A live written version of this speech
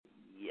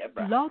right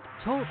back. Blog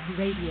Talk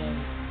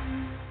Radio.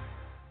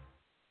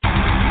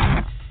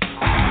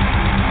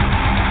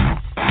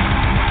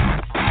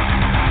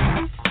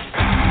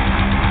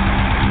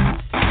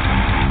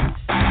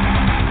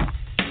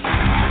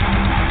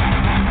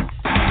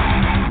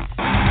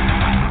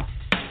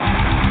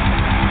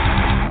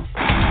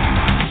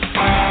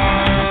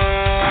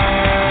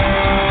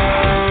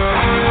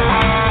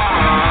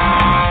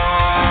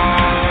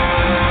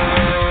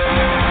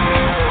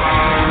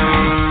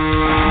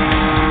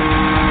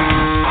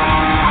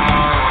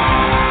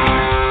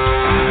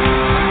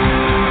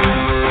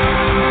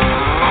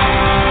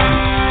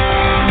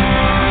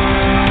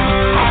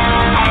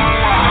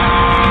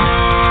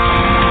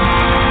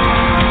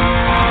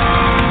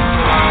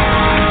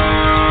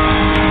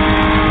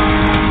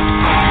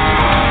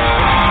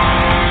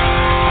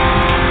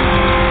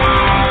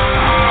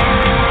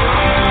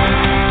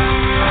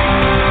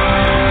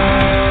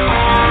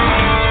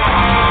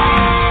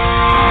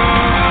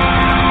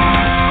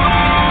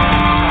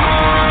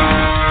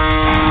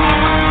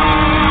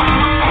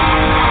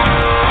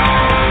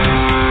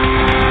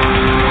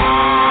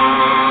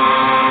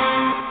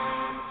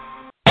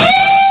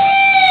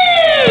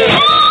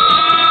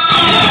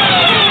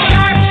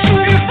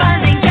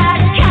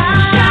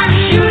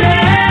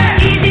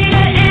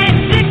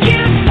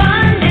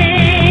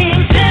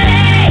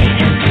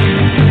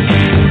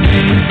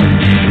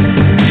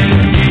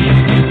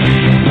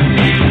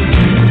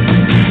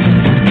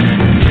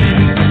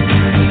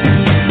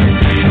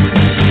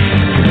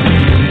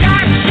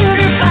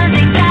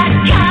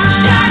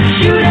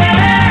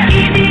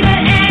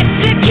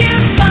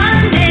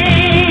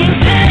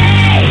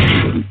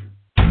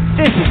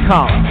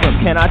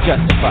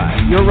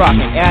 You're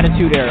rocking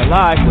Attitude Era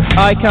Live with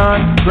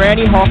Icon,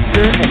 Granny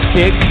Hulkster, and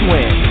Big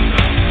Swing.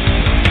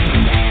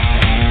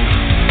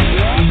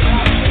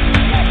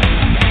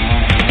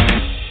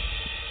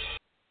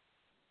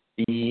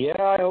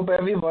 Yeah, I hope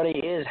everybody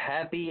is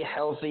happy,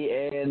 healthy,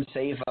 and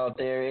safe out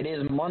there. It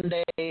is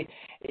Monday. It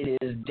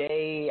is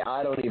day,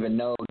 I don't even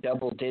know,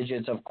 double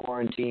digits of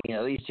quarantine,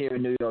 at least here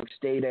in New York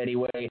State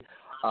anyway.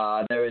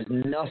 There is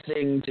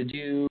nothing to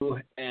do,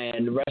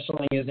 and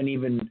wrestling isn't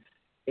even...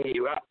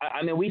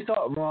 I mean, we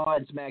thought Raw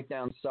and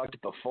SmackDown sucked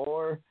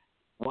before.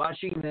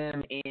 Watching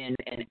them in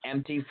an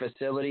empty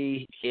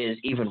facility is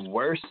even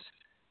worse.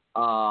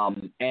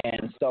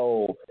 And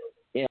so,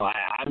 you know,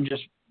 I'm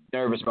just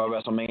nervous about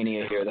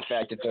WrestleMania here. The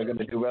fact that they're going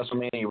to do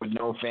WrestleMania with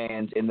no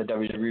fans in the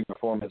WWE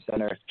Performance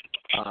Center.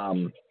 A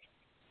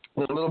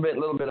little bit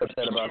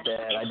upset about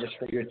that. I just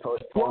figured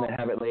postpone and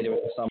have it later in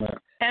the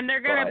summer. And they're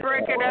going to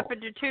break it up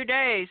into 2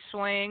 days,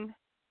 Swing.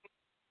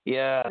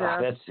 Yeah,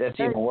 that's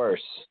even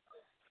worse.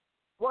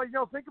 Well, you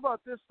know, think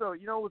about this, though.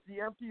 You know, with the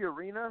empty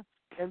arena,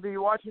 and be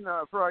watching,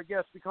 for our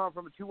guests, we come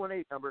from a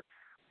 218 number.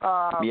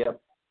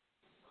 Yep.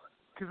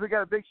 Because we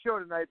got a big show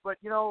tonight. But,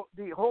 you know,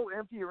 the whole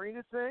empty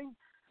arena thing,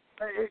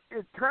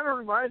 it kind of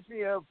reminds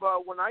me of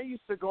when I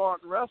used to go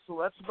out and wrestle.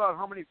 That's about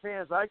how many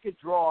fans I could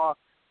draw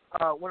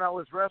when I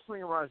was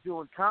wrestling and when I was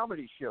doing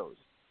comedy shows.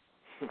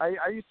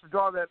 I used to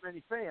draw that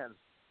many fans.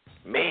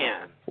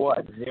 Man.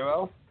 What,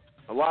 0?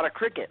 A lot of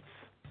crickets.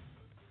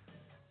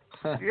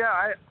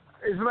 Yeah,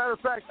 as a matter of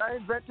fact, I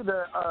invented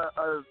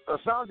a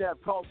sound app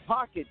called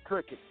Pocket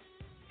Cricket.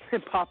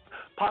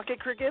 Pocket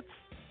crickets?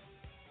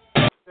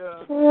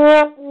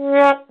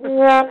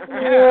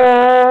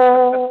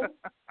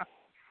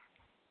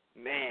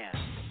 Man.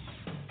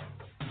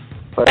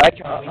 But I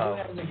do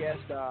have a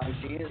guest on.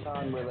 She is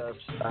on with us.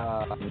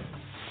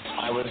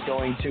 I was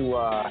going to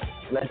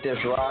let this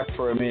rock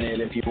for a minute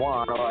if you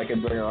want, or I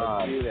could bring her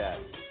on. Do that.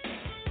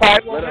 All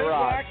right, well, let it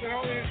rock. And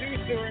I'll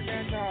introduce her, and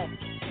then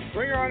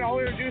bring her on. I'll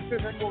introduce her,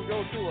 and then we'll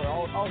go to her.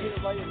 I'll hit it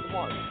right in the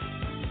mark.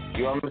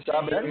 You want me to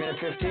stop at minute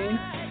 15?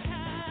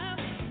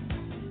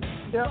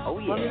 Yeah. Oh,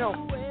 yeah. Let me know.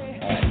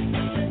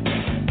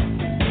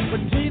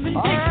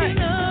 All right.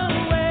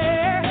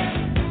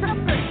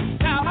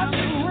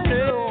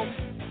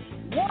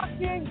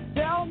 Walking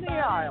down the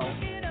aisle,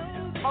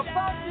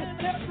 about to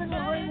step in the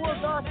ring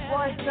with us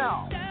right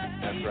now.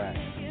 That's right.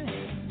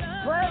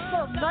 Class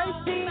of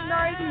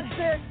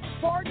 1996,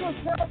 Fargo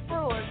South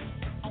Bruins.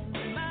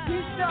 He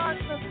shot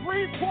the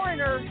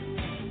three-pointer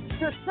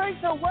to sink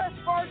the West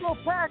Fargo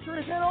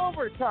Packers in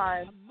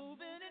overtime.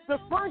 The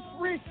first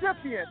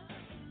recipient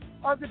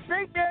of the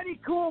Big Daddy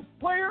Cool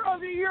Player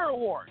of the Year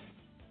Award.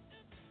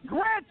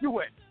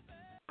 Graduate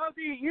of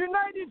the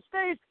United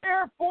States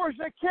Air Force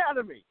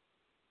Academy.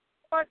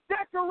 A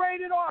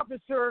decorated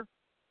officer.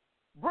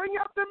 Bring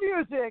up the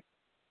music.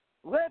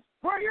 Let's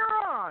bring her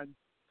on.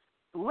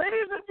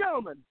 Ladies and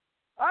gentlemen,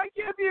 I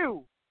give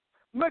you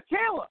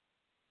Michaela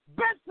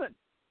Benson.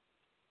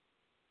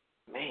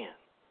 Man.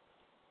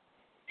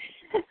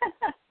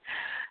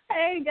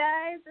 Hey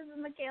guys, this is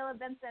Michaela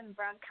Benson,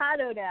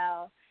 Broncato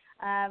now.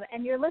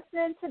 And you're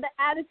listening to the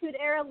Attitude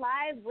Era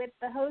Live with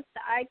the host,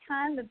 the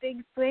Icon, the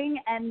Big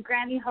Swing, and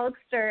Granny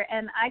Hulkster.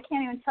 And I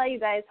can't even tell you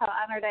guys how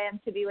honored I am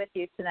to be with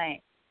you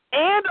tonight.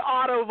 And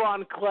Otto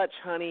Von Clutch,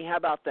 honey. How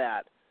about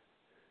that?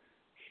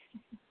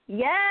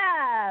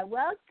 Yeah,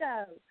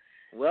 welcome.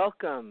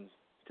 Welcome.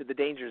 to the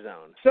danger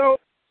zone. So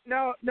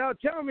now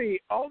tell me,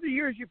 all the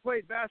years you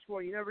played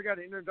basketball, you never got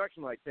an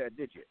introduction like that,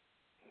 did you?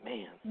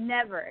 Man.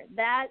 Never.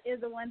 That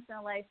is a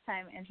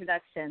once-in-a-lifetime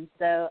introduction.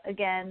 So,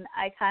 again,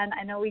 Icon,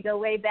 I know we go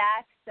way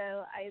back,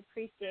 so I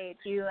appreciate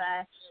you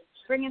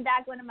bringing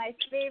back one of my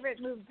favorite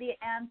movie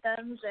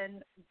anthems,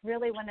 and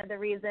really one of the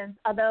reasons,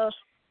 although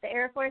the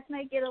Air Force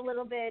might get a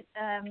little bit,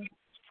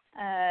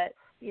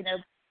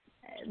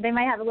 they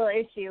might have a little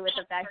issue with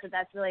the fact that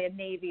that's really a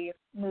Navy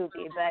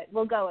movie, but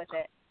we'll go with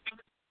it.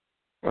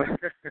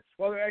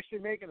 Well, they're actually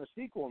making a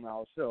sequel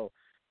now, so.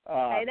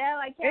 I know,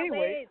 I can't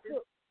anyway,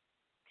 wait.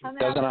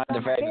 Doesn't hide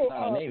the fact it's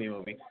not a Navy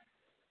movie.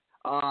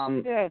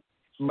 Yeah.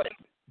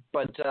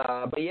 But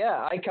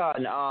yeah,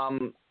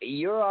 Icon,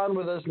 you're on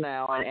with us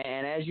now,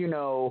 and as you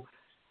know,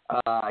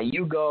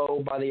 you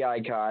go by the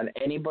Icon.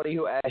 Anybody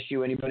who asks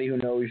you, anybody who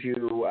knows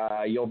you,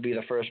 you'll be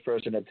the first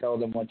person to tell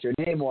them what your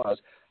name was.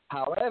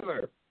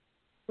 However,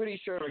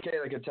 pretty sure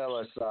Michaela could tell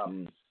us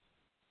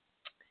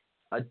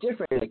a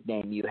different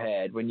nickname you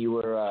had when you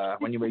were a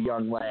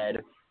young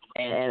lad,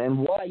 and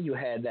why you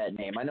had that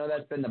name. I know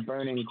that's been the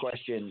burning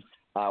question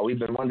we've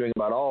been wondering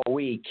about all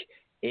week.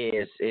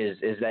 Is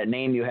that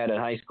name you had in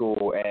high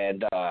school,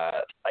 and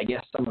I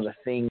guess some of the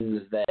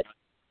things that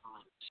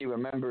she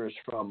remembers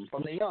from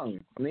the young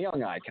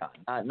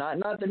Icon,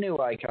 not the new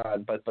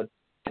Icon, but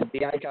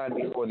the Icon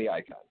before the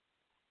Icon.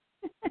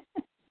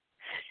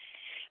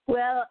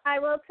 Well, I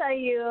will tell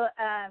you,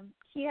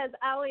 he has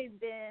always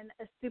been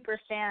a super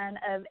fan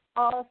of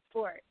all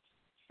sports.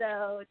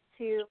 So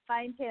to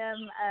find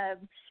him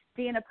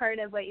being a part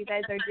of what you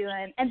guys are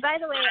doing, and by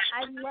the way,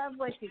 I love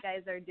what you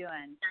guys are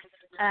doing.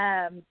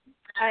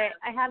 I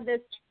have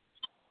this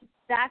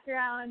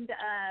background,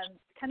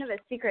 kind of a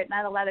secret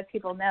not a lot of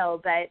people know,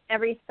 but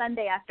every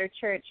Sunday after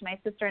church, my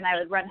sister and I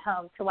would run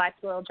home to watch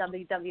a little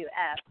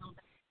WWF.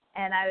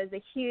 And I was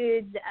a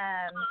huge,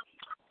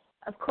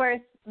 of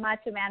course,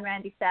 Macho Man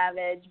Randy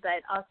Savage,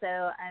 but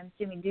also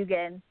Jimmy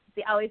Dugan.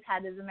 He always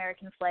had his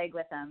American flag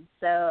with him.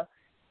 So,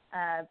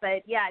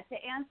 but yeah, to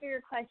answer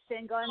your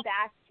question, going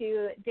back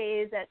to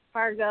days at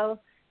Fargo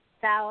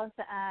South,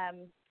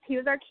 he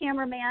was our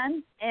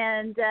cameraman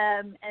and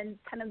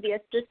kind of the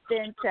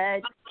assistant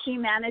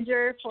team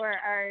manager for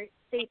our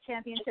state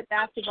championship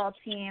basketball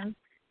team.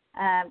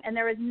 And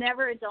there was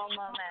never a dull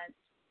moment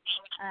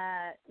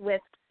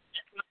with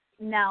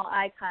now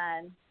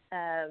Icon.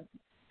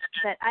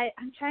 But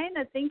I'm trying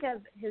to think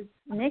of his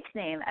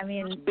nickname. I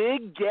mean,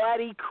 Big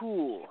Daddy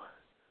Cool.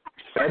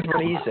 That's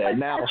what he said.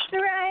 Now, that's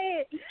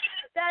right.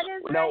 That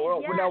is right.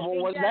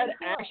 Was that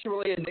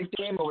actually a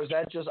nickname, or was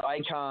that just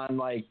Icon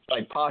like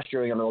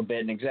posturing a little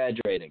bit and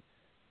exaggerating?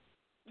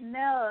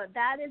 No,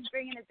 that is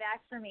bringing it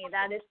back for me.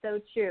 That is so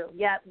true.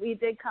 Yeah, we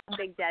did call him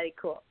Big Daddy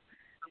Cool.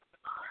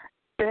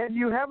 And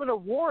you have an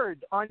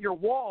award on your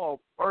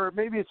wall, or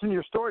maybe it's in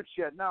your storage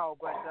shed now,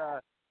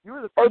 but you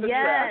were the first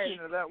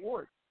recipient of that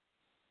award.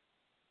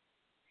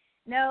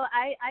 No,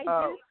 I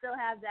do still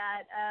have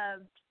that.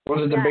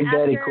 Was it the Big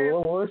Daddy Cool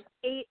Award?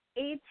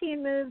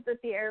 18 moves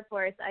with the Air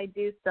Force. I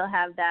do still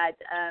have that.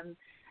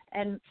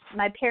 And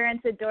my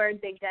parents adored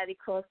Big Daddy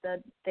Cool,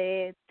 so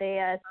they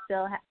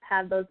still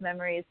have those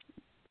memories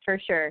for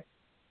sure.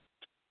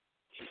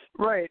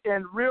 Right,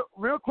 and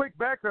real quick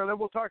background, then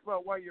we'll talk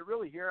about why you're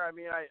really here. I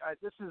mean,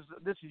 this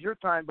is your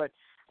time, but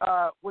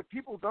what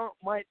people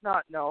might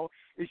not know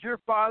is your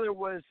father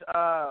was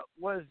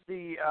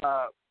the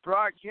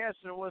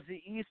broadcaster, was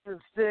the Easton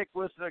Stick,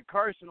 was the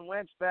Carson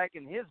Wentz back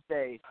in his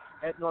day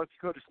at North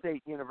Dakota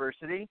State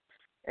University,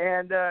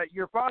 and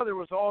your father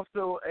was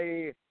also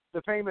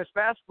the famous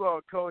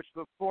basketball coach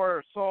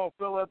before Saul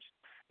Phillips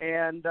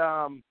and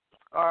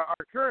our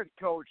current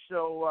coach.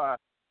 So.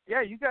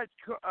 Yeah, you got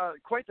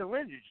quite the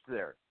lineage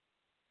there.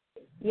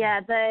 Yeah,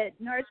 the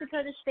North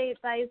Dakota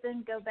State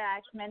Bison go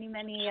back many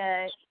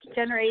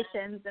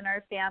generations in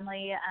our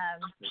family.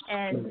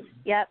 And,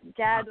 yep,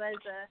 Dad was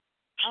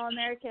a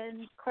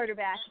All-American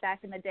quarterback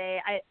back in the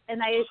day.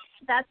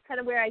 That's kind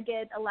of where I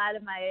get a lot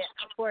of my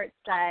sports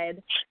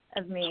side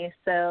of me.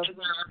 So,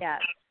 yeah.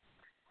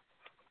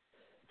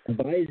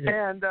 Bison.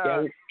 And,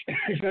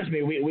 trust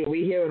me,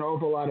 we hear an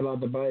awful lot about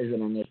the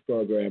Bison on this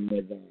program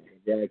with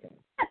the Icon.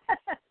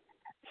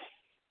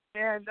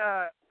 And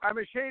I'm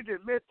ashamed to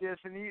admit this,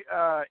 and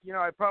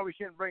I probably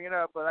shouldn't bring it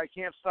up, but I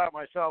can't stop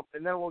myself.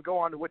 And then we'll go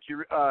on to what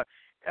you,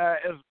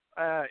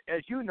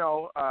 as you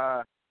know,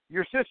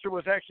 your sister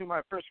was actually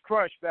my first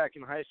crush back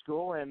in high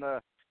school, and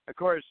of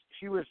course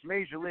she was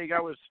Major League,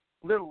 I was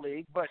Little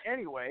League. But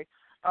anyway,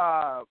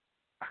 do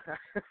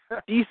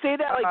you say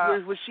that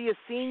like was she a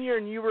senior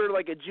and you were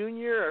like a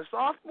junior or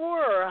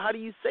sophomore, or how do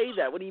you say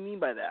that? What do you mean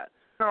by that?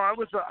 No, I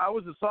was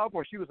a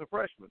sophomore. She was a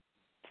freshman.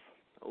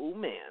 Oh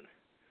man.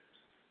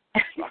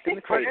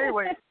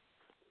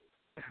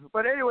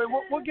 But anyway,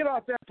 we'll get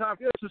off that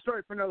topic. It's a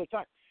story for another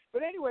time.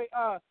 But anyway,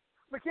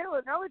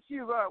 Michaela, now that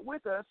you're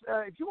with us,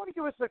 if you want to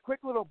give us a quick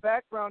little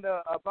background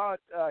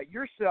about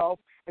yourself,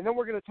 and then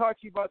we're going to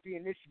talk to you about the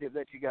initiative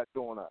that you got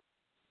going on.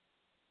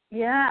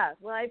 Yeah,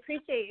 well, I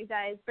appreciate you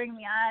guys bringing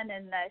me on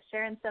and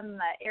sharing some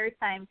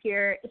airtime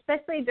here,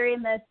 especially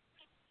during this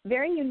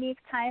very unique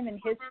time in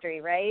history,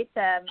 right?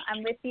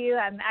 I'm with you.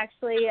 I'm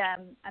actually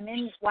I'm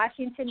in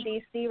Washington,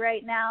 D.C.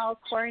 right now,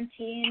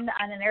 quarantined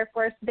on an Air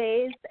Force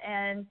base.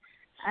 And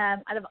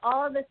out of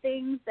all of the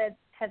things that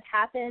have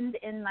happened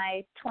in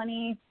my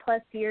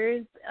 20-plus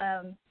years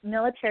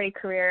military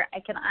career, I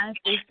can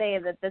honestly say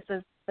that this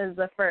is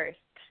the first.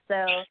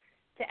 So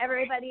to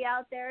everybody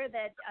out there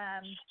that,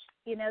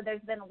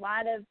 there's been a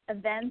lot of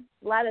events,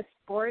 a lot of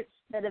sports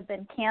that have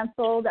been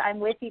canceled. I'm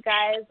with you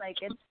guys. Like,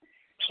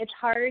 it's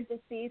hard to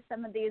see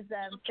some of these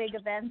big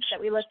events that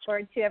we look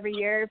forward to every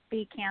year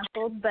be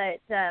canceled.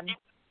 But,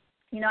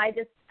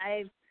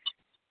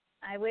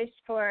 I wish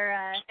for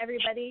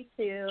everybody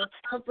to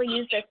hopefully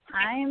use this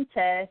time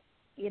to,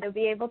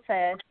 be able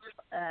to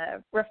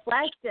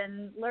reflect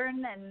and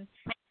learn and,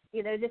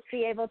 just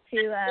be able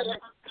to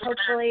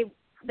hopefully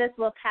this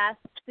will pass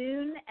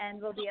soon and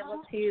we'll be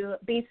able to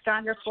be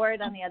stronger for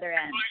it on the other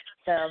end.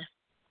 So,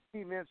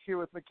 minutes here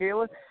with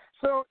Michaela.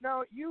 So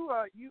now you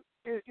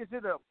is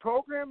it a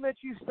program that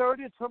you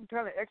started, some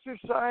kind of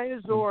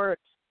exercise or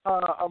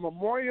a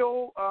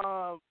memorial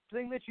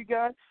thing that you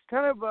got?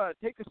 Kind of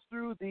take us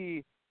through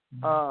the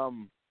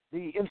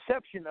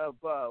inception of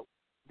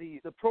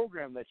the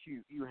program that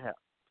you have.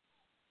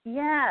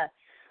 Yeah.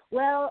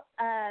 Well,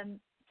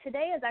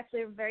 today is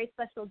actually a very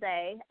special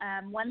day.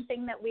 One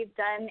thing that we've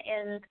done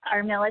in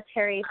our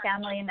military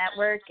family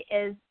network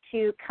is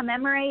to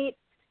commemorate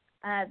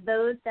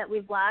those that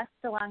we've lost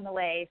along the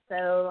way,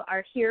 so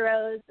our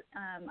heroes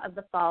of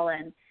the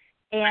fallen.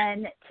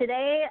 And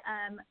today,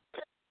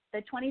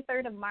 the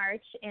 23rd of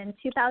March in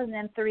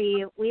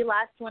 2003, we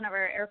lost one of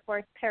our Air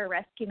Force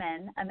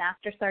pararescuemen, a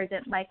Master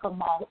Sergeant Michael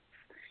Maltz.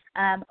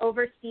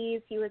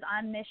 Overseas, he was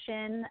on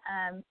mission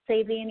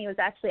he was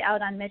actually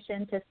out on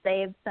mission to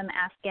save some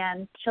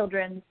Afghan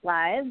children's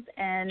lives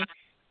and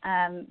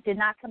did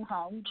not come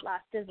home,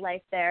 lost his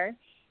life there.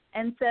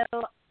 And so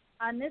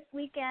on this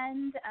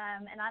weekend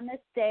and on this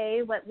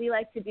day, what we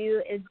like to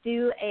do is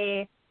do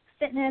a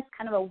fitness,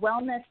 kind of a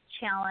wellness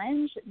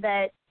challenge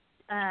that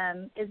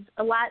is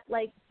a lot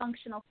like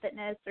functional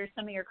fitness or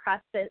some of your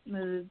CrossFit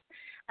moves.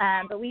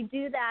 But we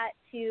do that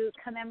to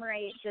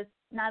commemorate just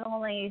not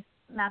only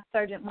Master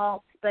Sergeant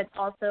Maltz, but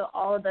also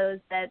all of those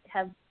that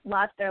have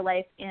lost their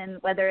life in,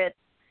 whether it's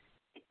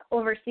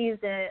overseas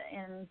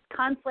in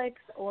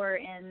conflicts or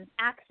in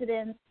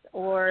accidents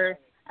or,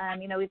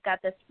 we've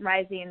got this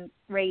rising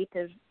rate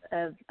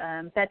of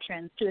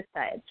veteran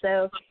suicide.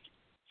 So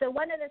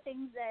one of the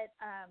things that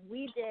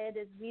we did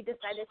is we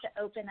decided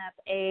to open up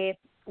a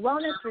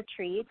wellness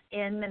retreat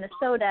in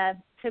Minnesota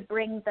to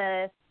bring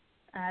the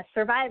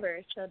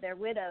survivors, so their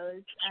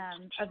widows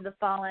of the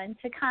fallen,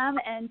 to come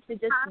and to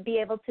just be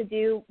able to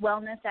do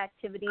wellness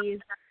activities,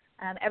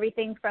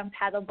 everything from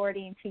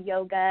paddleboarding to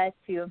yoga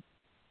to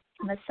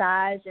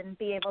massage, and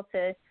be able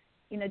to,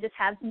 just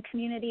have some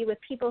community with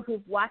people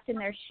who've walked in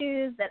their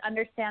shoes, that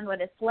understand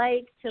what it's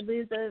like to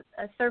lose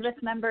a service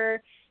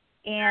member.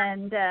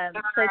 And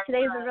so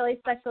today's a really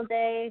special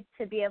day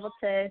to be able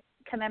to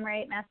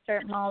commemorate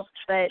Master Maltz,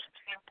 but,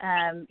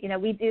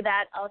 we do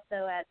that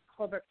also at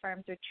Holbrook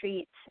Farms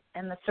Retreat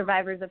and the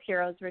Survivors of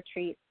Heroes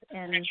Retreat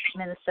in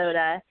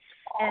Minnesota.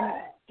 And,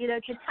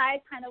 to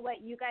tie kind of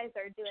what you guys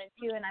are doing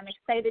too, and I'm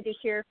excited to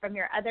hear from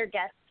your other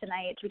guests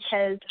tonight,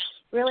 because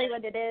really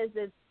what it is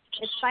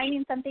it's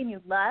finding something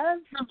you love,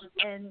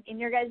 and in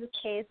your guys'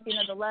 case,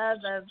 the love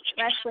of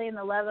wrestling,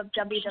 the love of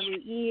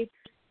WWE,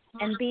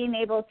 and being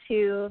able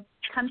to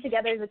come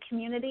together as a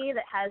community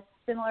that has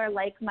similar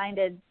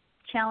like-minded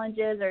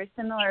challenges or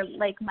similar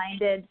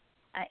like-minded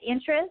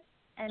interests,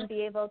 and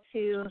be able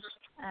to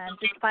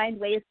just find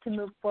ways to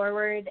move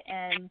forward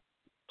and,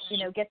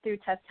 get through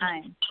tough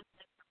times.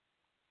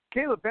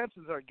 Michaela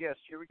Benson's our guest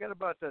here. We got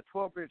about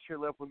 12 minutes here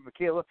left with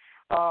Michaela.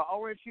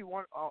 I'll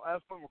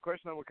ask one more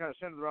question, then we'll kind of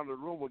send it around the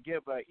room. We'll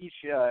give each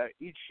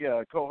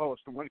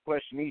co-host one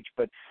question each.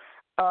 But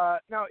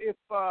now, if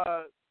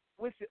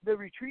with the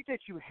retreat that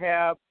you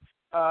have,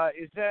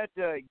 is that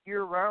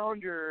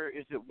year-round, or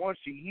is it once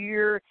a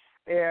year?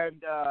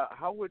 And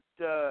how would,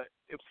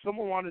 if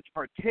someone wanted to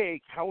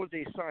partake, how would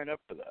they sign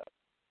up for that?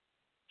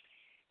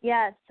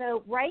 Yeah,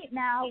 so right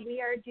now we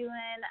are doing,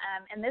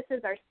 and this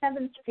is our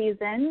 7th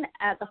season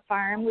at the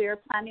farm. We are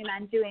planning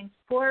on doing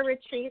 4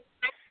 retreats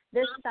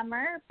this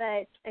summer,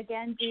 but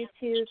again, due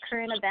to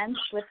current events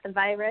with the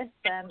virus,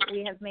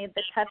 we have made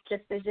the tough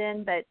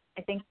decision, but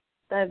I think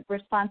the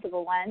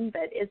responsible one,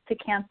 but is to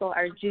cancel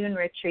our June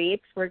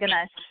retreats. We're going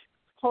to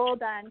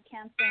hold on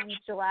canceling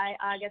July,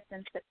 August,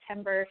 and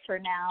September for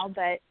now,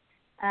 but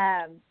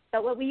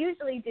what we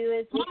usually do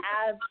is we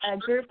have a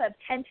group of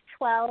 10 to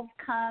 12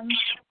 come,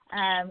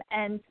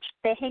 and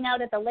they hang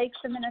out at the lakes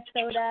of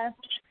Minnesota,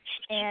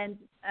 and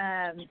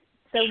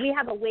so we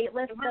have a wait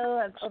list,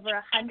 though, of over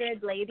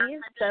 100 ladies.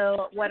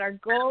 So what our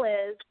goal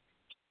is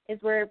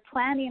we're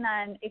planning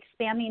on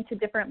expanding to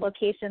different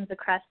locations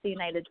across the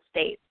United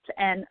States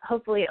and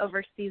hopefully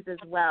overseas as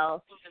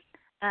well.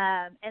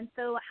 And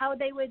so how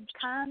they would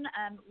come,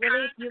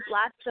 really, if you've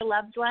lost a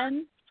loved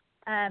one,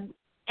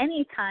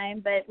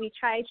 anytime, but we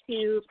try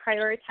to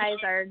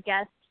prioritize our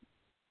guests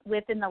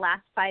within the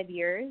last 5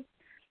 years.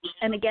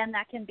 And again,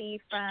 that can be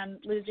from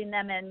losing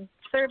them in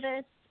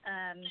service,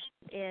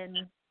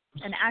 in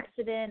an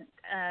accident,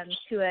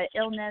 to an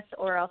illness,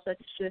 or also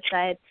to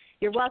suicide.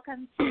 You're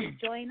welcome to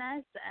join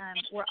us.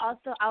 We're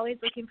also always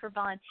looking for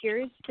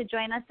volunteers to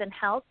join us and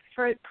help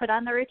put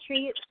on the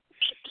retreat.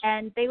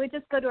 And they would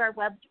just go to our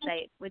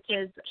website, which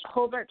is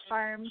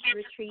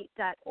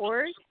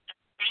hobartfarmsretreat.org,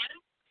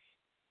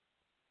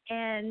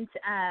 and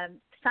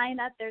sign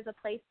up. There's a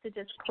place to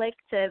just click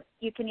to.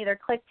 You can either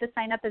click to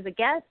sign up as a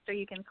guest, or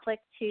you can click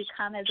to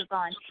come as a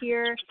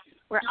volunteer.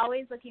 We're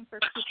always looking for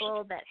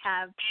people that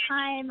have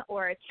time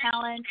or a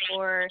talent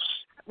or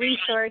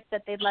resource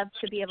that they'd love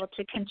to be able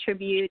to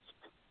contribute.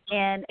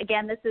 And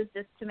again, this is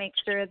just to make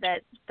sure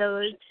that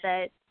those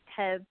that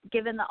have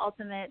given the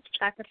ultimate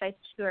sacrifice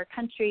to our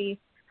country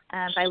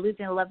by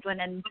losing a loved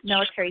one in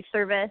military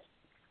service,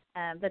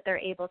 that they're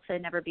able to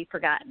never be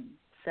forgotten.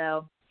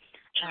 So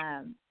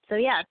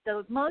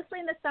mostly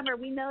in the summer.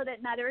 We know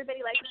that not everybody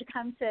likes to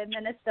come to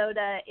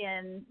Minnesota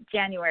in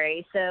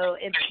January. So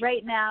it's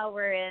right now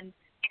we're in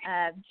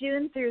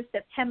June through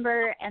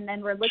September, and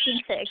then we're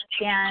looking to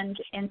expand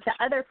into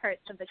other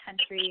parts of the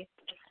country.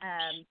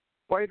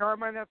 Well, I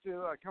might have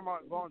to come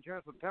out and volunteer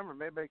in September.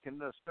 Maybe I can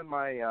spend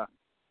my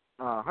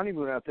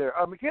honeymoon out there.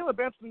 Michaela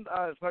Benson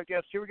is our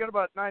guest here. We got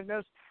about 9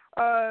 minutes.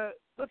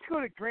 Let's go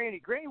to Granny.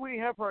 Granny, what do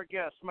you have for our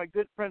guest? My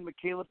good friend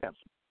Michaela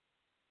Benson.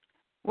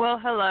 Well,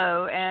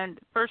 hello, and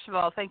first of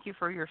all, thank you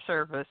for your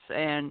service,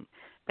 and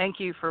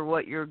thank you for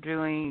what you're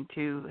doing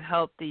to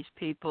help these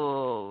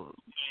people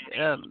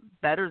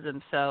better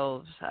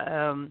themselves.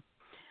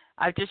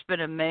 I've just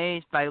been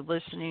amazed by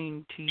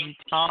listening to you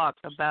talk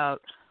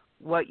about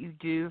what you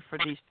do for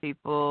these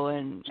people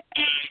and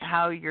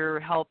how you're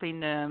helping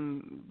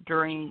them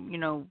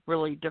during,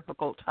 really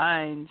difficult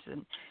times.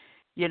 And,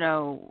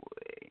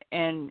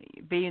 and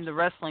being the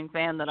wrestling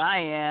fan that I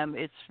am,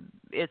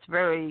 it's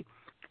very...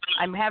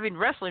 I'm having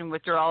wrestling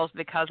withdrawals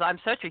because I'm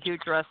such a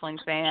huge wrestling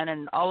fan,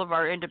 and all of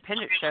our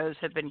independent shows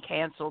have been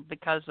canceled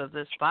because of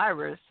this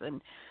virus.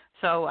 And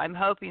so I'm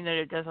hoping that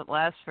it doesn't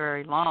last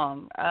very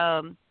long.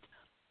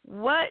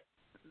 What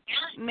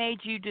made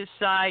you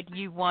decide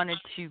you wanted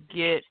to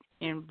get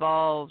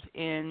involved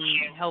in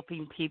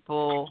helping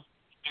people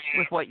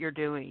with what you're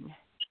doing?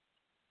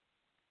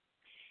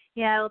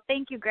 Yeah, well,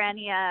 thank you,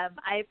 Granny. I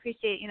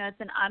appreciate, it's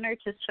an honor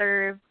to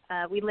serve.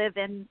 We live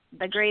in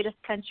the greatest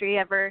country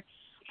ever.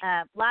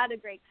 A lot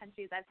of great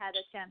countries I've had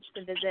a chance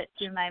to visit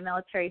through my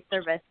military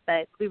service,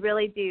 but we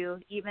really do,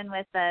 even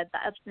with the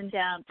ups and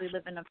downs, we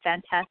live in a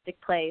fantastic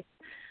place.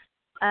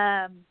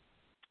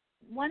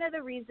 One of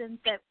the reasons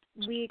that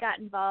we got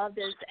involved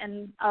is,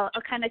 and I'll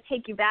kind of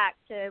take you back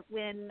to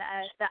when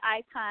the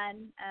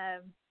icon,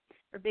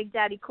 or Big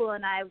Daddy Cool,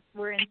 and I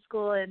were in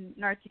school in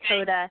North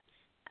Dakota.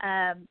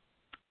 I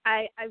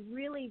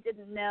really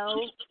didn't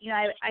know,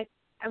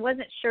 I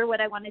wasn't sure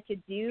what I wanted to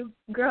do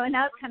growing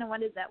up. Kind of what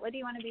do you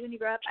want to be when you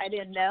grow up? I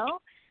didn't know.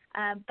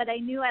 But I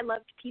knew I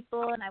loved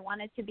people, and I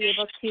wanted to be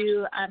able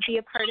to be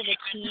a part of a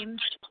team.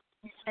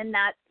 And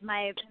that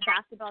my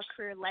basketball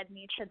career led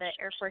me to the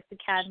Air Force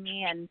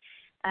Academy. And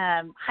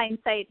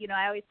hindsight,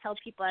 I always tell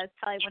people I was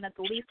probably one of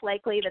the least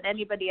likely that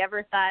anybody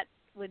ever thought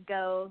would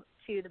go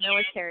to the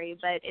military.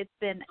 But it's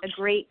been a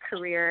great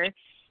career.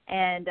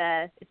 And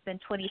it's been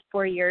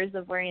 24 years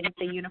of wearing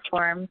the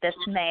uniform this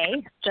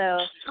May.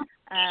 So,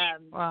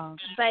 wow.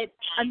 But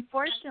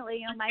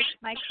unfortunately, my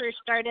career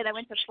started. I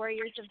went to 4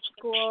 years of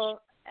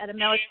school at a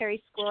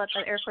military school at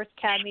the Air Force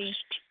Academy,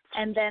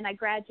 and then I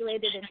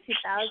graduated in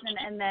 2000.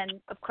 And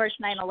then, of course,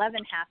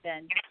 9/11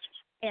 happened.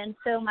 And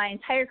so my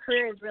entire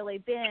career has really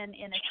been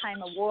in a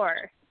time of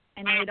war.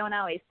 I know we don't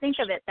always think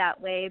of it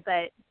that way,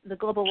 but the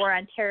global war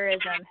on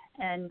terrorism,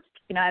 and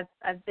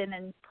I've been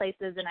in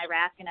places in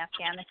Iraq and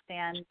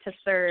Afghanistan to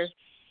serve.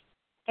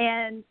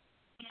 And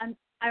I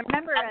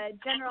remember a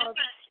general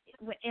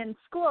in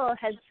school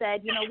had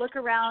said, look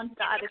around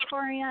the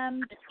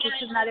auditorium.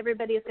 Because not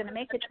everybody is going to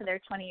make it to their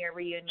 20-year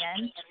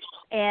reunion.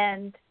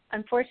 And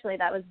unfortunately,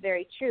 that was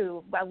very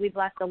true. Well, we've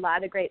lost a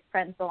lot of great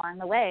friends along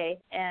the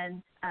way.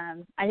 And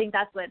I think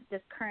that's what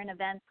this current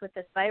events with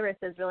this virus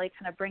is really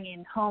kind of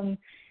bringing home,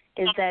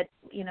 is that,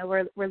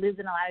 we're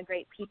losing a lot of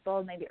great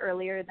people, maybe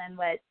earlier than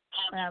what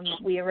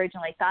we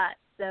originally thought.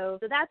 So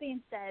that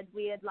being said,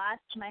 we had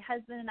lost, my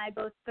husband and I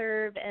both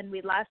serve, and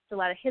we lost a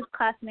lot of his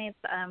classmates.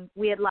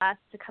 We had lost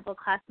a couple of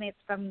classmates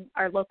from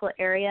our local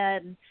area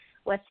in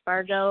West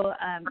Fargo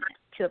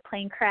to a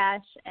plane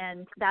crash,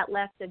 and that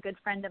left a good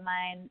friend of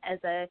mine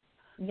as a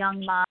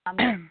young mom.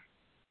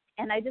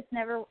 And I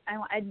never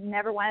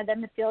wanted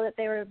them to feel that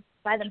they were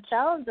by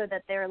themselves or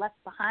that they were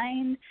left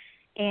behind.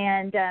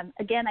 And,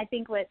 again, I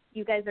think what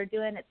you guys are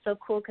doing, it's so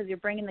cool because you're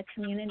bringing the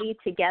community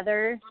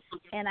together.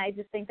 And I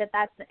just think that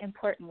that's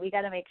important. We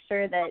got to make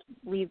sure that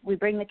we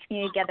bring the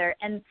community together.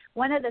 And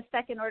one of the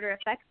second-order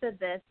effects of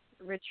this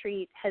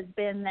retreat has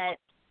been that,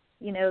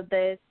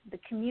 the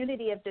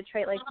community of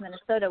Detroit Lakes,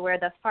 Minnesota, where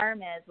the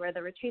farm is, where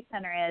the retreat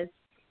center is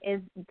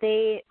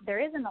there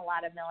isn't a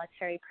lot of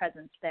military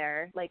presence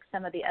there, like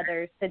some of the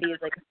other cities,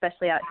 like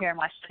especially out here in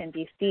Washington,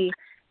 D.C.,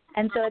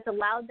 And so it's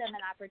allowed them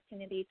an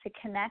opportunity to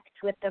connect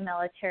with the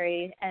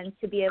military and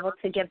to be able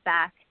to give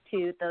back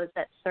to those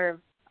that serve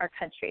our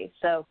country.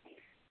 So,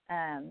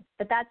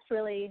 but that's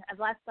really, I've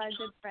lost a lot of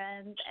good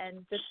friends,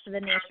 and just the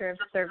nature of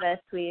service,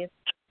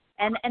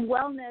 and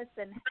wellness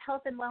and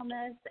health and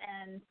wellness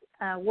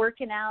and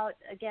working out,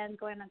 again,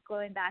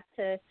 going back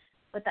to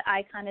what the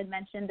icon had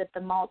mentioned at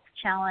the Malt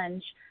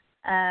Challenge.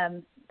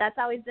 That's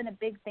always been a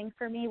big thing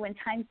for me when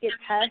times get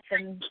tough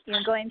and,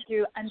 going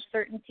through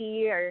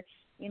uncertainty or,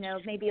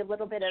 maybe a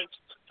little bit of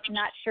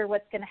not sure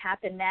what's going to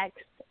happen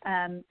next.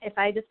 If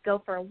I just go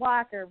for a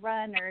walk or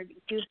run or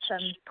do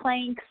some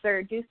planks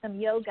or do some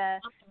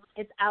yoga,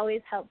 it's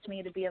always helped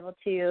me to be able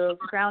to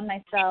ground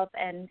myself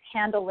and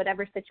handle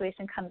whatever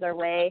situation comes our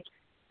way.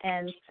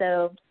 And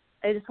so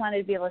I just wanted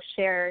to be able to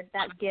share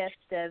that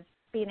gift of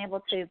being able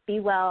to be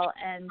well.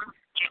 And,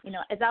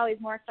 it's always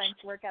more fun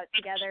to work out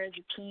together as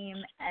a team,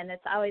 and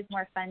it's always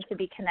more fun to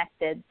be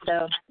connected.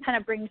 So it kind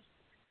of brings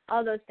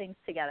all those things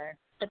together.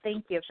 But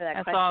thank you for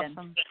that question.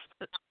 Awesome.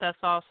 That's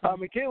awesome.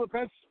 Michaela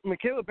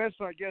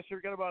Benson, I guess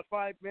we've got about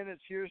 5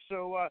 minutes here.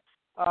 So,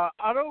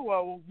 Otto,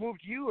 we'll move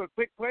to you. A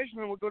quick question,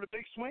 and we'll go to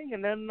Big Swing.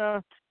 And then,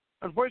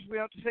 unfortunately, we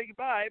have to say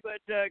goodbye.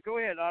 But go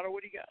ahead, Otto.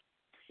 What do you got?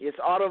 Yes,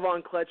 Otto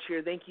Von Clutch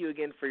here. Thank you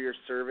again for your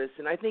service.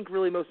 And I think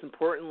really most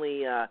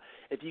importantly,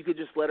 if you could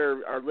just let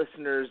our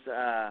listeners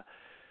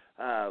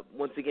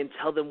once again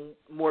tell them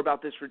more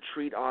about this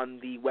retreat on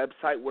the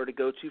website, where to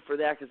go to for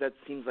that, because that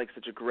seems like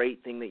such a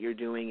great thing that you're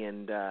doing,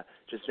 and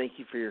just thank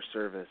you for your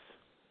service.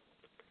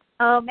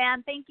 Oh,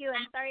 man, thank you.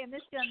 I'm sorry I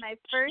missed you on my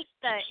first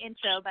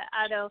intro, but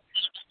Otto,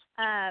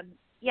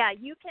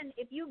 you can,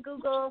 if you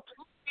Google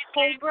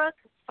Holbrook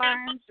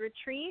Farms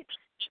Retreat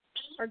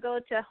or go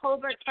to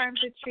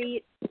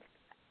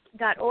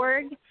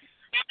holbrookfarmsretreat.org,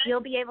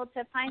 you'll be able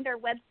to find our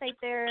website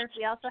there.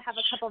 We also have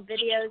a couple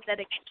videos that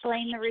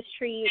explain the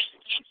retreat.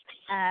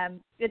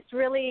 It's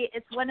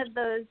one of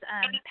those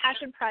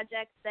passion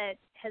projects that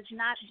has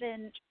not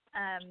been,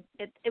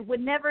 it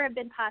would never have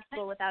been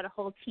possible without a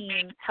whole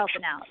team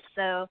helping out.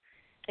 So,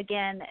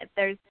 again, if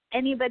there's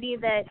anybody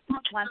that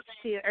wants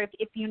to, or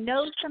if you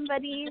know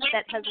somebody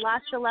that has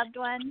lost a loved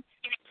one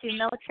to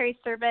military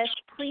service,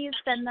 please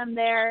send them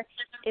there.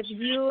 If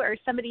you or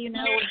somebody you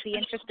know would be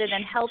interested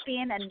in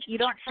helping, and you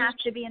don't have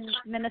to be in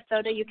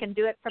Minnesota, you can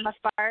do it from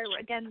afar.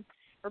 Again,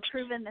 we're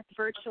proving this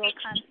virtual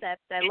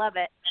concept. I love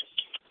it.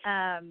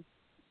 And,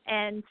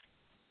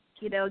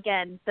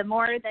 again, the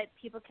more that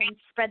people can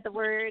spread the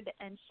word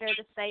and share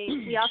the site.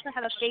 We also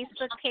have a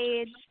Facebook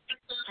page,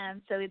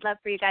 so we'd love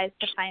for you guys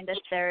to find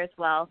us there as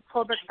well.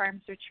 Holbrook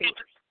Farms Retreat.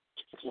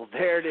 Well,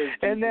 there it is.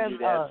 And then,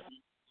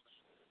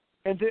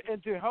 and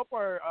to help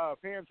our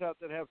fans out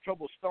that have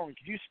trouble spelling,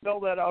 could you spell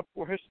that out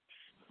for us?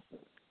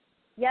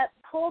 Yep,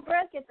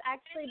 Holbrook. It's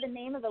actually the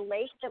name of a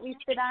lake that we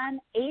sit on.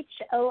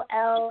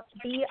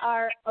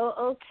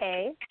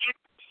 HOLBROOK.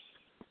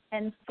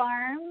 And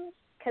farms,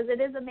 because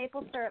it is a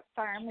maple syrup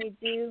farm. We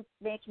do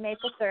make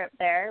maple syrup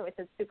there, which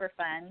is super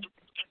fun.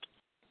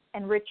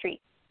 And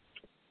retreat.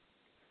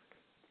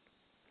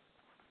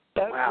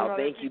 Wow,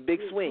 thank you. Big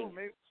Swing.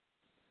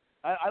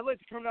 I'd like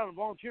to come down and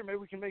volunteer. Maybe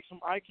we can make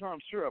some icon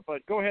syrup.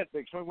 But go ahead,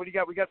 Big Swing. What do you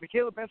got? We got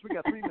Michaela Benson. We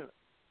got 3 minutes.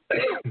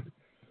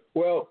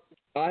 Well,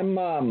 I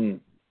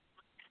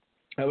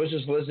was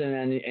just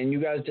listening, and you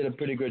guys did a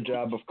pretty good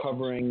job of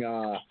covering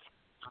a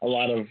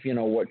lot of,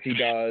 what she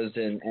does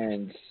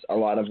and a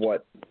lot of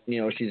what,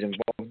 she's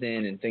involved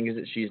in and things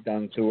that she's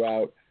done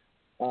throughout.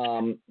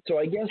 So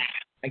I guess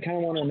I kind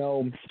of want to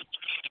know,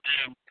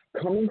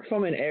 coming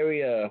from an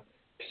area,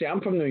 see,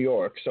 I'm from New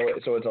York, so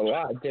it's a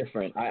lot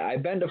different.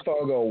 I've been to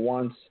Fargo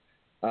once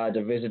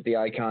to visit the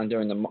icon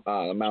during the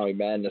Maui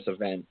Madness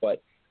event,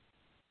 but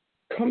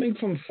coming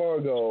from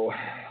Fargo,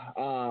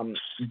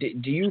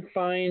 do you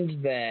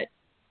find that,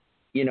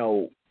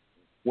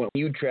 when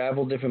you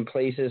travel different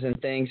places and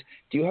things,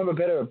 do you have a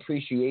better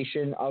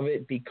appreciation of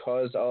it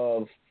because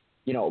of,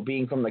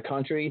 being from the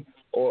country,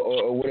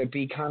 or would it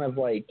be kind of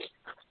like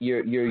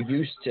you're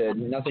used to,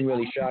 nothing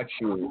really shocks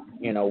you,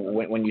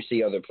 when you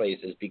see other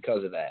places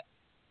because of that?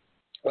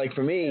 Like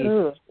for me,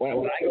 when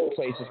I go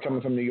places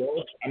coming from New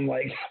York, I'm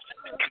like,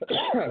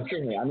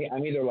 excuse me,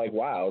 I'm either like,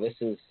 wow, this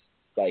is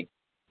like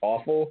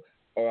awful,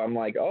 or I'm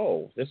like,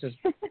 oh, this is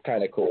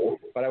kind of cool.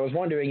 But I was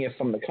wondering if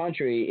from the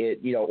country,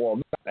 well,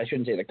 I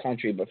shouldn't say the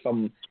country, but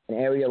from an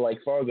area like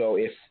Fargo,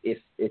 if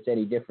it's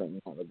any different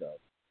in that regard.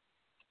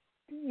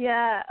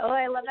 Yeah. Oh,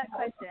 I love that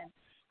question.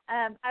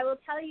 I will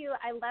tell you,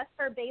 I left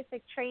for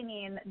basic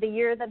training the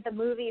year that the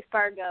movie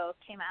Fargo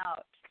came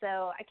out.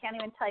 So I can't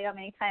even tell you how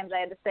many times I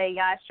had to say,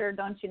 yeah, sure,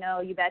 don't you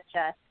know, you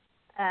betcha.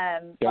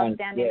 While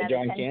standing at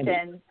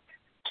attention.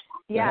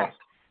 Yeah.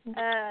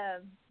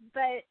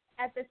 But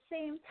at the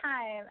same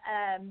time,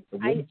 I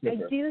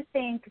do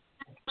think,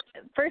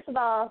 first of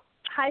all,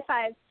 high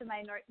fives to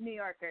my New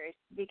Yorkers,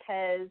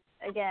 because,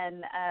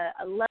 again,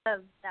 I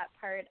love that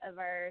part of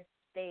our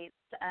states.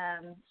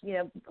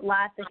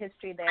 Lots of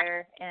history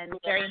there, and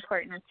very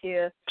important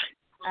to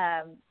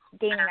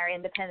gaining our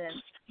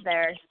independence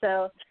there.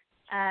 So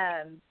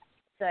I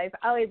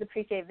always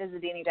appreciate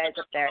visiting you guys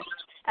up there.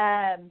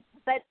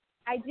 But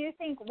I do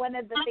think one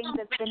of the things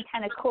that's been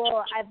kind of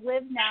cool, I've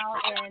lived now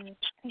in,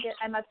 I think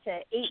I'm up to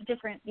 8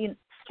 different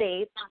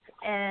states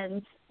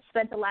and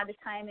spent a lot of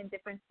time in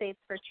different states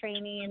for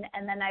training.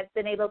 And then I've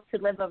been able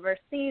to live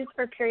overseas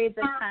for periods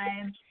of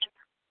time.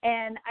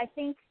 And I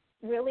think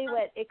really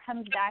what it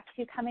comes back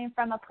to, coming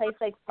from a place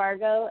like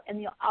Fargo,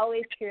 and you'll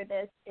always hear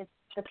this, it's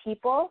the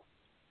people.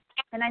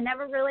 And I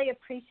never really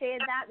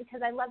appreciated that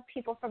because I love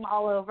people from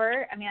all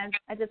over. I mean,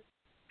 I just,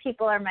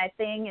 people are my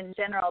thing in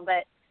general,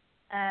 but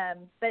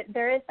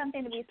there is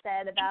something to be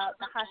said about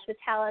the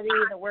hospitality,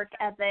 the work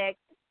ethic,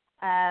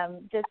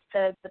 just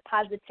the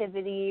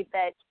positivity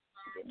that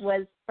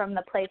was from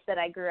the place that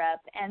I grew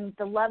up, and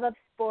the love of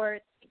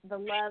sports, the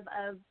love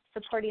of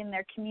supporting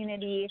their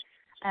community.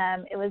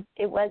 It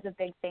was a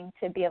big thing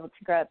to be able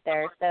to grow up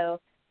there. So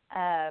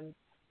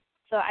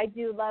I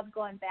do love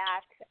going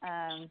back,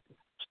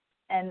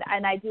 and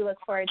I do look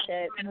forward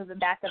to moving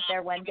back up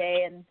there one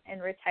day in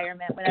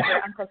retirement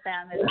whenever Uncle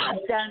Sam is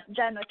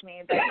done with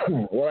me.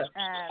 But, well,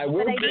 I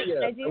will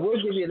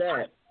give you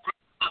that.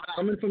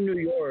 Coming from New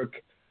York,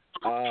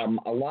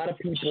 a lot of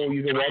people,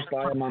 you can walk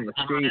by them on the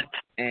street,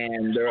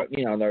 and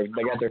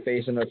they got their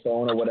face in their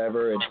phone or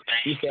whatever, and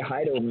you say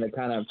hi to them, and they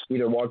kind of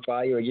either walk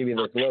by you or give you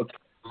this look,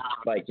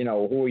 like,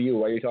 who are you?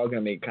 Why are you talking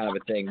to me? Kind of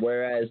a thing.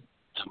 Whereas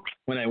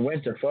when I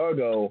went to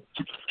Fargo,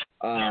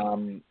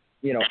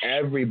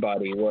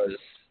 everybody was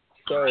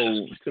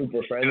so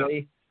super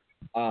friendly.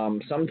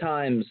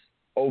 Sometimes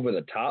over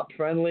the top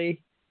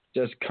friendly,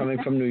 just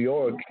coming from New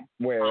York,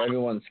 where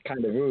everyone's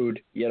kind of rude,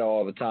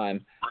 all the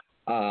time.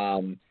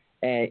 And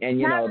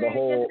not the rude,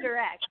 whole just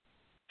direct.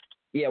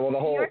 Yeah, well, the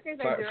whole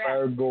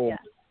Fargo, yeah.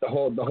 the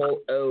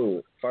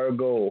whole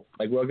Fargo,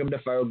 like welcome to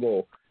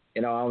Fargo.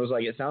 I was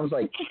like, it sounds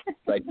like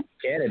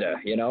Canada,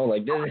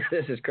 like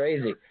this is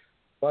crazy.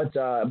 But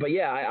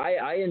yeah,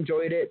 I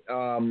enjoyed it.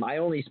 I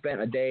only spent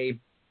a day.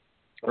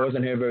 I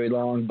wasn't here very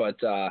long, but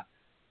I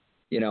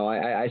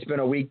spent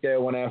a week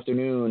there one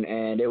afternoon,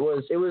 and it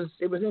was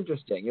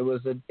interesting. It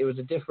was a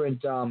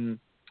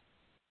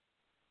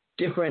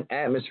different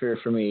atmosphere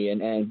for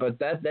me, but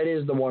that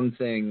is the one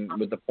thing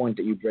with the point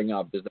that you bring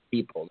up is the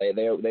people.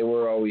 They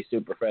were always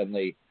super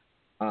friendly.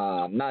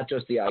 Not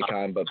just the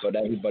icon, but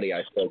everybody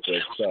I spoke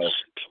with.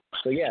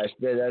 So yeah,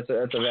 that's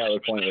a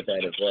valid point with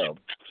that as well.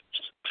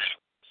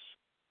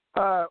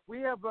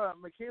 We have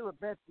Michaela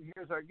Benson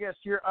here as our guest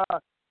here.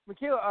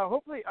 Michaela,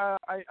 hopefully,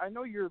 I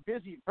know you're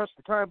busy, pressed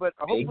for time, but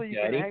hopefully you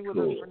can hang with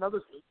us for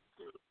another.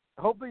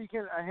 Hopefully you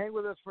can hang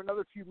with us for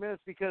another few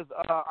minutes because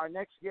our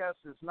next guest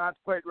is not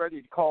quite ready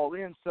to call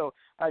in. So,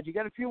 do you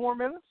got a few more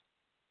minutes?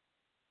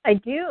 I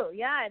do.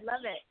 Yeah, I'd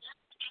love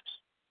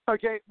it.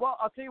 Okay. Well,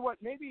 I'll tell you what.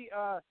 Maybe,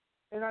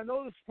 and I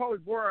know this probably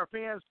bore our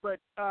fans, but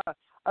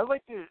I'd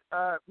like to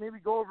maybe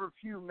go over a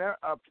few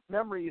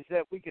memories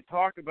that we could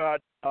talk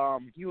about,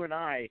 you and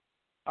I,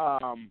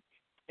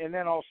 and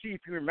then I'll see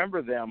if you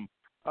remember them.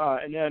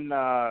 And then,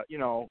 I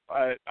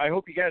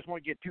hope you guys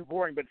won't get too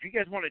boring, but if you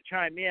guys want to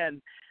chime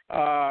in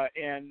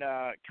and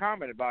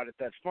comment about it,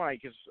 that's fine,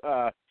 because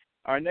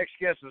our next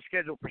guest is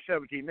scheduled for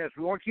 17 minutes.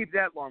 We won't keep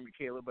that long,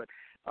 Michaela, but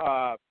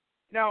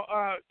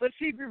now let's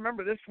see if you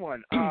remember this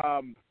one.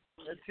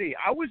 Let's see.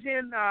 I was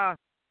in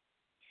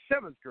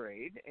 7th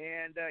grade,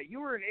 and you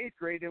were in 8th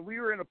grade, and we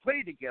were in a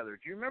play together.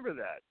 Do you remember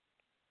that?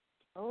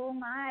 Oh,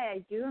 my,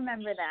 I do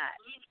remember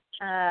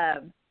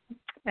that.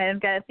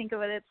 I've got to think of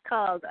what it's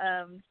called.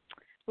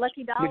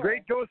 Lucky Dollar. The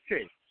Great Ghost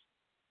Chase.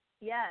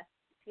 Yes.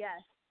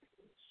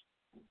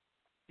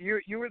 You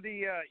were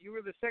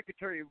the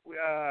secretary.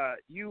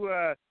 You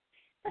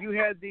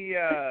had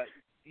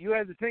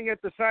the thing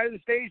at the side of the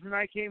stage, and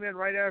I came in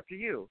right after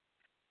you.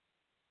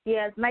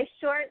 Yes, my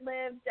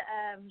short-lived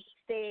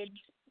stage,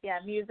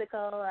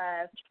 musical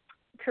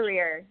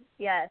career.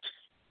 Yes.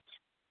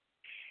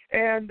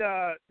 And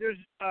there's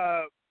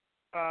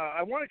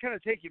I want to kind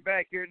of take you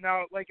back here.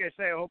 Now, like I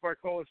say, I hope our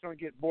callers don't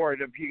get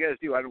bored. If you guys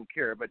do, I don't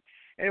care. But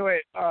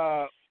anyway,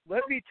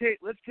 let's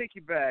take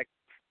you back.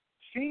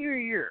 Senior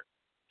year,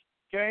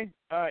 okay?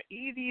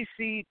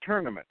 EDC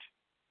tournament.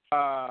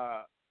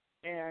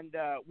 And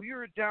we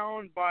were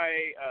down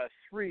by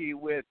 3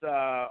 with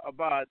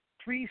about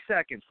 3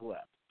 seconds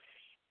left.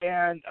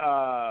 And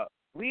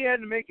we had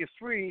to make a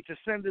 3 to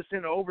send us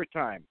into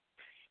overtime.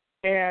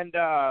 And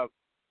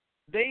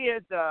they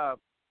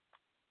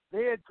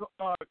had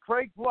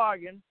Craig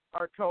Bloggin,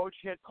 our coach,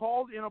 had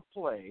called in a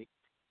play,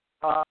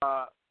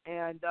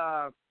 and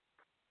the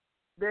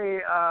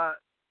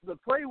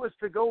play was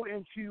to go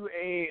into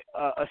a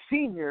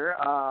senior,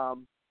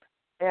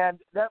 and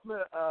that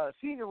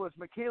senior was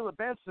Michaela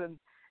Benson,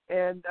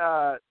 and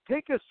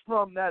take us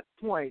from that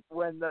point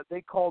when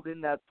they called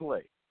in that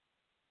play.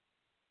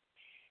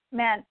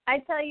 Man, I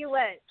tell you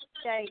what,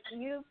 Jay,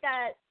 you've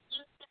got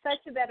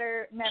such a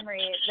better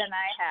memory than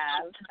I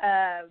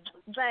have.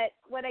 But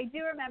what I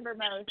do remember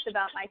most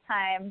about my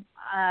time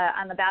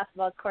on the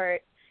basketball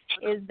court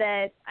is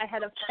that I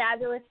had a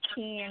fabulous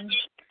team.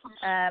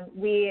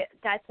 We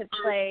got to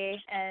play,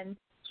 and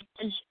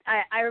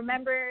I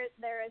remember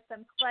there were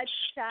some clutch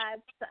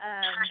shots.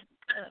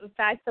 In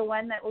fact, the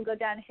one that will go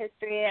down in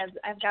history,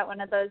 I've got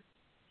one of those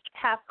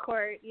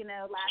half-court,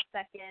 last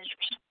second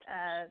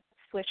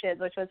swishes,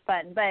 which was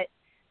fun. But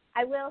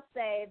I will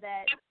say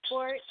that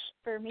sports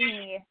for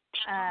me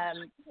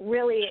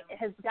really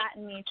has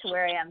gotten me to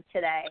where I am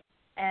today,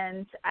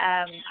 and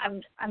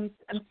I'm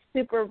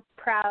super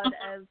proud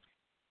of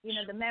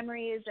the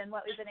memories and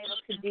what we've been able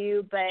to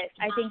do. But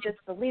I think just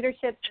the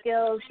leadership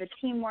skills, the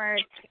teamwork,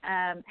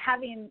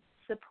 having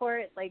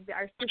support like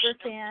our super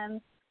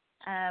fans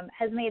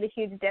has made a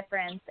huge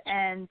difference.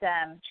 And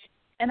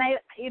I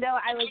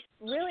was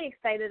really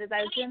excited as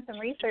I was doing some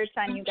research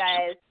on you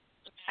guys.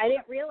 I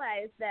didn't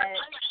realize that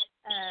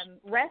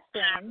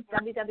wrestling,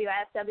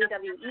 WWF,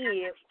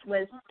 WWE,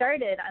 was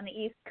started on the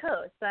East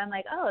Coast. So I'm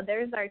like, oh,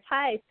 there's our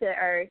tie to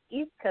our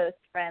East Coast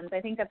friends. I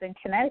think up in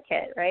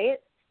Connecticut, right?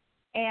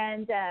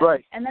 And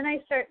right. And then I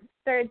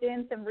started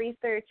doing some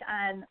research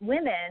on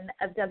women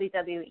of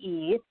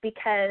WWE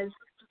because,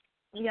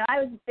 I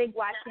was big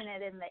watching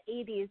it in the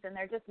 80s, and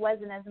there just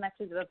wasn't as much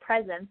of a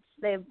presence.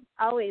 They've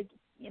always,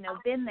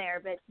 been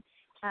there, but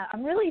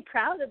I'm really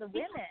proud of the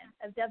women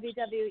of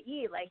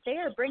WWE. Like, they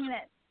are bringing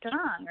it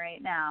strong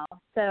right now.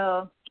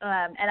 So,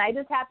 and I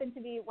just happen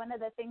to be, one of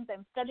the things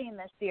I'm studying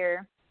this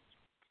year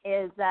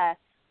is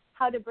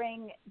how to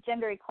bring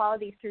gender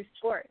equality through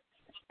sports.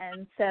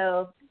 And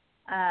so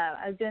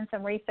I was doing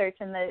some research,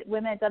 and the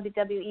women at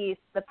WWE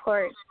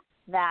support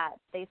that.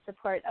 They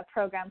support a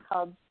program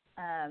called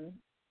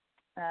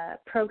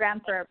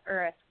Program for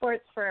a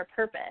Sports for a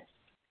Purpose,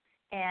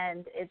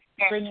 and it's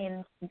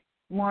bringing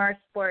more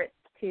sports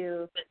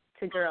to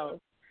girls,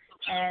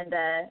 and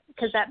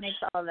because that makes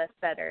all of us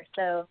better.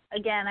 So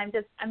again,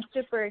 I'm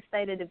super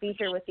excited to be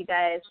here with you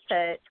guys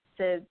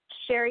to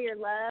share your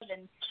love.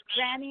 And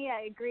Granny,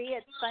 I agree,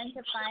 it's fun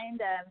to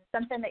find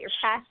something that you're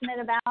passionate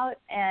about,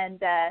 and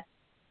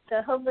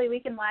so hopefully we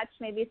can watch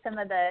maybe some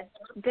of the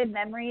good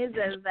memories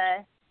of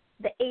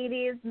the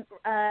 80s,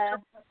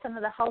 some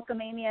of the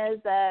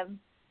Hulkamanias,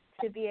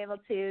 to be able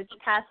to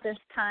pass this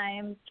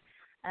time.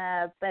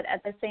 But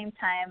at the same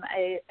time,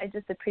 I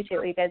just appreciate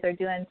what you guys are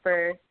doing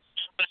for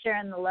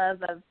sharing the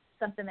love of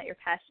something that you're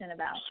passionate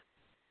about.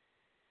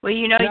 Well,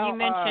 you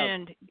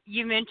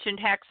mentioned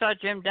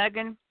Hacksaw Jim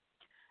Duggan.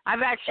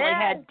 I've actually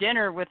had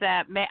dinner with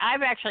that man.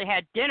 I've actually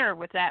had dinner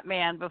with that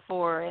man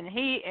before, and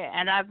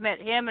I've met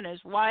him and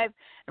his wife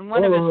and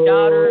one of his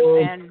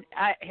daughters, and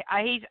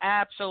he's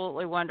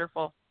absolutely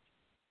wonderful.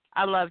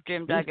 I love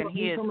Jim Duggan.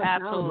 He is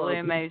absolutely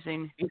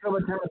amazing. He's from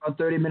a town about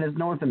 30 minutes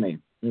north of me,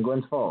 in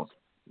Glens Falls.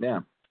 Yeah,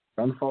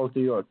 Glens Falls,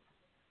 New York.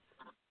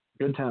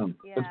 Good town.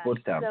 Yeah, good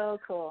sports town. So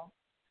cool.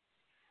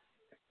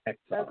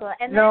 Excellent. So cool.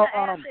 And then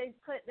I have to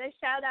put a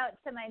shout out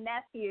to my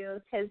nephew,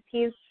 because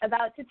he's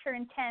about to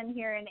turn 10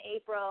 here in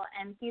April,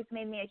 and he's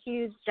made me a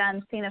huge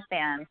John Cena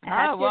fan.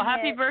 Oh, well,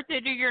 happy birthday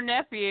to your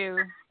nephew.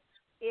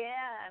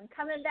 Yeah, I'm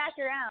coming back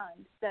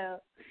around. So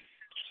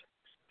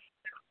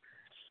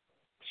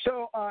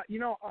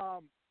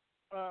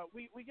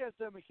we got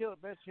Michaela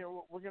Benson here.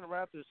 We're going to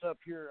wrap this up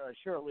here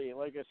shortly.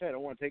 Like I said, I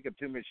don't want to take up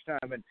too much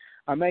time, and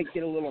I might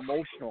get a little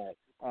emotional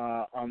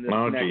on this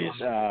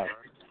next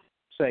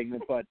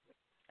segment. But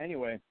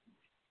anyway,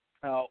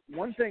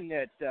 one thing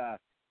that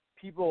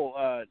people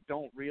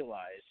don't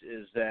realize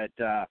is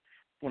that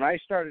when I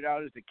started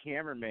out as the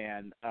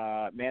cameraman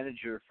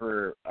manager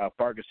for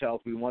Fargo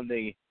South, we won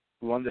the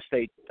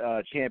state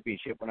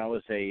championship when I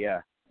was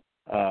a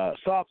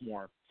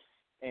sophomore.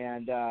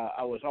 And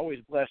I was always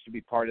blessed to be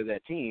part of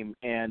that team.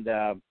 And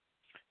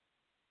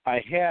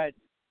I had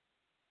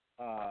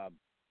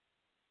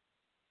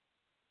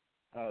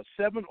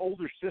 7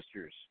 older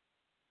sisters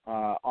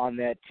on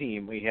that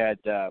team. We had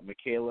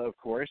Michaela, of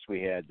course.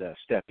 We had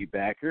Steffi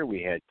Backer.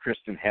 We had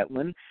Kristen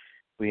Hetland.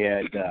 We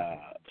had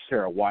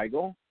Sarah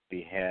Weigel.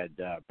 We had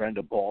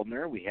Brenda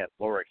Baldner. We had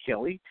Laura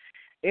Kelly.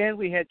 And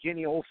we had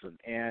Jenny Olson.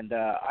 And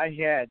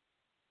I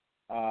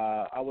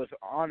was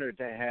honored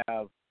to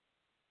have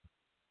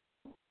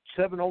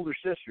 7 older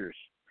sisters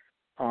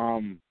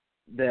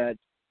that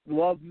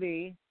loved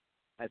me.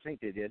 I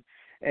think they did,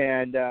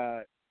 and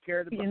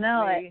cared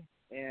about me,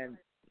 and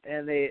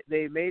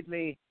they made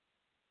me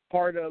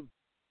part of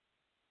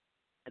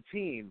a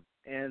team,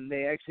 and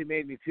they actually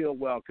made me feel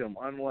welcome,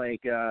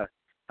 unlike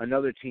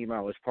another team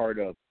I was part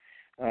of.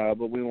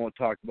 But we won't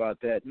talk about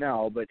that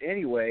now. But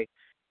anyway,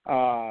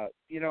 and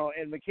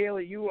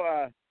Michaela, you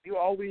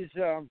always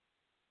showed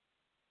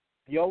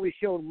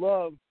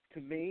love to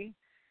me.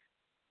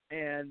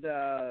 And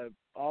I'll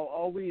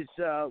always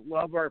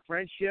love our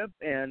friendship,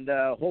 and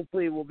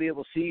hopefully we'll be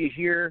able to see you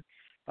here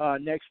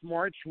next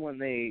March when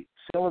they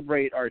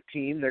celebrate our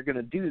team. They're going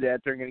to do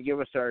that. They're going to give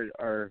us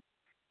our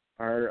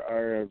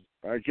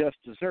just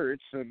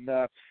desserts, and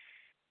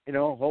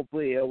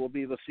hopefully we'll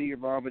be able to see your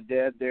mom and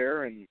dad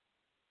there. And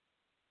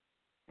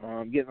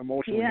I'm getting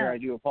emotional here. I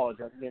do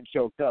apologize. I'm getting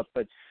choked up,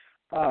 but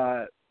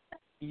I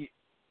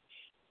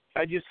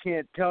just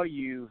can't tell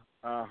you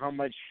how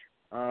much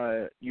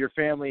your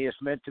family has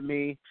meant to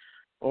me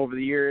over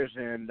the years,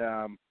 and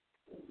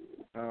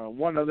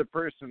one other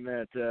person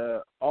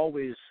that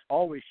always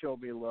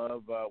showed me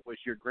love was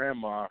your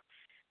grandma,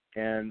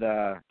 and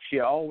she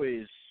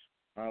always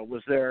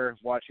was there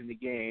watching the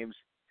games,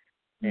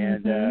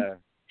 and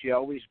she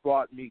always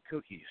brought me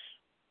cookies.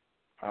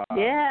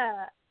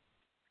 Yeah.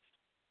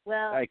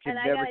 Well, I can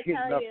and never I gotta get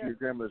tell enough you, of your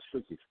grandma's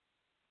cookies.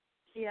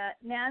 Yeah,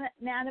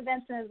 Nana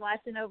Benson is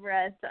watching over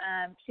us.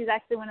 She's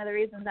actually one of the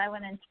reasons I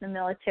went into the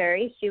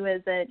military. She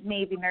was a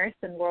Navy nurse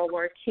in World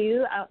War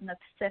II out in the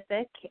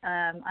Pacific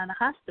on a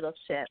hospital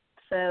ship.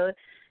 So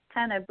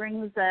kind of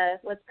brings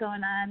what's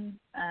going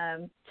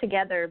on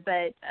together.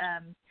 But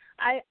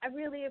I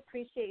really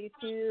appreciate you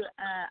too,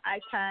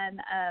 Icon.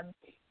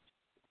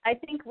 I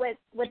think what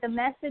the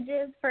message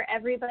is for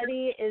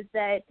everybody is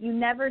that you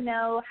never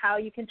know how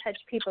you can touch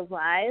people's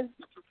lives.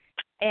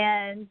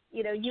 And,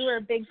 you know, you were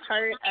a big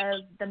part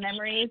of the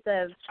memories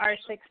of our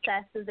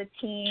success as a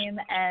team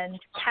and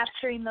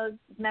capturing those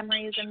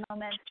memories and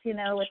moments, you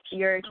know, with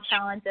your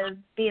talent of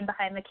being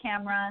behind the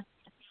camera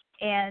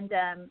and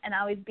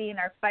always being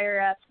our fire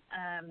up.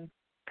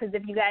 Because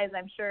if you guys,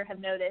 I'm sure,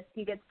 have noticed,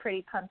 he gets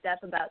pretty pumped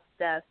up about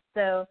stuff.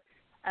 So,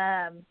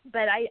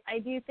 but I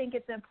do think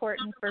it's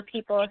important for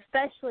people,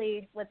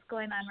 especially what's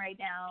going on right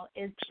now,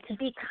 is to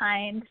be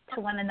kind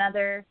to one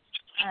another.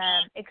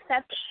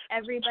 Accept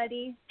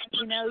everybody.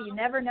 You know, you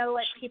never know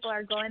what people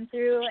are going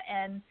through.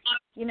 And,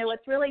 you know,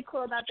 what's really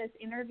cool about this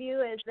interview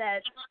is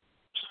that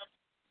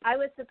I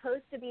was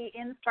supposed to be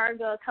in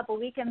Fargo a couple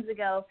weekends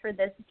ago for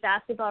this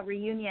basketball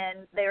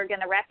reunion. They were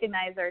going to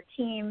recognize our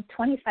team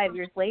 25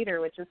 years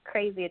later, which is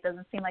crazy. It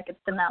doesn't seem like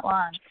it's been that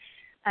long.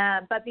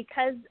 But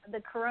because the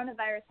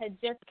coronavirus had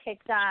just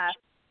kicked off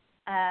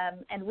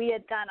and we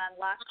had gone on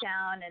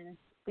lockdown and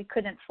we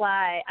couldn't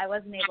fly, I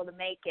wasn't able to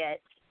make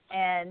it.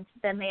 And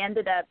then they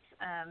ended up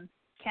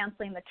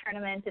canceling the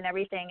tournament and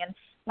everything. And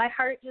my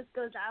heart just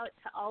goes out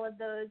to all of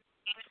those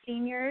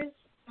seniors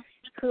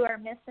who are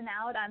missing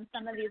out on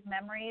some of these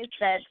memories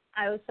that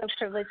I was so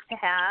privileged to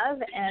have.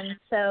 And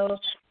so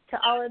to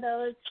all of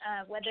those,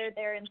 whether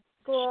they're in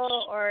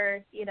school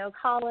or, you know,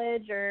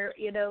 college or,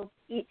 you know,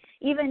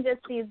 even just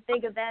these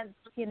big events,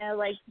 you know,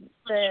 like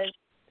the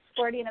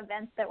sporting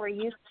events that we're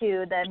used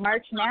to, the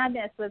March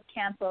Madness was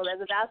canceled. As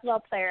a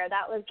basketball player,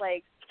 that was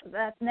like,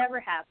 that's never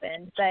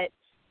happened. But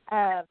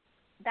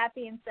that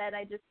being said,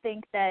 I just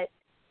think that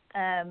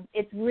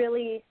it's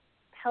really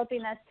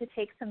helping us to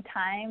take some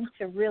time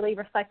to really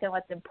reflect on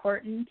what's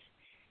important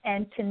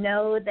and to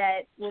know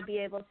that we'll be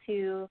able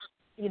to,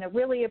 you know,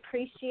 really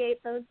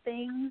appreciate those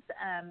things.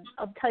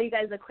 I'll tell you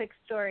guys a quick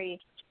story.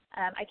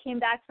 I came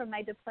back from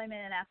my deployment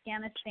in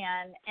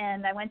Afghanistan,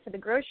 and I went to the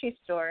grocery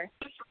store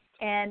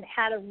and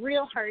had a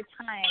real hard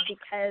time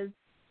because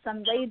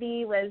some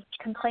lady was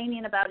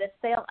complaining about a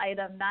sale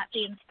item not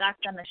being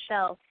stocked on the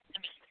shelf.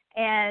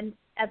 And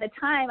at the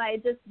time, I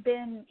had just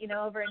been, you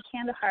know, over in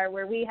Kandahar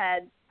where we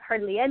had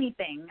hardly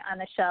anything on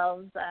the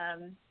shelves,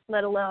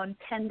 let alone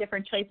 10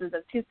 different choices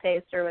of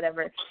toothpaste or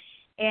whatever.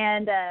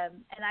 And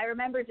I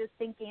remember just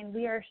thinking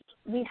we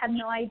have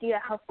no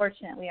idea how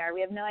fortunate we are.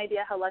 We have no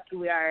idea how lucky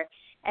we are.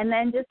 And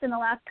then just in the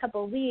last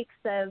couple of weeks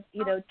of,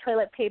 you know,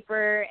 toilet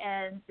paper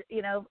and,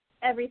 you know,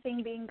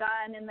 everything being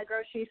gone in the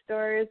grocery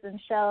stores and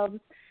shelves,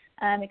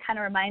 it kind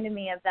of reminded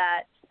me of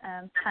that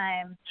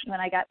time when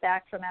I got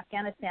back from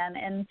Afghanistan.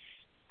 And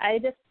I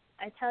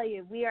tell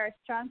you, we are a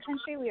strong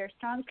country, we are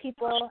strong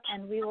people,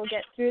 and we will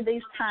get through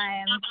these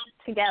times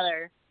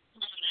together.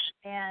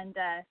 And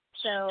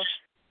so,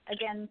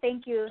 again,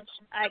 thank you,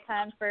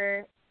 Icon,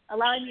 for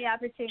allowing me the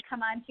opportunity to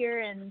come on here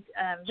and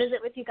visit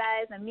with you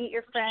guys and meet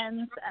your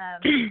friends.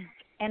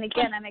 And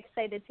again, I'm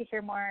excited to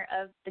hear more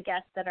of the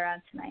guests that are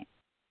on tonight.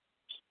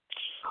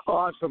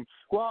 Awesome.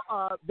 Well,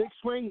 Big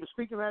Swing,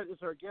 speaking of that, is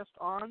our guest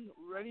on,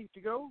 ready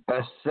to go?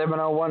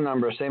 701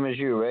 number, same as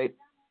you, right?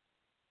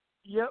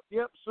 Yep.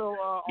 So,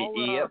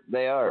 yep,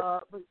 they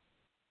are.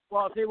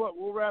 Well, I'll tell you what,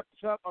 we'll wrap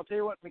this up. I'll tell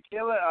you what,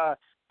 Michaela,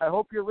 I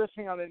hope you're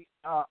listening on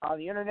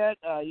the internet.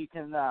 You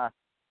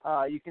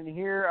can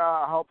hear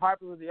how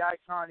popular the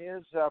Icon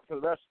is for the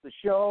rest of the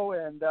show.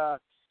 And,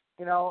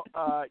 you know,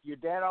 your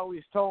dad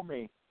always told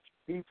me,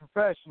 be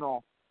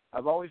professional.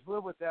 I've always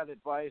lived with that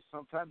advice.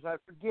 Sometimes I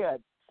forget.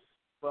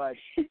 But,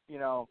 you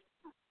know,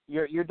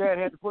 your dad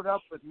had to put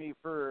up with me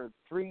for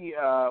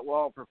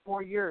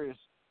 4 years.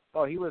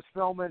 Well, he was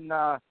filming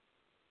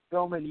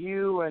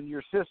you and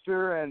your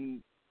sister,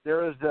 and there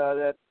was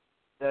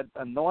that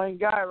annoying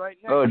guy right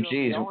next to him. Oh,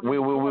 geez.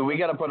 We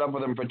got to put up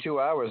with him for 2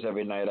 hours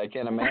every night. I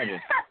can't imagine.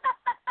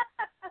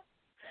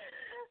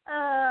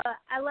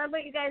 I love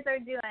what you guys are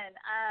doing.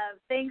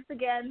 Thanks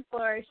again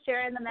for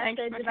sharing the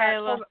message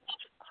about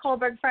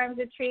Holberg Farms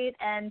Retreat,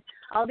 and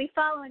I'll be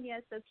following you,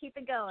 so keep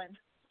it going.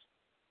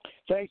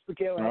 Thanks,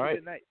 Michaela. All right.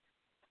 Good night.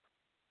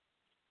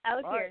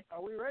 Out All here. right.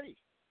 Are we ready?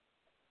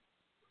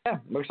 Yeah,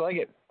 looks like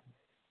it.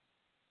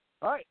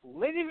 All right,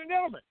 ladies and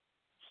gentlemen,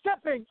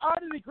 stepping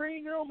out of the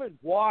green room and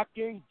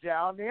walking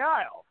down the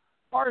aisle,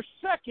 our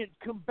second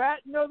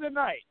combatant of the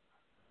night.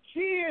 She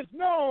is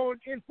known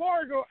in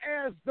Fargo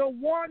as the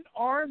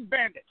One-Armed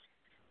Bandit.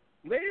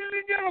 Ladies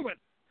and gentlemen,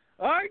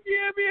 I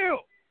give you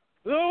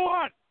the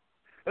one,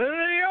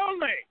 the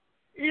only,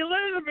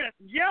 Elizabeth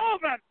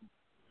Gelman.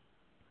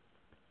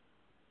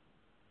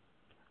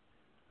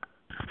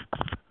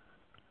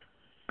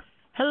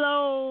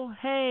 Hello,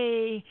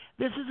 hey,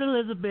 this is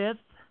Elizabeth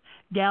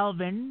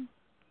Galvin,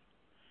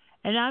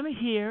 and I'm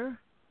here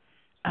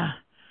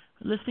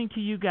listening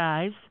to you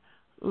guys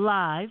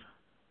live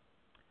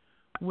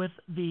with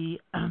the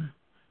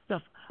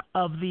stuff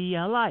of the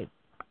life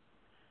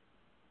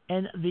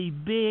and the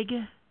big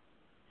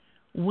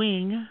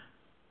wing.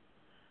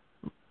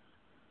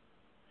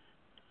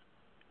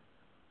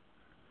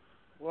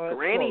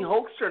 Granny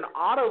Hulkster and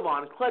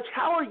Ottovon Clutch,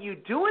 how are you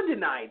doing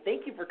tonight?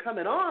 Thank you for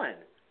coming on.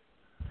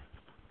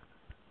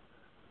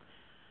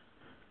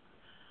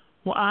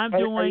 Well, I'm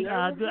doing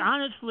good.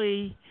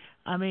 Honestly,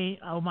 I mean,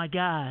 oh my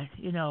God,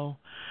 you know,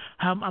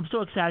 I'm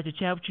so excited to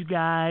chat with you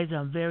guys.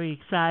 I'm very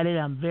excited.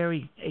 I'm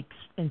very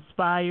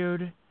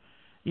inspired.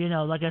 You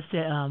know, like I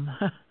said,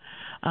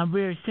 I'm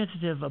very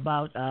sensitive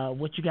about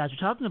what you guys are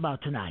talking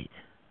about tonight.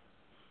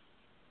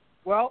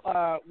 Well,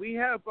 we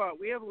have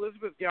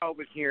Elizabeth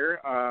Galvin here.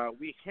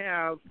 We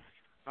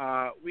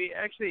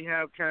actually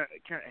have kind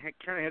of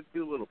had to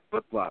do a little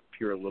flip flop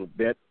here a little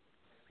bit.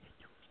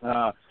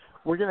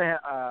 We're gonna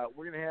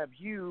have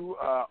you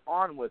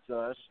on with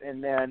us,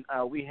 and then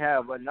we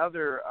have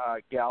another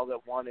gal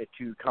that wanted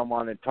to come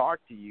on and talk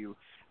to you.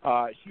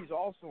 She's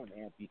also an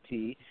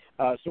amputee,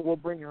 so we'll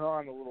bring her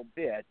on a little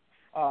bit.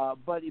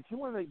 But if you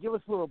want to give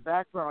us a little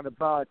background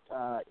about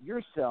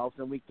yourself,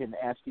 then we can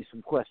ask you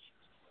some questions.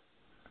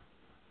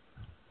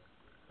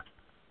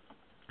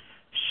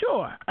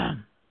 Sure.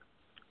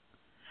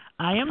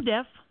 I am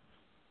deaf.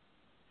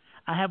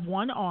 I have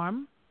one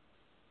arm,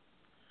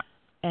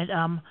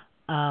 and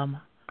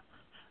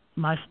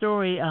my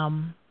story,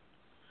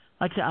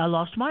 like I said, I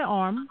lost my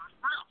arm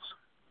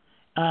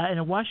in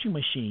a washing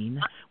machine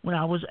when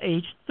I was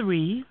age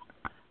 3,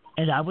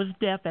 and I was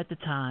deaf at the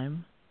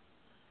time.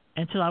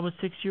 Until I was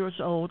 6 years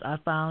old, I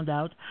found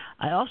out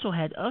I also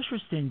had Usher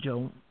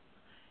syndrome,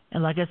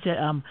 and like I said,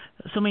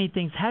 so many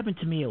things happened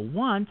to me at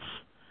once.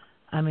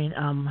 I mean,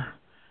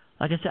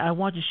 like I said, I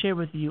want to share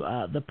with you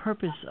the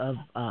purpose of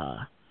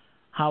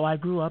how I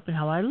grew up and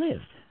how I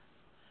lived.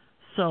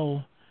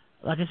 So,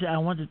 like I said, I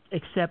want to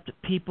accept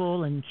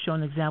people and show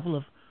an example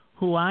of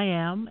who I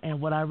am and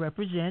what I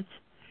represent,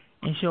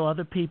 and show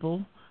other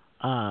people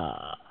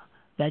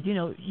that, you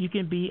know, you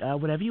can be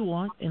whatever you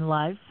want in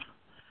life.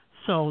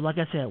 So, like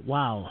I said,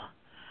 wow,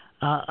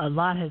 a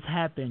lot has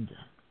happened.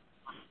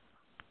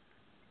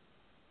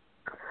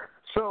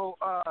 So,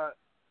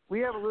 we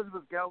have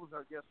Elizabeth Galvin as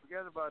our guest. We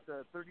got about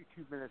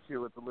 32 minutes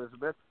here with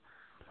Elizabeth.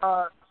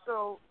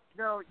 So,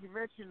 now you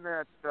mentioned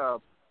that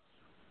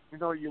you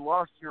know, you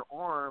lost your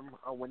arm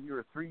when you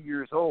were 3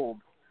 years old,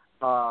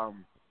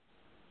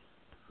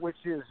 which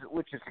is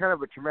kind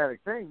of a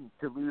traumatic thing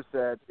to lose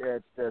that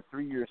at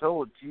 3 years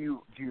old. Do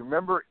you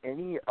remember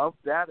any of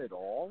that at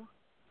all?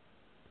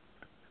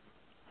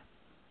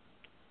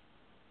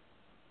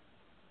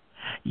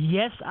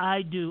 Yes,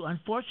 I do.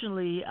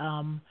 Unfortunately,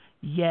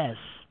 yes,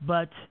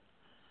 but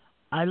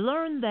I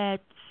learned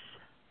that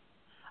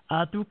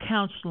through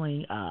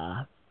counseling.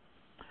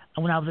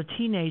 When I was a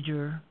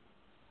teenager,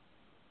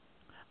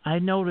 I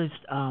noticed,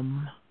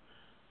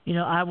 you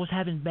know, I was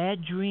having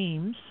bad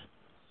dreams,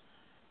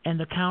 and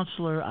the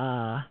counselor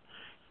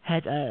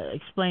had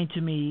explained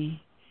to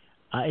me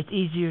it's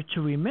easier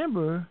to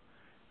remember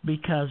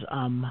because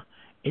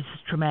it's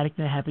traumatic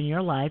that happened in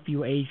your life. You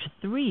were age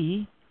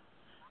 3,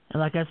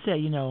 and like I said,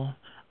 you know,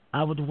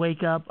 I would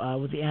wake up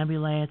with the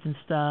ambulance and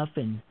stuff,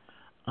 and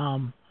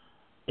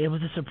it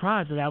was a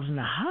surprise that I was in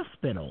the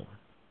hospital.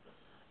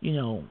 You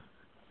know,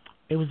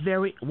 it was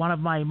one of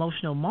my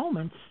emotional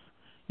moments.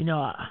 You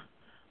know,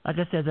 like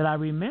I said, that I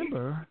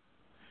remember.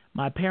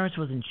 My parents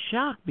was in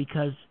shock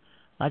because,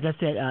 like I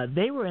said,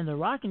 they were in the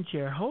rocking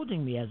chair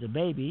holding me as a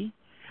baby.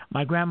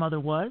 My grandmother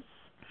was,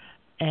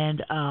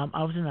 and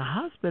I was in the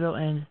hospital.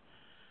 And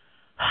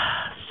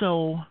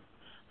so,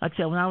 like I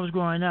said, when I was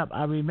growing up,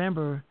 I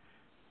remember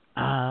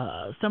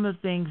some of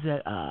the things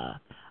that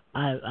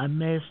I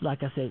missed.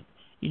 Like I said,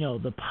 you know,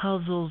 the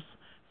puzzles,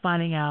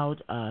 finding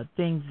out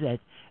things that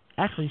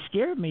actually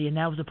scared me, and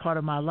that was a part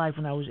of my life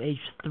when I was age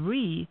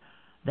 3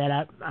 that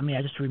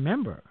I just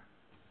remember.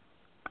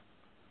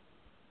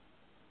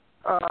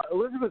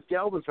 Elizabeth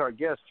Galvin's our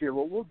guest here.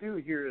 What we'll do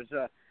here is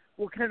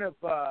we'll kind of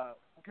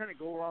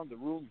go around the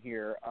room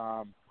here,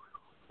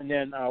 and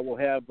then we'll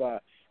have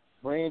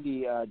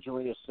Brandy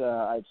join us.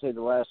 I'd say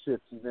the last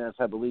 15 minutes.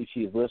 I believe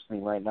she's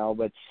listening right now.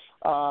 But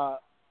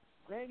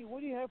Brandy,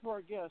 what do you have for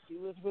our guest,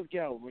 Elizabeth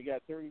Galvin? We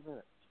got 30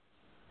 minutes.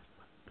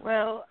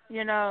 Well,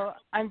 you know,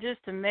 I'm just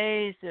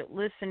amazed at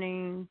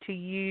listening to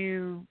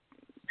you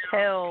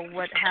tell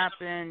what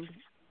happened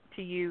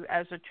to you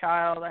as a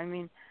child. I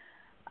mean,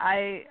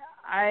 I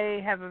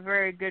have a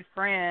very good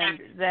friend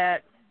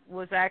that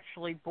was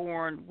actually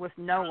born with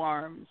no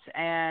arms,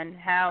 and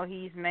how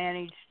he's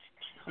managed,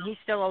 and he's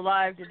still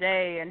alive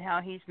today, and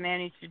how he's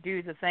managed to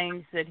do the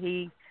things that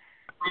he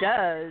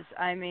does.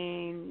 I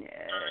mean,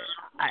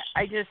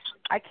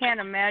 I can't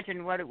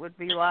imagine what it would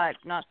be like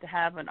not to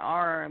have an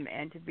arm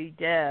and to be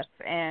deaf,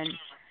 and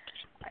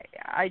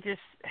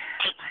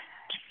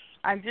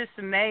I'm just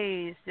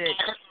amazed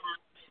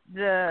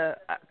the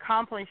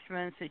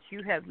accomplishments that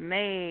you have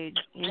made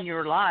in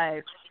your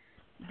life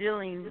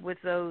dealing with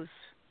those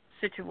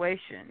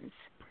situations.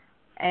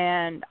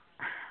 And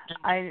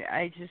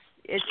I just,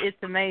 it's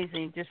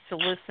amazing just to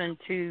listen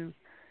to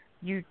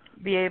you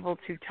be able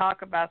to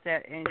talk about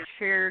that and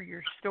share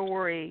your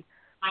story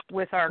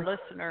with our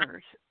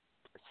listeners.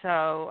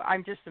 So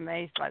I'm just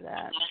amazed by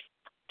that.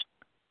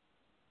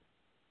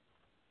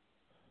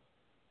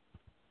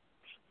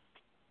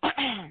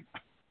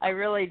 I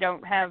really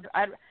don't have.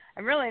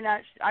 I'm really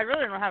not. I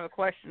really don't have a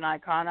question,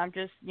 Icon. I'm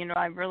just,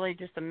 I'm really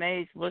just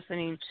amazed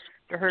listening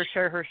to her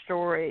share her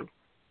story.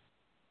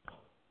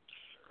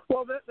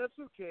 Well, that's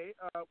okay.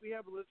 We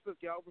have Elizabeth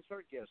Galvin,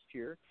 our guest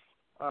here,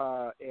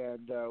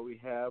 and we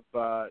have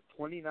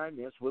 29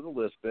 minutes with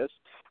Elizabeth.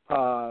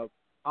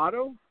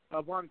 Otto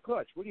Von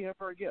Clutch, what do you have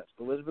for our guest,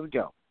 Elizabeth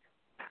Galvin?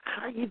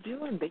 How are you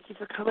doing? Thank you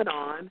for coming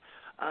on.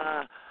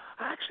 I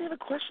actually have a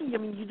question. I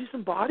mean, you do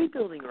some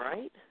bodybuilding,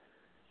 right?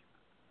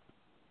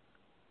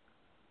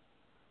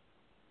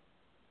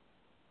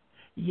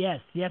 Yes,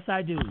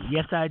 I do.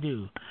 Yes, I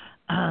do.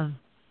 I'm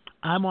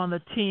on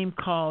the team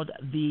called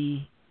the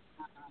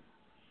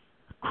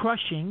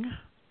Crushing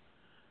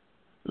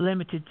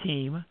Limited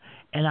Team,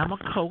 and I'm a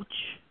coach.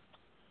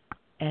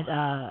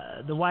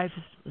 And the wife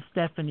is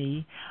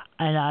Stephanie,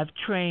 and I've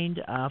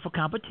trained for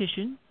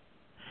competition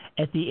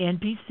at the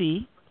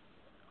NPC.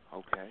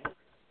 Okay.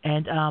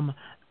 And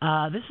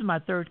this is my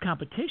third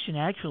competition,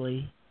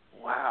 actually.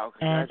 Wow,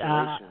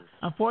 congratulations.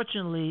 And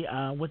unfortunately,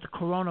 with the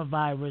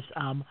coronavirus,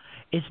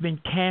 it's been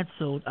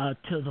canceled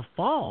till the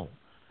fall.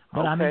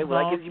 But I'm well, that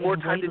involved gives you more in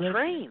time to weightlifting.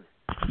 train.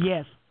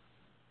 Yes.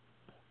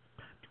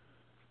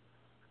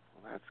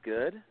 Well, that's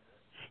good.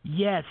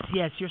 Yes,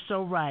 you're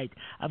so right.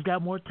 I've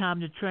got more time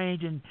to train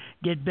and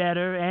get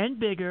better and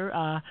bigger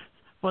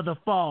for the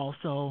fall.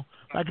 So,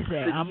 like I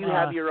said, so do you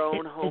have your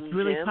own home it's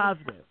really gym?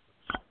 positive.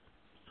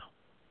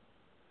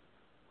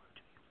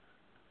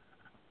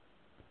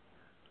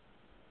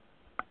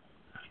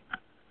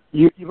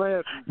 You might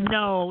have.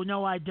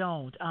 No, I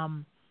don't.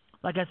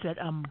 Like I said,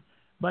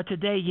 but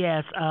today,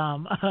 yes,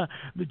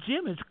 the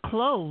gym is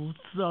closed,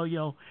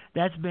 so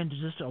that's been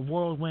just a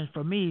whirlwind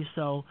for me.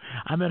 So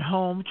I'm at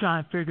home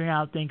figuring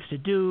out things to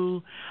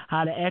do,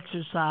 how to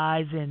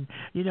exercise, and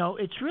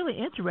it's really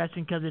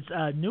interesting because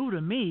it's new to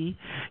me.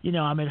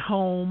 I'm at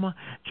home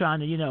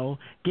trying to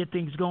get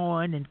things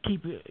going and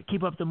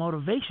keep up the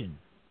motivation.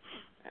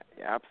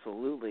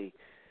 Absolutely.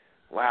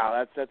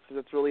 Wow, that's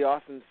really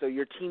awesome. So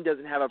your team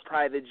doesn't have a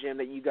private gym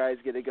that you guys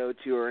get to go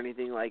to or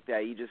anything like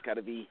that. You just got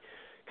to be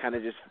kind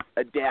of just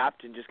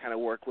adapt and just kind of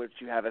work what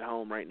you have at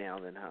home right now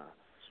then, huh?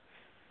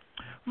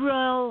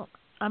 Well,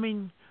 I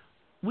mean,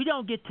 we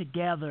don't get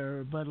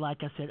together, but like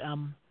I said,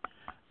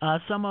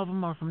 some of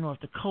them are from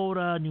North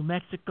Dakota, New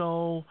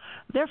Mexico.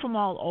 They're from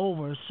all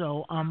over,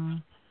 so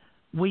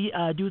we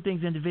do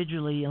things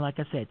individually, and like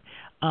I said,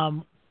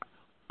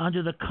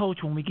 under the coach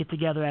when we get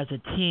together as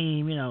a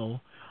team,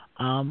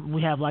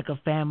 we have like a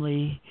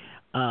family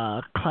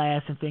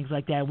class and things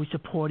like that. We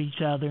support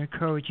each other,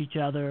 encourage each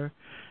other,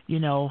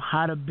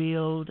 how to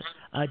build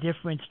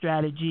different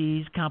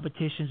strategies,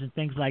 competitions, and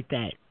things like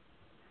that.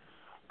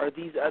 Are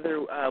these other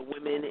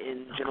women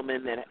and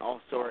gentlemen that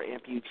also are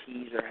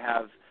amputees or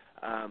have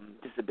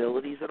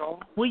disabilities at all?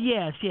 Well,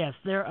 yes.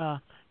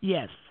 They're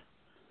yes.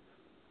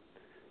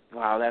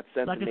 Wow, that's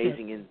like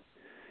amazing. And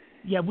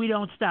yeah, we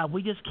don't stop.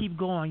 We just keep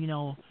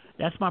going.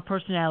 That's my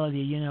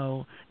personality.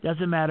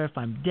 Doesn't matter if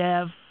I'm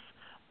deaf,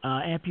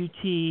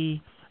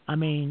 amputee. I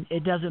mean,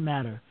 it doesn't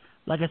matter.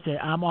 Like I said,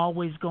 I'm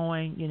always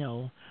going.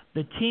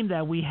 The team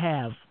that we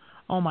have,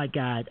 oh my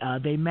God,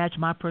 they match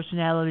my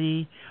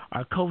personality.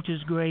 Our coach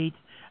is great.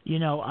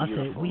 I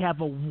say we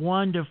have a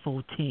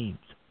wonderful team.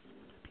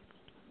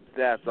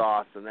 That's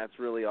awesome. That's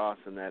really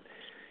awesome. That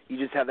you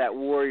just have that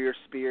warrior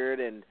spirit,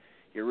 and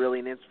you're really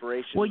an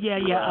inspiration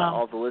to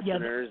all the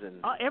listeners.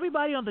 And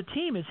everybody on the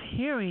team is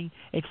hearing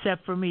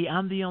except for me.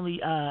 I'm the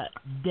only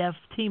deaf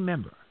team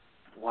member.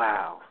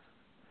 Wow.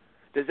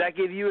 Does that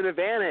give you an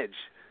advantage?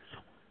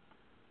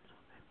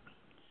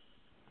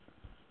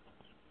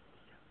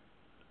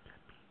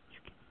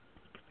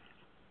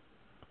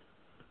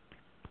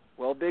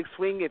 Well, Big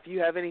Swing, if you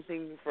have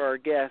anything for our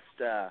guest.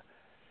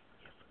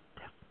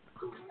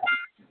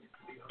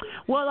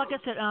 Well, like I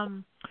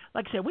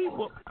said,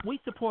 we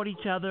support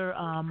each other.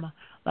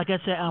 Like I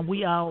said,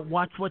 we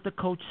watch what the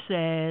coach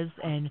says,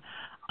 and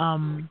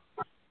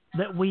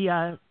that we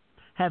have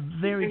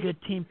very good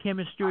team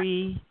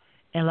chemistry.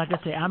 And like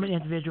I said, I'm an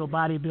individual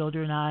bodybuilder,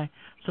 and I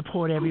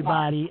support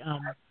everybody.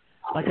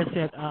 Like I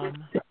said,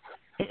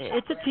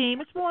 it's a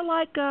team. It's more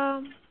like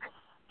a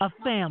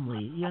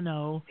family,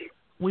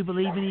 We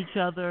believe in each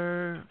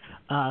other,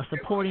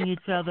 supporting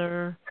each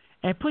other,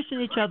 and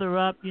pushing each other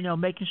up,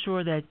 making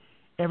sure that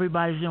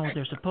everybody's doing what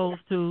they're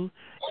supposed to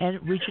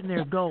and reaching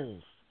their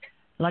goals.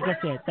 Like I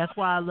said, that's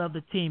why I love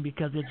the team,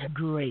 because it's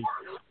great.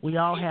 We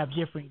all have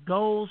different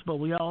goals, but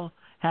we all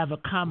have a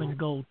common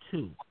goal,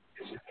 too.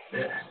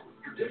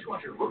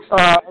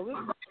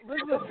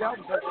 Elizabeth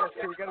Galvin,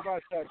 we got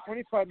about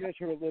 25 minutes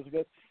here with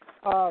Elizabeth.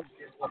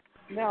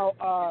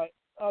 Now,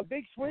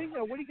 Big Swing,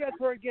 what do you got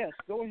for our guest?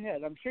 Go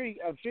ahead. I'm sure you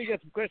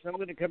got some questions. I'm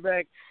going to come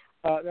back.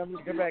 And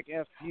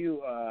ask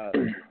you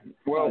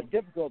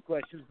difficult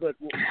questions. But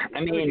I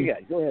mean, what do you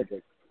got? Go ahead,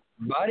 Big.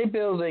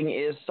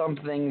 Bodybuilding is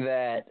something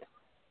that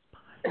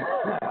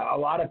a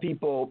lot of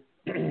people,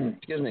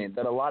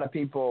 that a lot of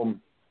people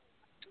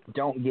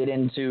don't get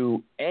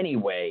into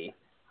anyway.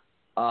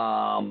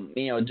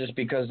 Just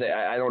because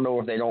I don't know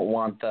if they don't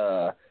want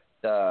the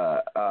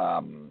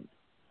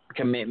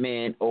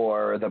commitment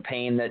or the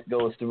pain that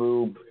goes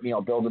through,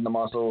 building the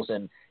muscles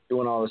and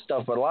doing all this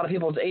stuff. But a lot of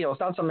people, it's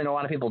not something a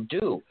lot of people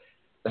do.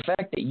 The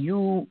fact that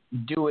you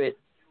do it,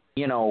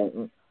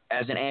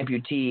 as an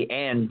amputee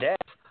and deaf,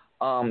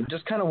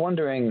 just kind of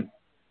wondering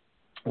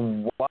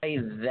why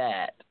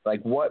that?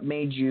 Like, what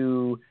made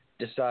you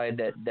decide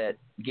that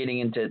getting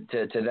into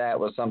that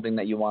was something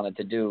that you wanted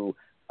to do?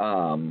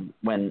 When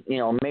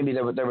maybe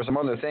there were some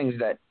other things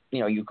that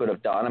you could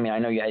have done. I mean, I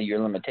know you had your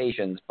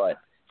limitations, but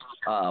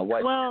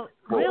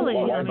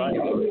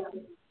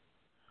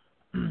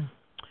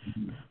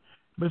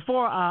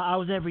before I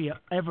was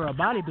ever a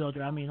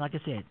bodybuilder, I mean, like I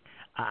said,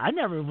 I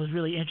never was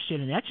really interested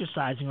in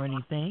exercising or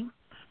anything.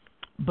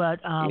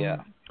 But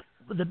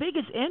the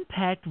biggest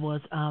impact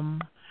was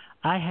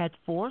I had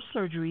 4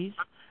 surgeries,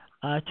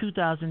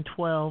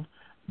 2012,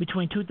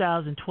 between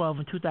 2012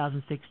 and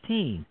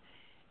 2016.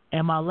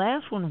 And my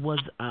last one was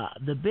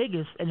the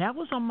biggest, and that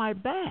was on my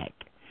back.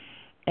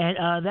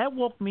 And that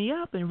woke me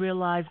up and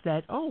realized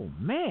that, oh,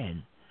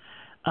 man,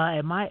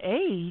 at my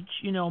age,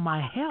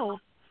 my health,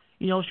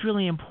 it's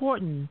really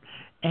important.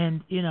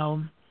 And,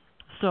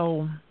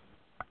 so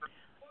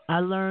I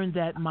learned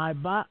that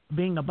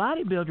being a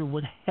bodybuilder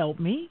would help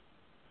me,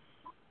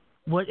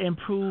 would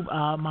improve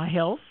my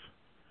health,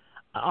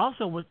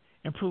 also would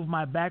improve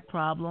my back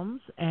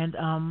problems. And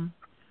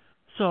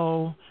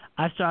so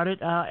I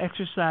started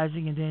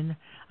exercising, and then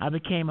I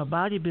became a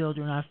bodybuilder,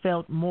 and I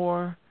felt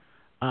more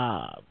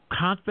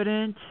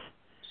confident.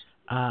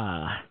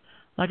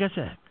 Like I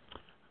said,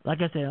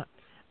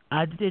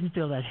 I didn't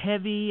feel that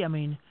heavy. I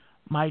mean,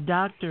 my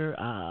doctor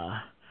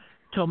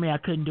told me I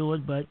couldn't do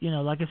it, but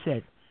like I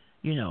said,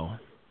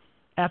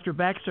 after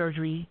back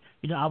surgery,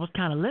 I was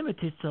kind of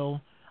limited,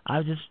 so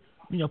I just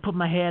put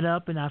my head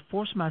up and I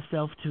forced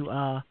myself to,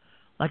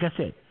 like I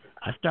said,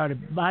 I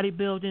started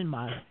bodybuilding.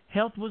 My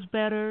health was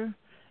better,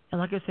 and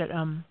like I said,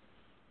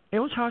 it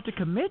was hard to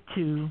commit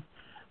to,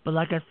 but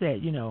like I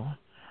said,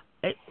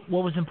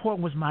 what was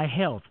important was my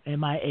health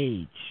and my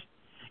age.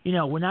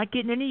 We're not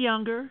getting any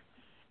younger,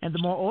 and the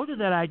more older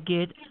that I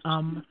get,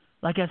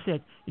 like I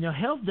said,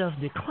 health does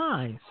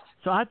decline.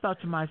 So I thought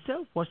to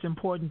myself, what's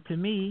important to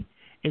me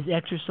is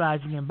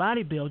exercising and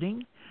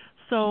bodybuilding.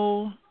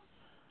 So,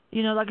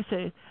 like I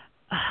said,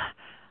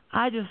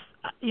 I just,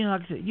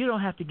 like I said, you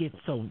don't have to get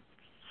so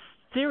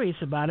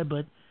serious about it,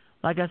 but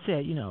like I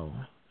said,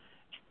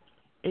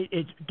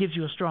 it gives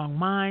you a strong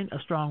mind, a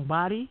strong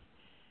body,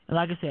 and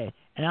like I said,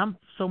 and I'm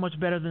so much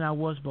better than I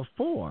was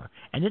before,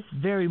 and it's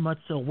very much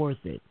so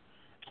worth it.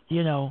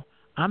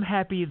 I'm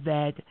happy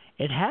that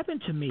it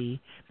happened to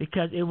me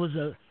because it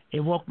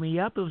woke me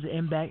up. It was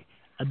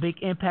a big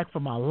impact for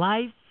my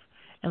life,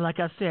 and like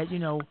I said,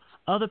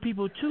 other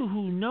people too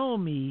who know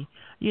me,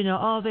 they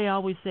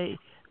always say,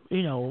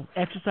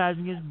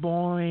 exercising is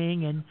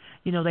boring, and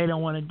they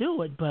don't want to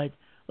do it. But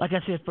like I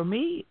said, for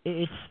me,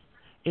 it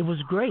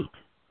was great.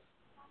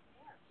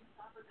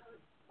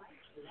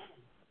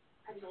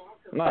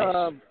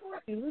 Nice.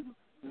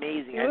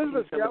 Amazing. I've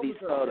seen some of these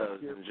photos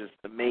and just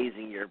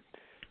amazing. Your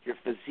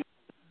physique.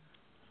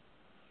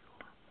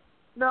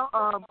 Now,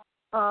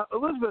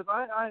 Elizabeth,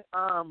 I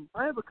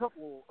have a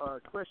couple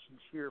questions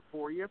here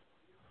for you,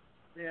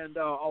 and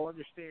I'll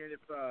understand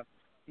if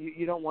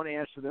you don't want to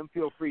answer them.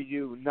 Feel free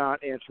to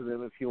not answer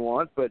them if you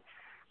want. But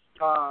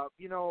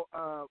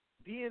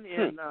being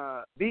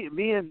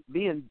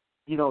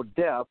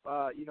deaf,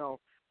 I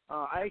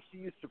actually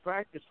used to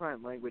practice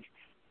sign language.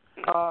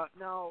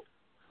 Now,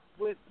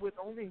 with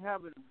only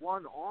having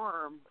one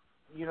arm,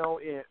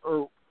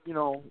 or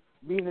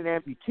being an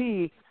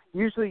amputee,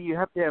 usually you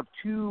have to have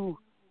two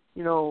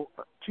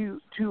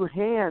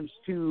hands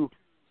to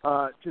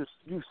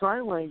do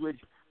sign language.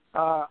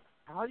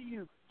 How do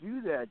you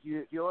do that?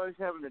 Do you always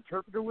have an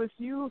interpreter with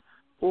you,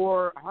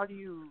 or how do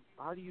you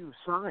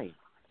sign?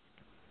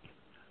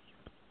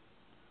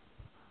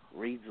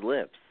 Reads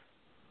lips.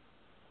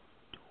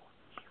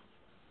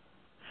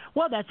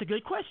 Well, that's a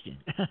good question.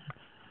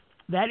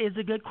 That is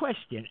a good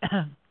question.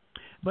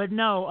 But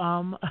no,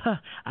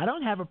 I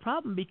don't have a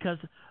problem because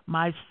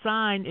my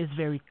sign is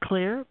very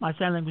clear. My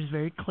sign language is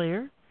very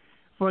clear.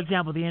 For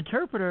example, the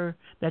interpreter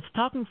that's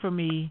talking for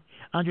me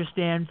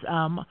understands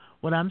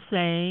what I'm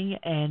saying,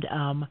 and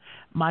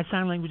my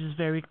sign language is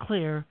very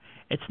clear.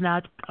 It's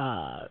not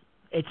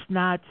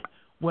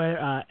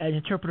where an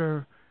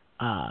interpreter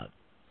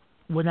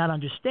would not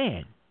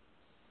understand.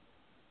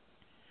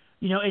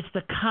 It's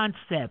the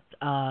concept,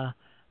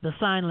 the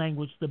sign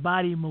language, the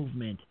body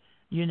movement.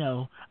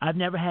 I've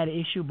never had an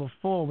issue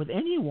before with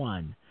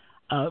anyone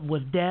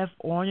with deaf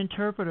or an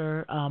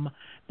interpreter.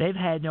 They've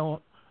had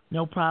no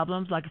no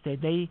problems. Like I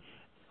said, they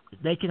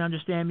can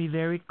understand me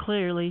very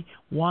clearly.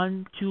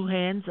 1, 2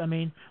 hands. I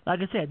mean, like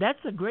I said, that's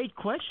a great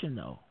question,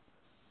 though.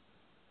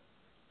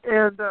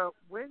 And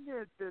when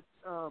did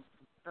I'm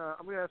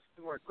going to ask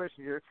you more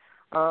question here.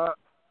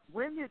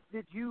 When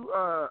did you?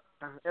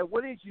 At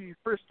what age did you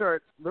first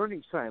start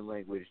learning sign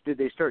language? Did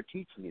they start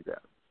teaching you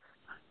that?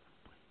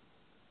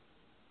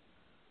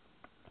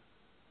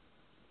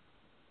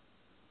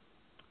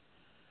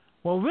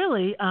 Well,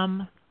 really,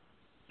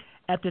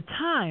 at the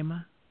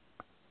time,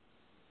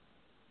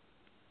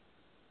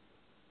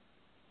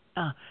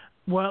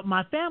 well,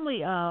 my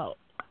family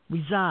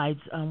resides.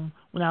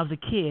 When I was a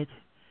kid,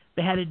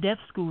 they had a deaf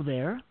school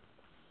there,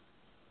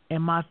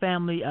 and my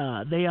family,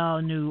 they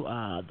all knew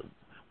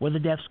where the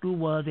deaf school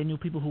was. They knew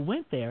people who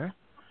went there,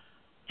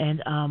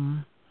 and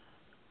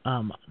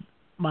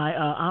my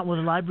aunt was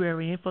a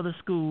librarian for the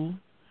school,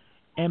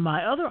 and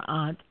my other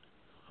aunt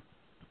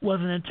was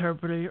an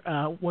interpreter,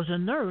 was a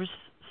nurse,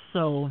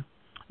 so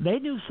they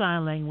knew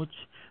sign language.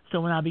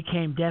 So when I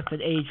became deaf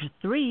at age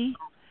 3,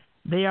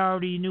 they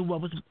already knew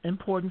what was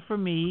important for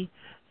me.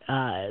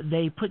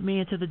 They put me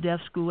into the deaf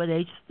school at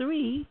age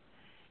 3,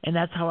 and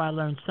that's how I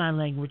learned sign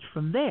language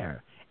from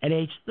there at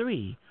age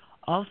 3.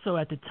 Also,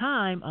 at the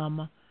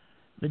time,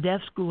 the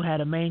deaf school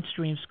had a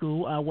mainstream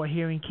school where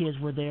hearing kids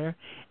were there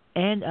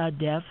and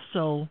deaf,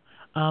 so,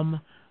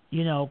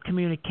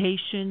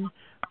 communication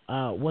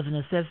was a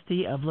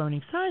necessity of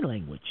learning sign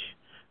language.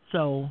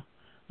 So,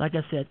 like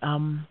I said,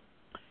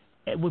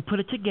 we put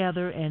it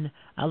together, and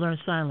I learned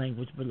sign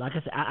language. But like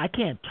I said, I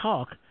can't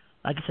talk.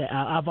 Like I said,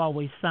 I've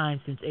always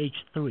signed since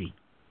age 3.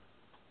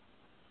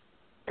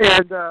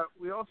 And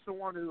we also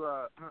want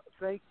to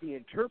thank the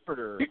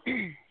interpreter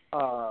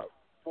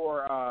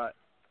for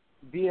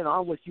being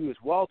on with you as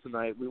well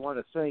tonight. We want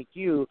to thank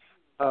you.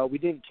 We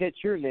didn't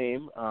catch your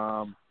name,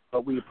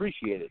 but we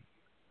appreciate it.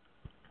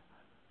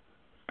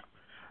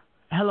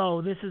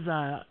 Hello, this is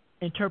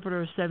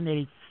Interpreter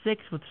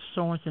 786 with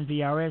Sorensen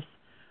VRS.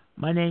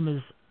 My name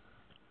is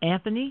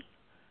Anthony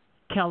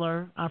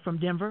Keller. I'm from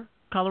Denver,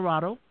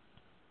 Colorado.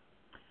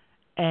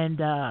 And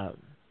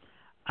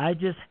I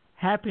just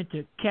happened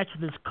to catch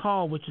this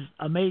call, which is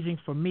amazing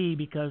for me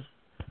because,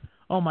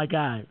 oh my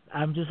God,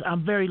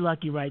 I'm very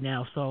lucky right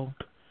now. So,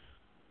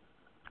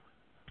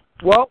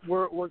 well,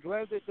 we're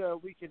glad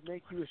that we could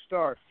make you a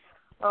star.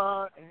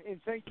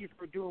 And thank you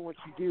for doing what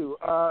you do.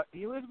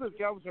 Elizabeth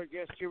Galvin's our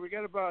guest here. We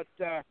got about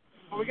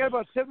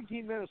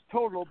 17 minutes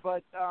total,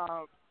 but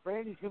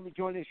Brandy's going to be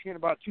joining us here in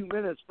about 2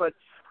 minutes. But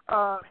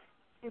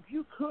if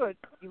you could,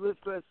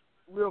 Elizabeth,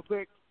 real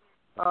quick,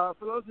 for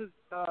those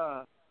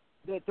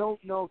that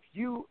don't know, could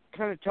you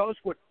kind of tell us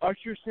what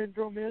Usher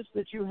syndrome is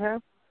that you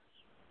have?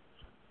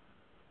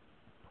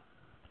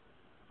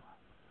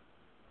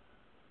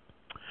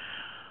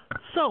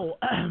 So,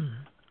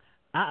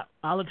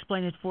 I'll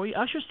explain it for you.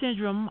 Usher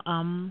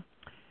syndrome,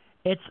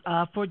 it's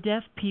for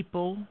deaf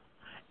people.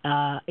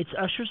 It's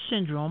Usher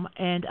syndrome,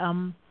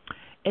 and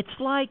it's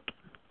like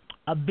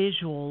a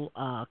visual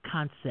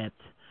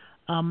concept.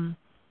 Some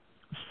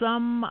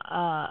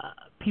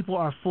people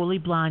are fully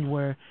blind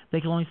where they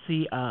can only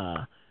see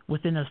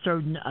within a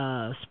certain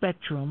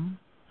spectrum.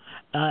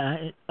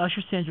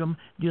 Usher syndrome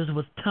deals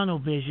with tunnel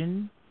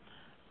vision.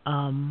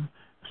 Some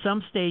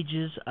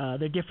stages,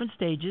 there are different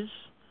stages.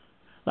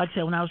 Like I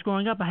said, when I was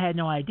growing up, I had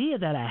no idea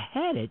that I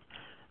had it.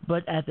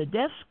 But at the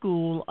deaf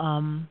school,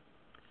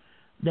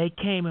 they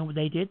came and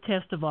they did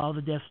tests of all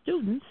the deaf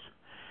students,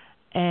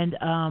 and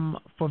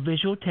for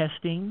visual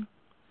testing,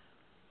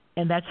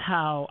 and that's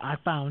how I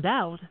found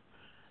out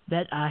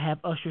that I have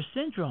Usher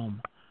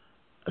syndrome.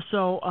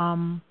 So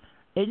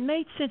it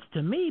made sense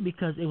to me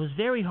because it was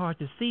very hard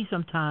to see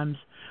sometimes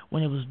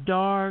when it was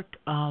dark.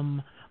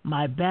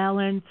 My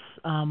balance,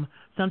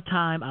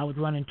 sometimes I would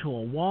run into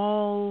a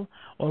wall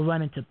or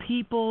run into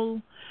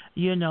people,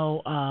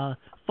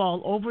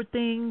 fall over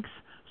things.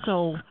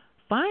 So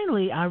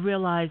finally I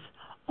realized,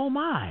 oh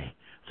my.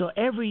 So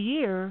every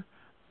year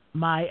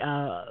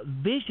my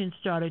vision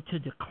started to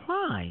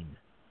decline.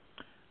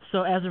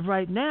 So as of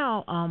right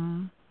now,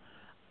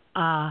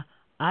 I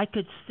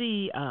could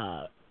see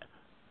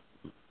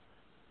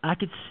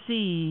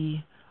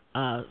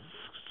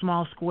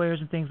small squares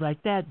and things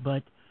like that,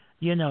 but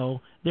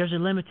there's a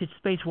limited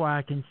space where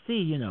I can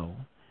see,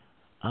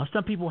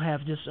 Some people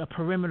have just a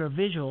perimeter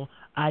visual.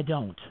 I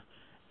don't.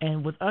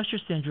 And with Usher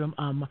syndrome,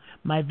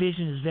 my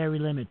vision is very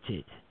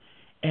limited.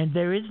 And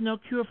there is no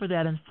cure for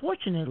that,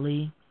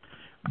 unfortunately.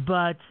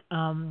 But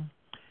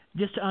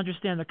just to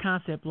understand the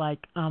concept,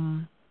 like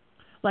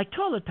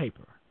toilet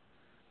paper.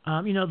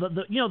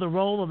 The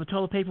roll of the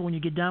toilet paper when you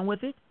get done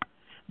with it?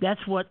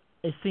 That's what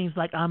it seems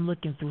like I'm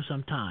looking through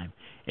sometime.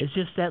 It's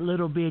just that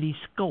little bitty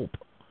scope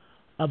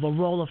of a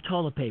roll of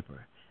toilet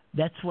paper.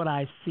 That's what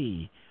I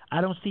see. I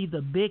don't see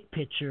the big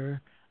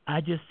picture. I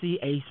just see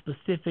a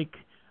specific,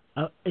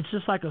 it's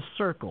just like a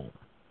circle.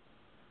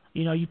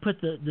 You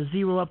put the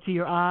zero up to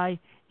your eye,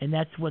 and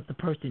that's what the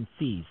person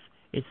sees.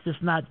 It's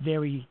just not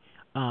very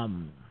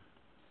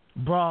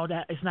broad.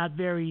 It's not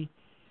very,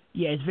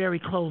 it's very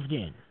closed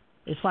in.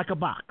 It's like a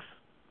box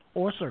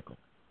or a circle.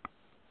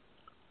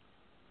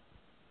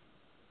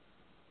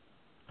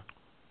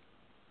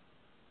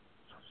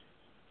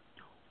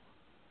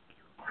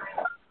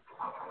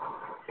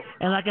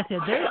 And like I said,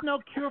 there's no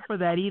cure for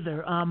that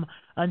either.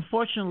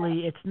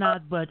 Unfortunately, it's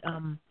not. But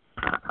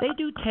they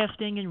do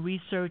testing and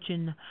research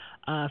and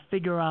try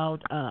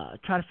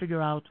to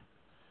figure out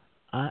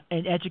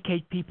and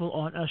educate people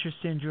on Usher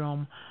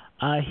syndrome,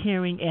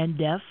 hearing and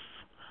deaf.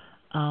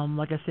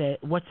 Like I said,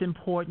 what's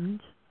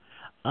important.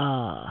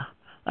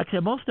 Like I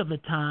said, most of the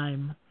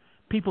time,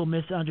 people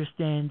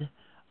misunderstand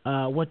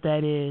what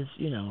that is.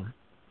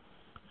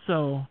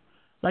 So,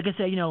 like I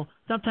said,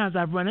 sometimes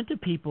I've run into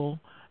people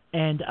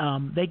and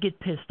they get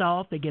pissed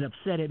off, they get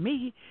upset at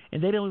me,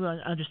 and they don't even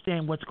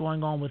understand what's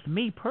going on with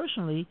me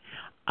personally.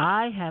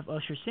 I have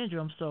Usher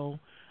syndrome, so,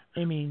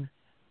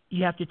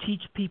 you have to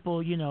teach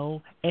people,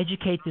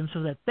 educate them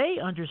so that they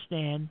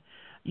understand,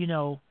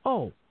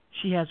 oh,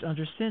 she has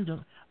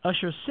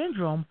Usher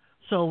syndrome,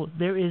 so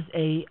there is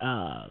a,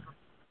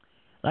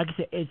 like I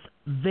said, it's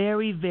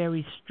very,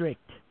 very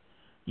strict,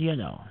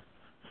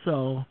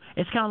 So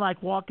it's kind of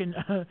like walking,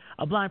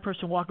 a blind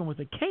person walking with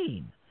a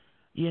cane,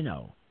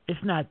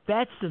 It's not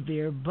that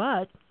severe,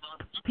 but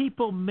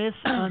people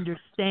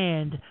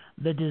misunderstand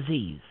the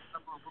disease,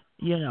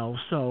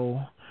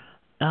 So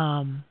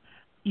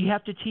you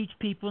have to teach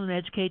people and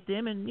educate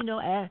them, and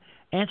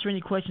answer any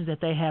questions that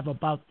they have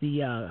about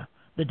the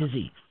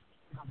disease.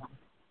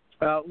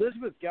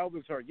 Elizabeth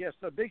Galveston, yes,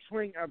 the Big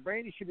Swing.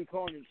 Brandy should be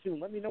calling in soon.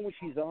 Let me know when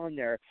she's on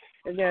there.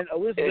 And then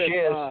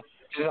Elizabeth.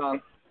 She's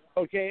on.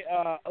 Okay,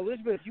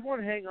 Elizabeth, if you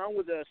want to hang on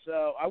with us,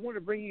 I want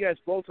to bring you guys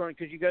both on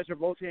because you guys are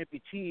both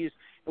amputees,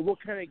 and we'll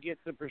kind of get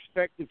the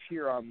perspective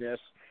here on this.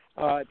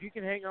 If you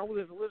can hang on with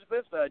us,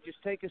 Elizabeth,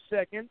 just take a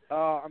second.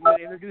 I'm going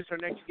to introduce our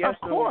next guest,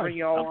 and we'll bring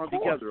you all on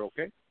together,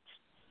 okay?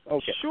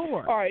 Okay.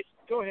 Sure. All right,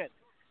 go ahead.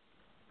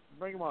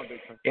 Bring them on, Big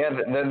Swing. Yeah,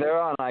 they're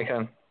on,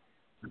 Icon.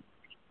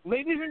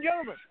 Ladies and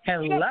gentlemen,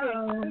 stepping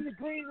in the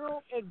green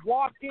room and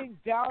walking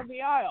down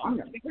the aisle.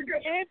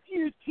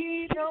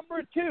 Amputee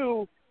number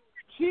 2.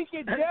 She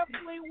can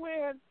definitely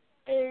win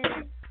a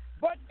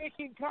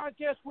butt-kicking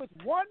contest with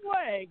one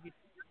leg.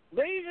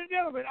 Ladies and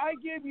gentlemen, I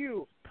give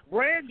you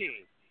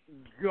Brandy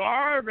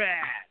Garbutt.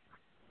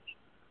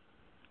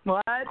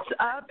 What's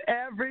up,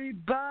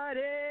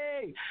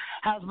 everybody?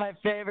 How's my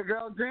favorite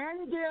girl,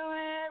 Granny,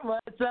 doing?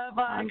 What's up,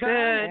 Icon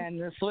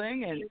and the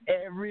Swing, and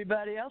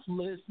everybody else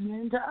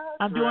listening to us?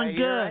 I'm doing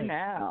good right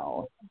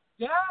now.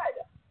 Good.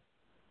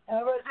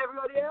 How about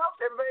everybody else?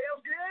 Everybody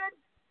else good?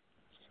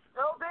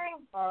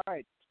 Healthy? All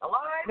right.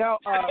 Alive?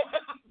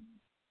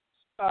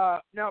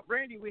 Now,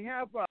 Brandy, we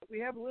have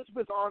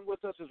Elizabeth on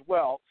with us as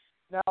well.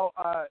 Now,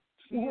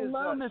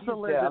 hello, Miss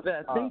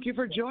Elizabeth. Thank you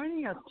for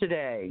joining us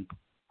today.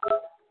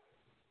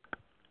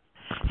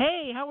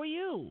 Hey, how are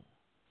you?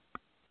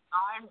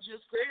 I'm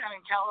just great. I'm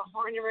in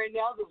California right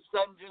now. The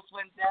sun just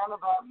went down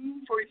about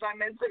 45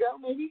 minutes ago,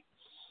 maybe.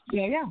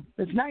 Yeah.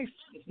 It's nice.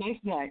 It's nice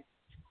tonight.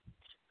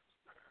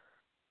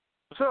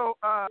 So,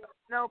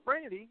 now,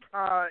 Brandy,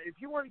 if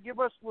you want to give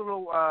us a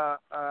little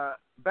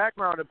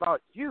background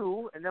about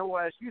you, and then we'll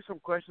ask you some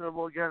questions, and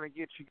we're going to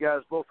get you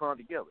guys both on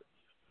together.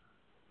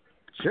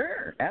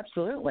 Sure,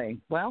 absolutely.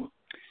 Well,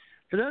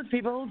 for those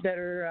people that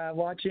are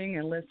watching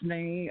and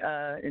listening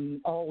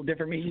in all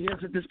different medias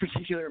at this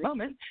particular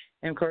moment,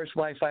 and of course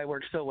Wi-Fi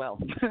works so well.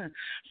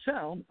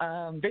 So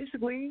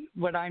basically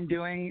what I'm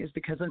doing is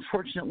because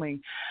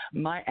unfortunately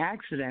my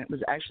accident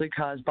was actually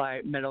caused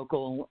by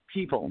medical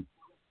people.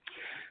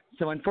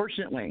 So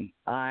unfortunately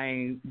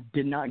I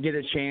did not get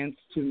a chance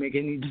to make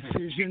any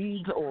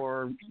decisions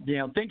or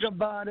think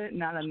about it,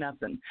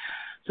 nothing.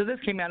 So this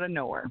came out of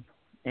nowhere.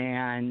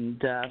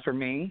 And for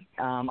me,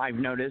 I've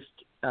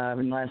noticed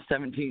in the last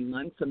 17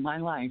 months of my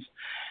life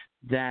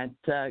that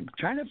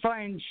trying to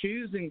find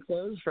shoes and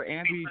clothes for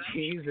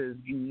amputees is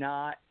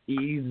not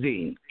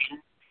easy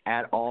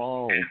at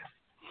all.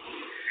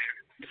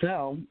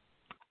 So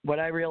what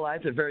I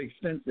realized is very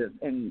expensive,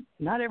 and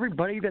not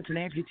everybody that's an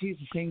amputee is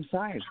the same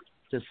size.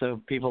 Just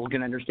so people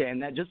can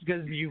understand that, just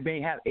because you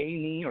may have a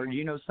knee or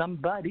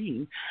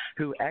somebody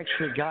who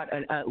actually got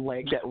a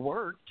leg that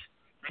worked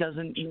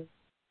doesn't.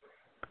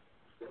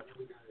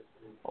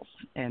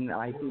 And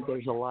I think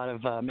there's a lot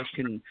of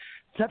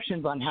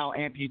misconceptions on how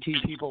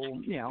amputee people,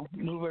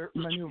 maneuver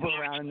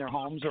around in their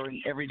homes or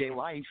in everyday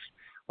life.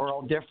 We're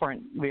all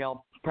different. We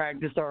all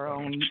practice our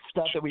own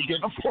stuff that we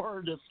did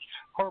before this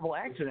horrible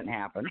accident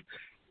happened,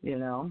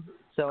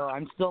 So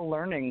I'm still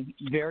learning,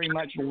 very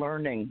much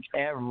learning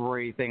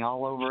everything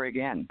all over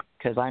again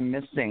because I'm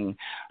missing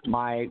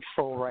my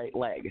full right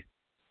leg.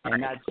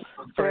 And that's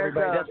for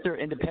everybody. That's their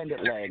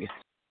independent leg.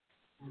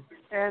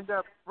 And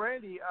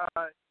Brandy,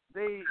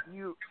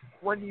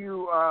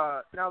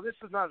 now this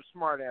is not a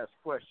smart ass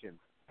question.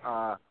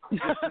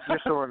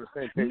 Just so we're on the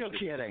same page. No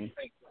kidding.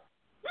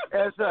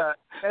 As an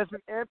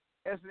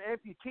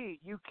amputee,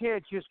 you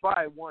can't just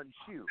buy one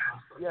shoe.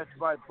 You have to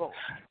buy both.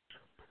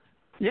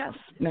 Yes,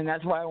 and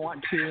that's why I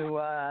want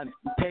to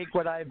take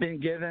what I've been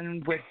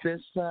given with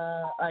this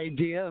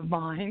idea of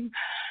mine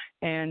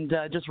and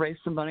just raise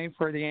some money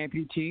for the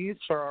amputees,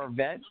 for our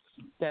vets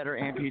that are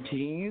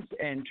amputees,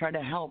 and try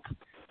to help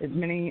as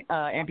many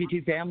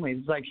amputee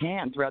families as I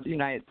can throughout the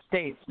United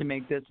States to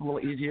make this a little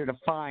easier to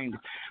find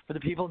for the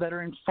people that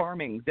are in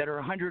farming, that are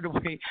 100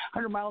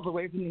 miles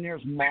away from the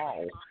nearest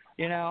mall.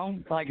 You know,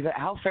 like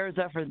how fair is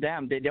that for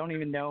them? They don't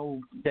even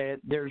know that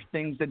there's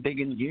things that they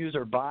can use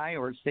or buy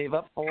or save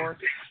up for,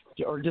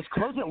 or just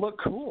clothes that look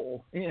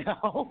cool. You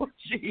know,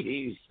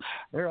 jeez,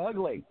 they're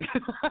ugly.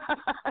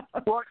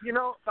 Well, you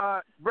know,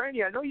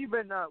 Brandy, I know you've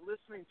been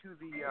listening to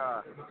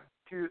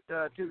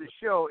the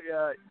show.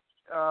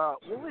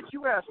 We'll let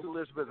you ask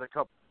Elizabeth a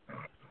couple.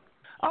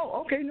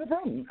 Oh, okay, no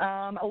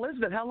problem.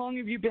 Elizabeth, how long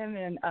have you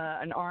been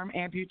an arm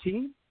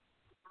amputee?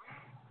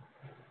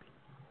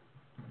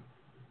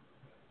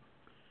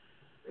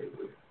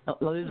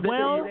 Elizabeth,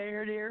 are you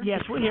there, dear?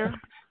 Yes, we're here.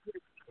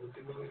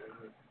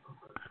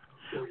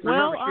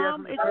 Well,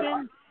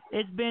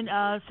 it's been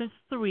since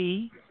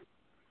 3.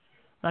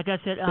 Like I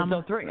said,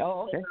 since 03.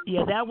 Oh, okay.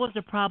 Yeah, that was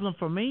the problem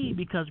for me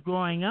because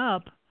growing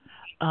up,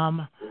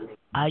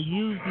 I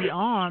used the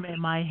arm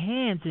and my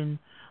hands, and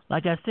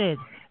like I said,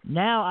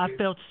 now I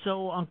felt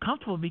so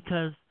uncomfortable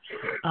because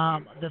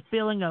the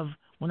feeling of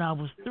when I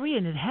was 3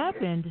 and it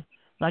happened,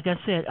 like I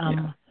said,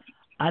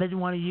 I didn't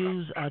want to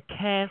use a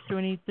cast or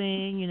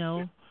anything, you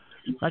know.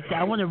 Like I said,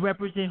 I want to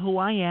represent who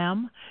I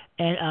am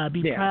and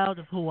be proud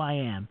of who I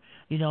am,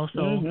 you know.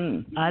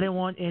 So I didn't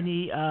want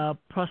any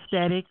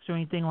prosthetics or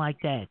anything like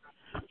that,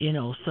 you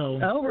know. So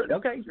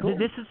okay, cool.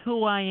 This is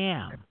who I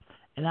am,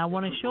 and I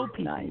want to show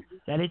people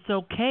that it's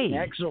okay.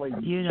 Actually,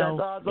 you know,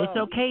 that's awesome. It's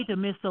okay to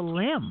miss a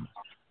limb,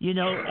 you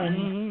know.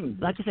 And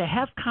like I said,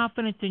 have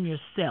confidence in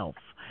yourself,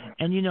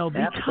 and you know,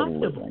 be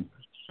comfortable.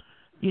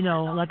 You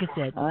know, like I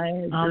said, I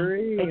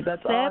agree.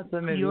 That's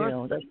awesome of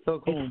you. That's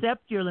so cool.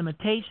 Accept your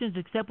limitations.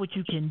 Accept what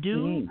you can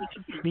do.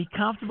 Be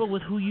comfortable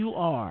with who you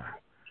are.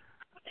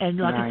 And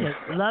like I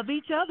said, love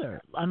each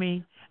other. I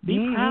mean,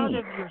 be proud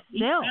of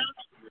yourself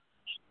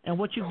and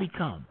what you've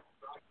become.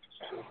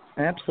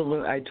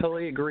 Absolutely. I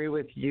totally agree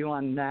with you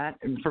on that.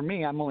 And for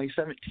me, I'm only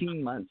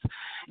 17 months.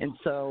 And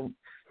so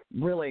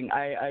really,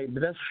 I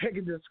the best way I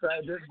can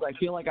describe this is I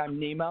feel like I'm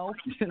Nemo,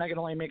 and I can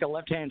only make a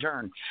left-hand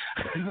turn.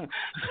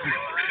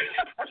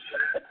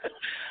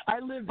 I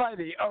live by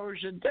the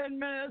ocean 10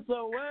 minutes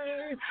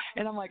away,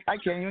 and I'm like, I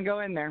can't even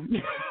go in there.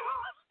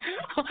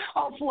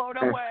 I'll float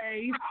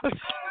away.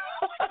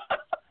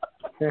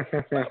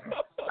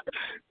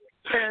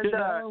 And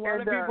a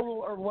lot of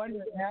people are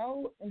wondering,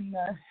 how in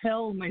the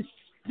hell am I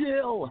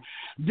still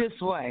this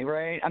way,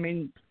 right? I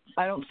mean,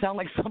 I don't sound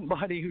like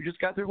somebody who just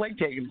got their leg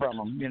taken from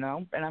them, you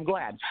know, and I'm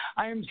glad.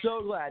 I am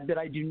so glad that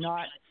I do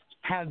not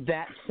have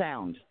that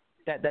sound,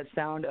 that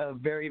sound of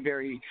very,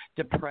 very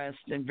depressed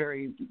and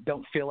very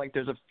don't feel like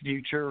there's a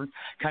future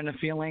kind of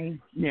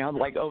feeling, you know,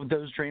 like, oh,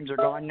 those dreams are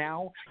gone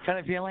now kind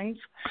of feelings.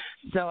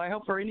 So I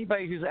hope for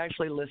anybody who's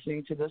actually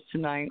listening to this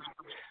tonight,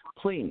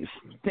 please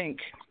think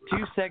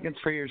 2 seconds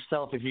for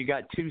yourself. If you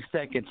got 2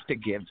 seconds to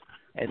give,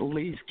 at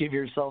least give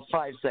yourself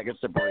 5 seconds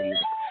to breathe.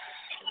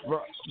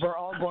 We're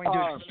all going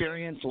to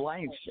experience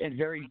life in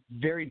very,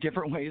 very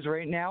different ways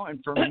right now.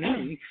 And for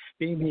me,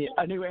 being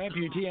a new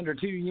amputee under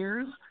 2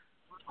 years,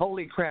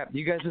 holy crap,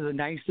 you guys are the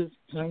nicest,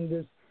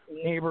 kindest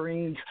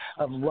neighboring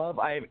of love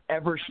I've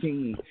ever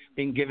seen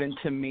being given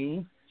to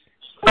me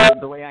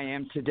the way I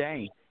am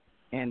today.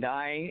 And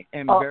I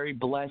am very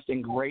blessed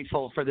and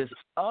grateful for this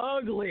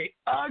ugly,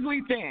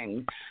 ugly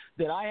thing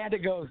that I had to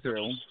go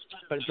through.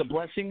 But it's a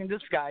blessing in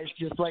disguise,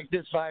 just like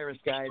this virus,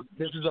 guys.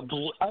 This is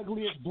the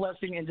ugliest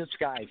blessing in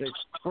disguise. I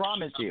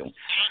promise you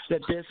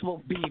that this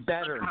will be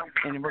better.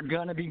 And we're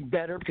going to be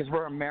better because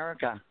we're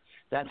America.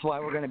 That's why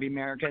we're going to be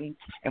American.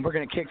 And we're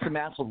going to kick some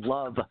ass with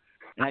love.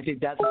 And I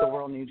think that's what the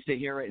world needs to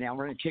hear right now.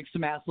 We're going to kick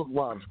some ass with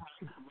love.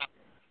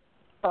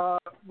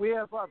 We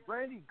have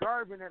Brandy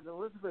Garvin and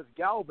Elizabeth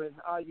Galvin.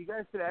 You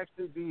guys could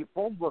actually be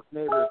phone book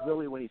neighbors,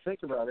 really, when you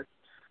think about it.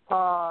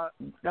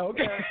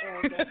 Okay.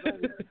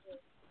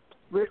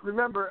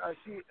 Remember,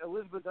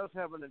 Elizabeth does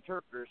have an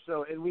interpreter.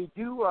 So, and we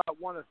do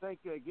want to thank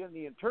again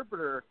the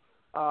interpreter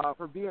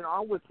for being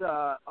on with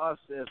us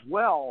as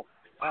well.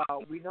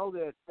 We know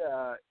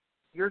that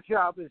your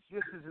job is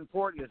just as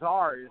important as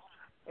ours.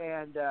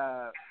 And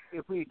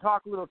if we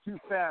talk a little too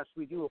fast,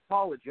 we do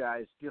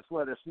apologize. Just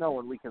let us know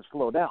and we can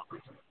slow down.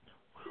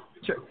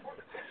 Sure,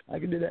 I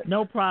can do that.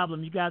 No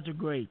problem. You guys are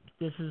great.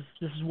 This is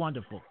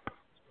wonderful.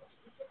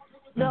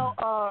 Now,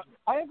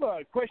 I have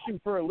a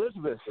question for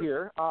Elizabeth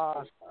here.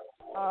 Elizabeth,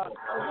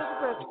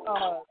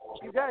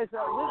 you guys,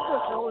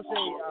 Elizabeth knows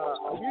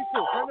a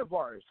mutual friend of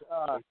ours.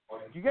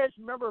 Do you guys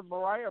remember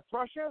Mariah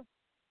Prussia?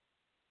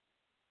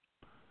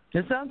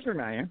 It sounds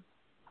familiar.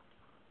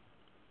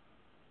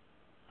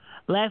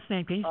 Last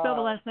name. Can you spell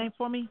the last name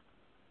for me?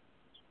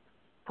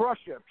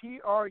 Prussia.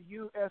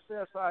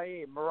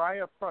 Prussia.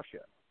 Mariah Prussia.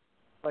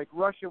 Like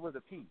Russia with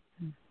a P.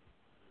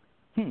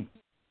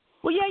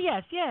 Well,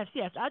 yes.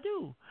 I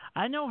do.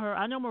 I know her.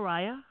 I know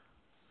Mariah.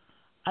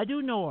 I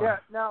do know her. Yeah,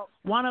 now,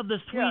 one of the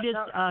sweetest.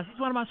 She's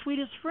one of my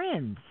sweetest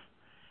friends.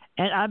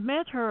 And I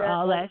met her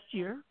last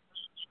year.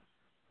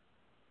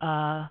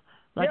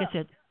 Like I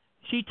said,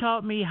 she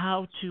taught me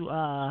how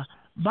to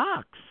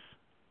box.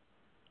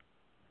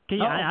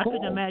 I cool.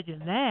 couldn't imagine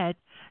that.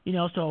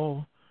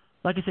 So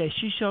like I said,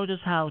 she showed us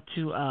how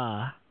to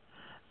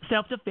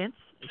self-defense.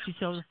 She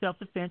showed us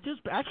self-defense. It was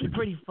actually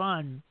pretty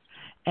fun.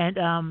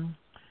 And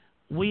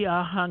we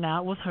hung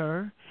out with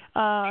her.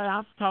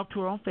 I've talked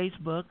to her on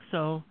Facebook.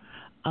 So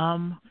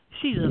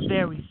she's a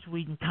very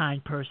sweet and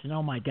kind person.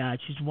 Oh, my God,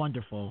 she's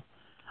wonderful.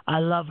 I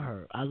love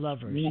her.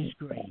 She's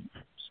great.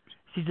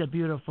 She's a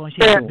beautiful, and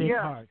she has a big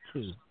heart,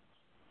 too.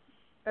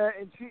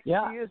 And she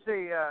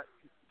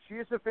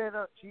is a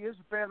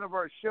fan of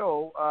our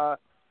show.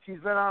 She's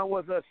been on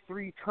with us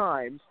 3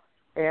 times,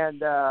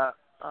 and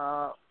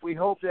we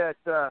hope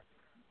that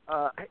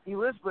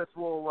Elizabeth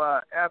will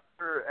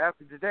after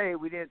today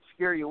we didn't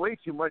scare you away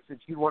too much, that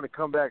she'd want to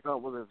come back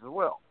on with us as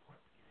well.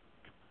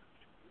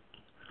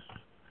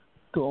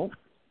 Cool.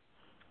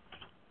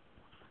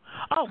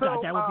 Oh,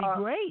 God, that would be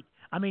great.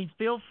 I mean,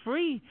 feel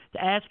free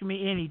to ask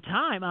me any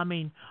time. I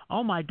mean,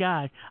 oh, my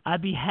God,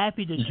 I'd be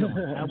happy to join.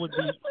 I would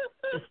be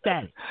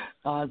ecstatic.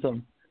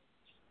 Awesome.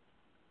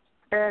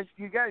 And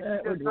you guys,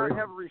 she does not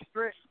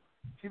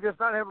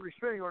have a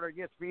restraining order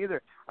against me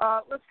either.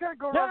 Let's kind of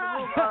go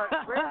around the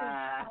room.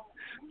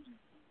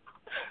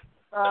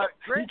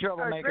 Granny,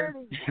 troublemaker.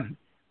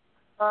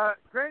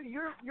 Granny,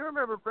 you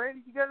remember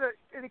Brandy? You got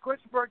any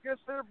questions for our guest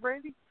there,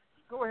 Brandy?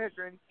 Go ahead,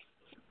 Granny.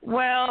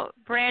 Well,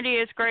 Brandy,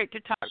 it's great to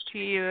talk to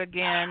you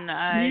again.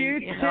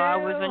 I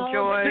always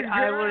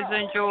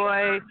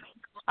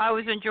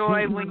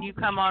enjoy when you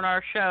come on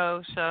our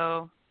show.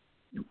 So,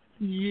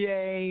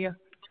 yay!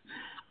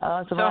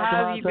 Awesome, so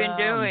how have you been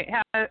doing?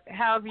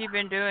 How have you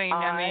been doing?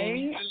 I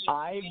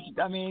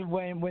mean,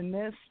 when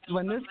this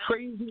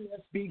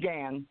craziness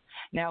began,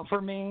 now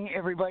for me,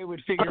 everybody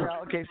would figure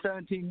out, okay,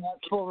 17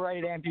 months, full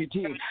right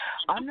amputee.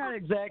 I'm not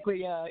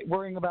exactly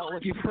worrying about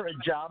looking for a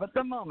job at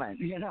the moment,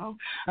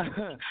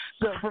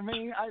 So for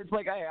me, it's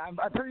like I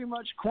pretty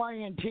much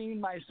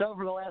quarantined myself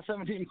for the last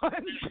 17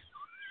 months.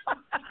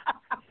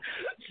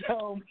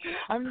 So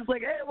I'm just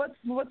like, hey,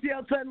 what's the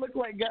outside look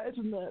like, guys,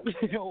 in the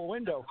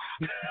window?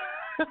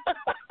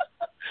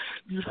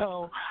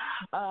 So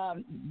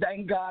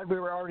thank God we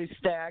were already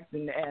stacked,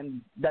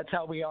 and that's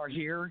how we are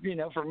here.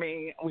 For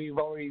me, we've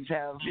always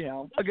have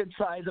a good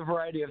size, a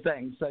variety of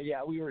things. So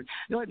yeah, the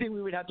only thing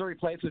we would have to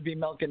replace would be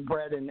milk and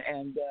bread and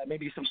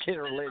maybe some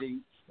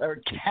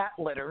cat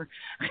litter.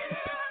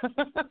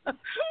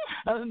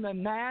 Other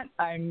than that,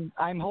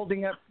 I'm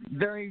holding up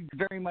very,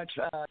 very much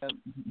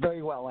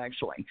very well,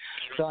 actually.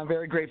 So I'm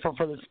very grateful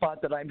for the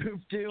spot that I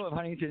moved to of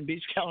Huntington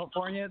Beach,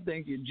 California.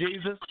 Thank you,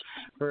 Jesus,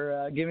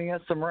 for giving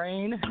us some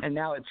rain, and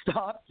now it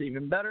stopped,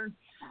 even better.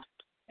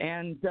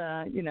 And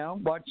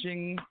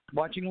watching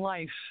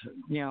life,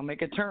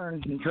 make a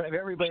turn in front of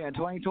everybody in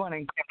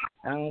 2020.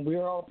 We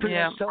were all pretty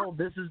much told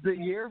this is the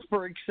year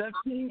for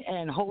accepting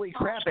and holy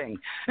crapping.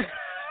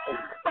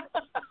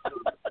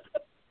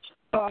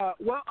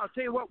 Well, I'll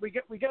tell you what, we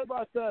got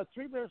about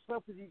 3 minutes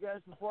left with you guys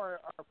before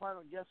our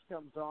final guest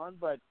comes on.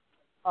 But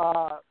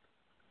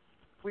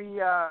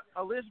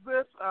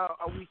Elizabeth,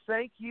 we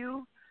thank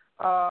you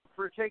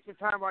for taking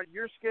time out of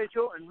your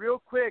schedule. And real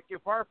quick,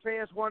 if our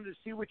fans wanted to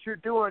see what you're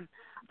doing,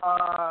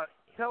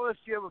 tell us.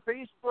 You have a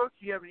Facebook,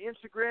 you have an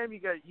Instagram, you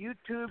got a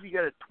YouTube, you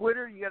got a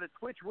Twitter, you got a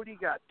Twitch. What do you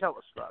got? Tell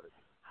us about it.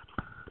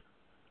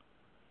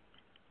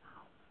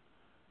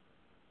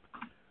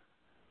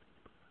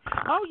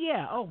 Oh,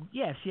 yeah. Oh,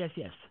 yes.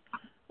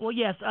 Well,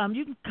 yes,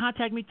 you can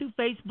contact me through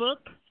Facebook,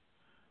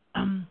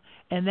 and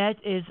that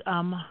is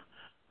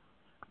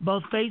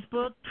both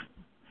Facebook,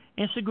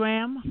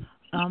 Instagram.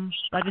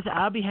 Like I said,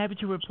 I'll be happy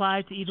to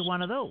reply to either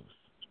one of those.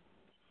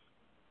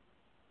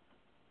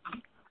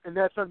 And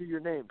that's under your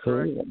name,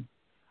 correct? Cool.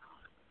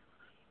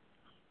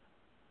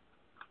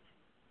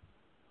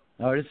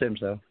 I would assume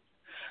so.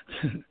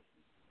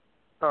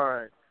 All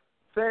right.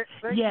 Thank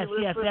yes, you,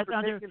 Elizabeth,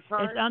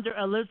 it's under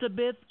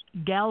Elizabeth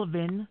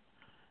Galvin,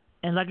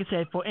 and like I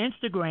said, for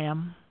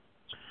Instagram,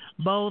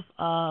 both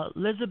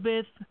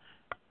Elizabeth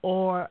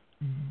or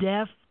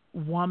Deaf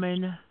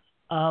Woman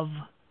of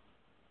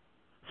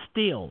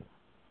Steel.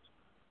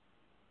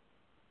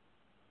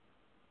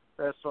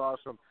 That's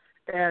awesome.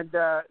 And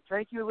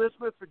thank you,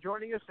 Elizabeth, for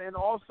joining us, and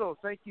also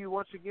thank you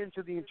once again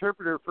to the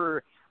interpreter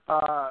for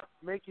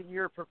making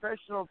your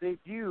professional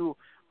debut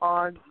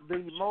on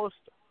the most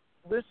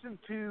listened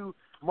to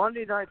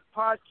Monday night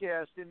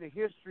podcast in the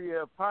history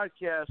of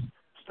podcasts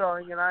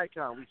starring an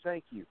icon. We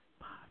thank you.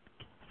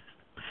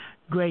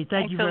 Great.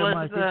 Thank you very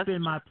much. It's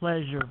been my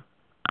pleasure.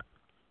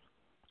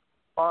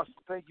 Awesome.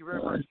 Thank you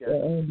very much,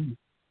 guys.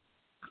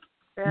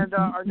 And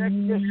our next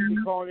guest will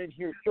be calling in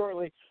here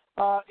shortly.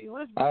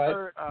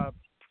 Elizabeth,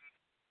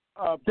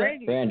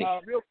 Brandy,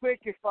 real quick,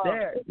 if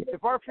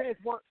our fans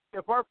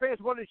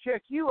want to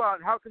check you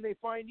out, how can they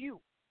find you?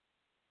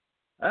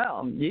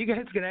 Well, you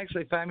guys can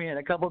actually find me in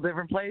a couple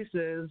different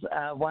places.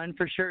 One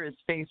for sure is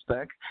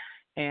Facebook,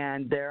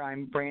 and there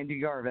I'm Brandy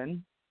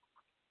Garvin.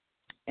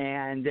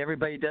 And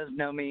everybody does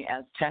know me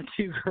as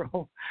Tattoo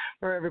Girl,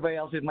 for everybody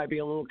else who might be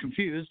a little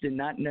confused and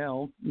not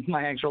know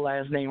my actual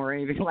last name or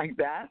anything like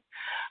that.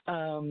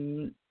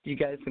 You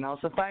guys can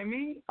also find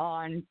me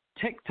on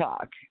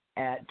TikTok,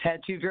 at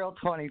Tattoo Girl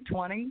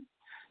 2020,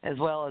 as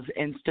well as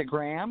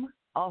Instagram,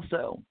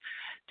 also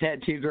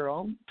Tattoo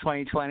Girl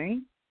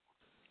 2020.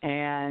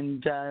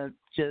 And I'm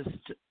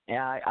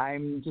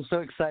just so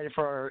excited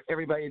for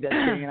everybody that's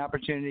getting an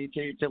opportunity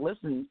to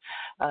listen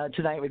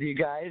tonight with you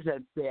guys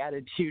at the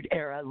Attitude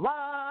Era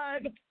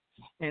Live.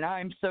 And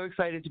I'm so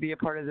excited to be a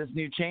part of this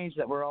new change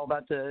that we're all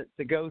about to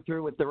go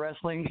through with the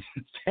wrestling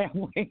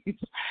families,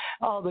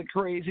 all the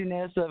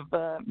craziness of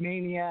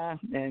mania.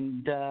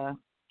 And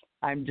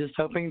I'm just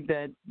hoping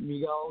that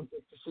we all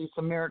get to see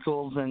some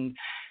miracles and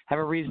have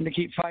a reason to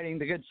keep fighting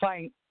the good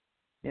fight.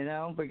 You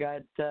know, we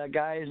got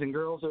guys and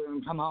girls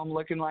who come home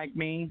looking like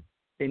me.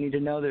 They need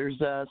to know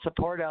there's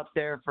support out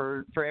there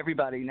for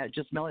everybody, not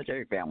just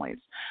military families.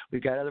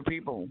 We've got other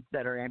people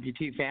that are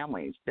amputee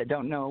families that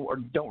don't know or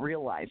don't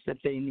realize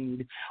that they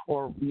need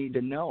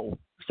to know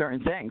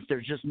certain things.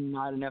 There's just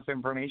not enough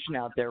information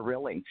out there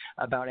really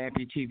about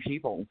amputee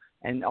people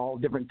and all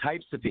different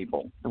types of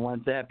people, the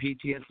ones that have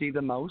PTSD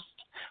the most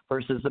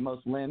versus the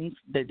most limbs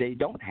that they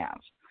don't have.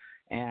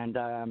 And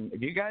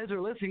if you guys are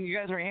listening, you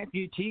guys are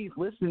amputees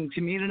listening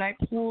to me tonight,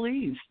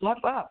 please step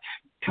up.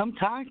 Come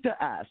talk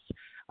to us.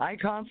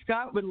 Icon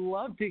Scott would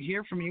love to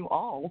hear from you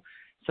all.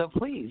 So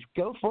please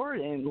go for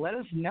it and let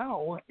us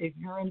know if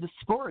you're into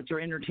sports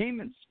or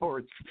entertainment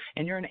sports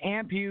and you're an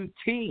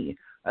amputee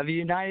of the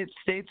United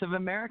States of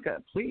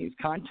America. Please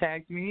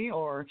contact me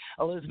or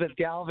Elizabeth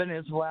Galvin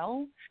as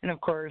well. And, of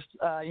course,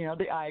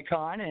 the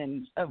Icon.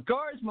 And, of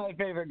course, my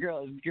favorite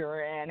girl is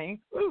Granny.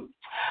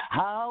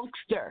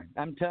 Hulkster.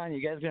 I'm telling you,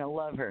 you guys are going to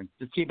love her.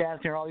 Just keep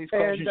asking her all these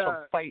questions.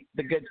 She'll fight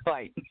the good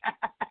fight.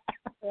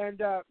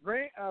 And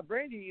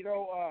Brandy,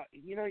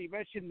 you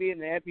mentioned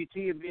being an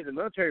amputee and being in the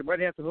military. Might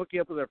have to hook you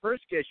up with our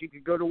first guest. You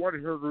could go to one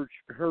of her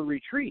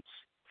retreats.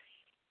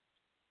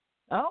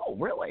 Oh,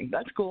 really?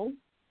 That's cool.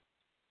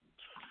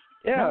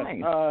 Yeah.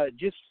 Nice.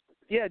 Just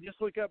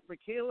look up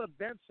Michaela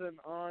Benson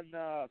on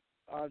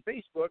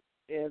Facebook,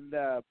 and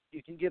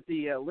you can get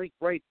the link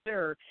right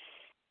there.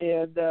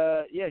 And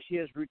she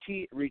has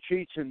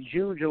retreats in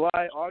June,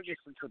 July, August,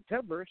 and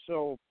September.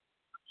 So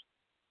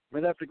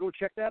we'll have to go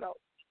check that out.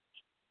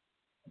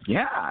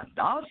 Yeah,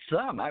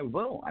 awesome. I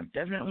will. I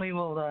definitely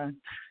will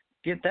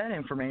get that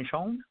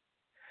information.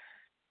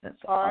 That's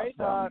all right.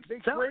 Awesome.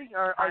 Big Spring.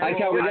 I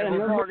can't get a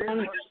number.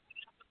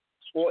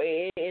 Well,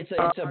 it's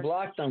a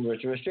blocked number.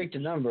 It's a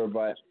restricted number,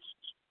 but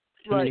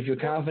I mean, if you're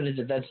confident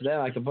that that's them,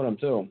 I can put them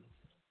too.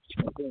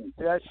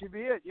 That should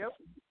be it. Yep.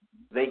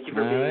 Thank you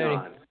for being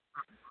on.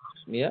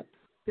 Yep.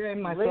 Okay,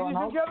 ladies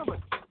and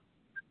gentlemen,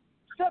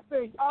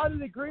 stepping out of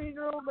the green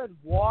room and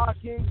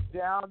walking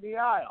down the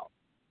aisle.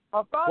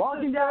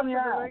 Walking down the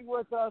aisle. Ring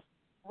with us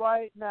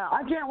right now.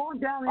 I can't walk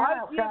down the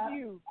aisle, Scott. I give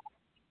you.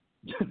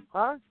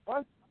 Huh?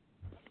 What?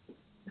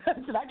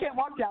 I can't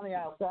walk down the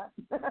aisle, Scott.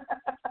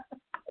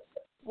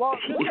 Well,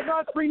 this is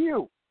not for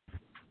you.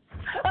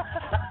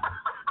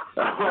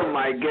 Oh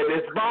my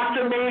goodness,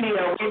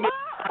 Bostomania!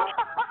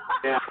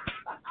 Yeah.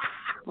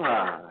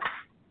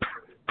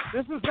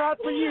 This is not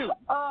for you.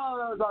 Oh,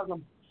 that was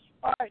awesome.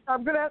 All right,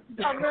 I'm gonna have to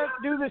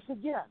do this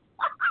again.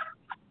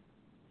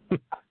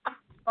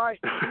 All right,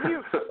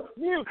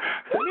 mute.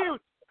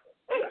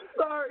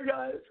 Sorry,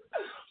 guys.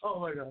 Oh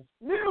my God.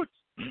 Mute.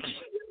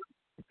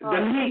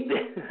 Delete.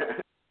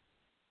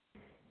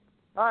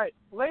 All right,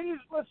 ladies,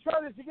 let's try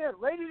this again.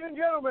 Ladies and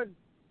gentlemen,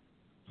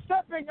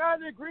 stepping out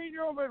of the green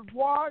room and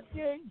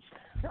walking.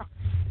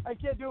 I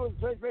can't do it with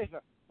straight face.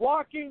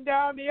 Walking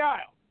down the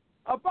aisle,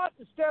 about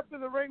to step in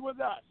the ring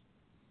with us.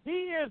 He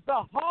is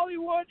the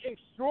Hollywood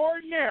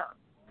extraordinaire.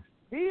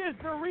 He is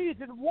the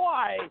reason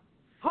why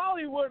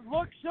Hollywood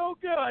looks so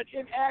good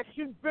in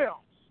action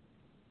films.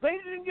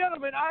 Ladies and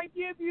gentlemen, I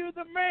give you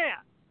the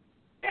man,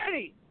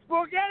 Eddie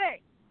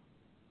Spaghetti.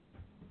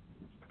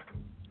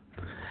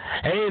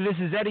 Hey, this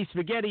is Eddie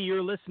Spaghetti.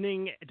 You're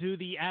listening to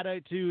the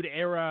Attitude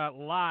Era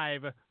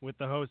Live with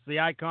the host, the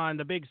Icon,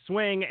 the Big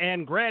Swing,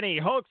 and Granny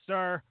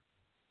Hulkster.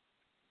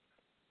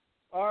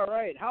 All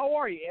right. How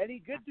are you,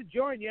 Eddie? Good to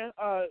join you.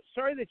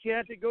 Sorry that you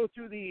had to go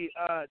through the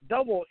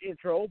double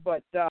intro,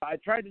 but I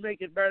tried to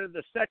make it better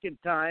the second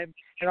time,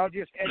 and I'll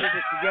just edit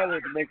it together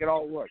to make it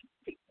all work.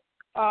 It's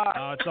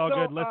all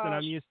good. Listen,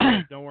 I'm used to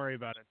it. Don't worry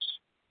about it.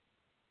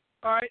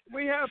 All right,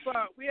 we have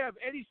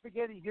Eddie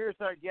Spaghetti here as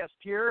our guest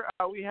here.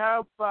 We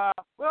have about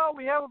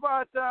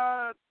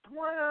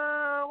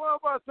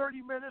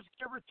 30 minutes,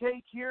 give or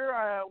take here.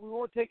 We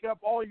won't take up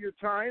all your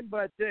time,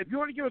 but if you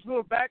want to give us a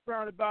little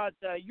background about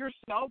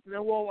yourself, and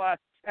then we'll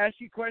ask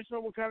you questions,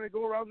 and we'll kind of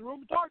go around the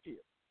room and talk to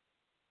you.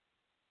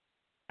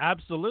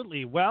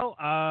 Absolutely. Well,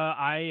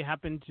 I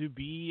happen to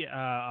be,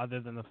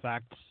 other than the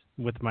fact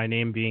with my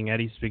name being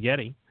Eddie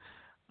Spaghetti,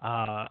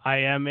 I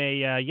am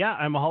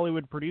I'm a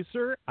Hollywood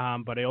producer,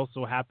 but I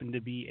also happen to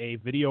be a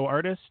video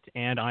artist,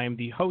 and I am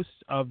the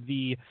host of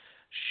the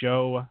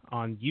show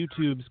on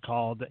YouTube's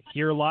called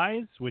Here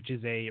Lies, which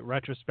is a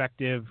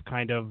retrospective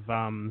kind of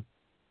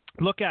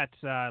look at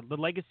the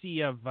legacy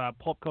of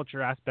pulp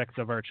culture aspects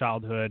of our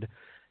childhood,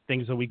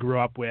 things that we grew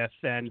up with,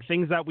 and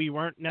things that we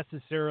weren't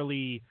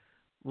necessarily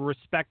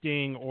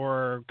respecting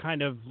or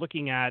kind of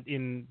looking at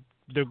in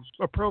the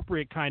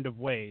appropriate kind of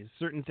ways,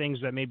 certain things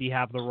that maybe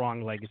have the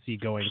wrong legacy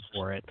going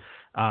for it.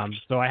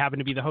 So I happen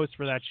to be the host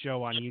for that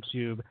show on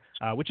YouTube,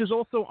 which is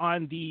also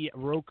on the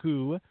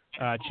Roku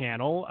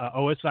channel,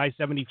 OSI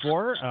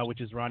 74, which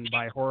is run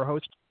by Horror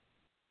Host.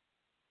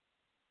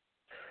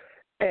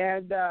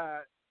 And,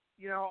 I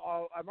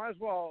might as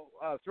well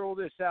throw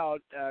this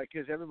out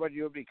because everybody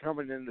will be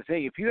coming in the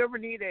thing. If you ever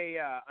need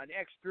an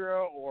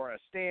extra or a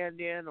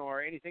stand-in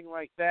or anything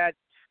like that,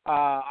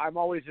 I'm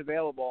always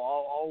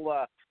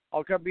available.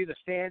 I'll come be the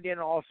stand-in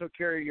and also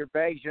carry your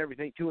bags and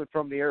everything to and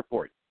from the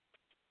airport.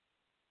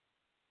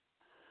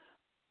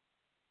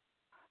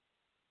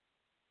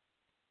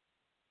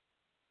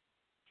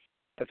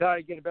 I thought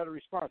I'd get a better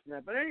response than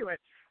that. But anyway,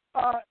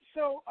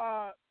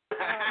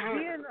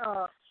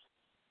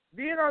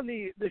 being on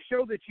the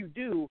show that you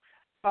do,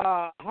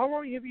 how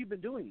long have you been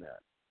doing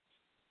that?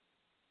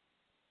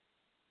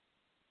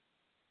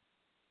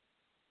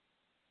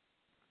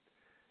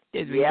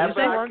 Did we lose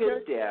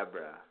him?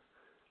 Deborah.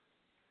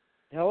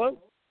 Hello?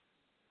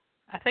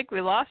 I think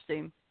we lost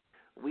him.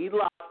 We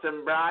lost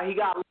him, bro. He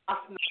got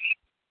lost.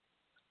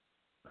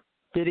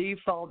 Did he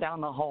fall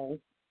down the hole?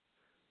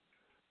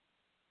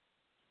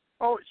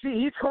 Oh, see,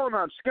 he's calling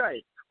on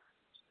Skype.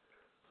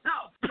 No.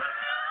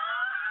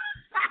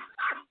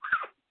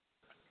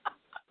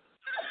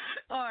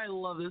 Oh, I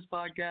love this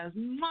podcast.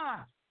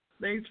 Mwah!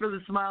 Thanks for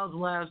the smiles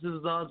and laughs. This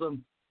is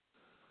awesome.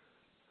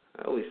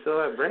 Oh, we still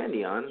have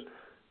Brandy on.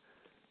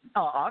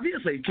 Oh,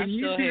 obviously. Can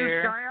you see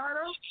the sky,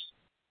 Otto?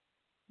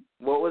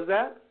 What was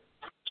that?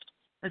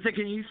 I said,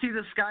 can you see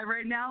the sky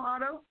right now,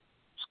 Otto?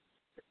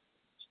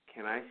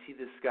 Can I see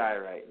the sky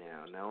right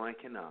now? No, I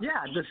cannot.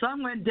 Yeah, the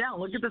sun went down.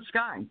 Look at the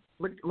sky.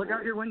 Look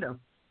out your window.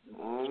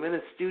 Well, I'm in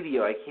a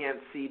studio. I can't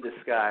see the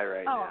sky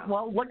right now. Oh,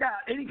 well, look out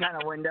any kind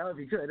of window if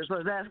you could. That's what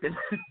I was asking.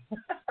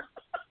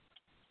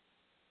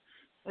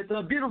 It's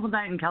a beautiful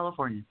night in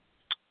California.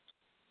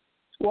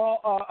 Well,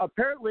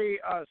 apparently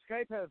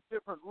Skype has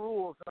different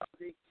rules.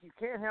 You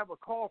can't have a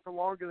call for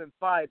longer than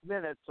 5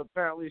 minutes,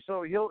 apparently.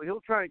 So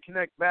he'll try and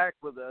connect back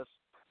with us.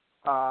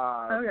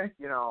 Okay.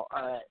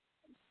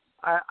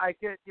 I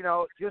can,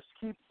 just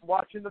keep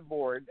watching the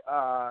board.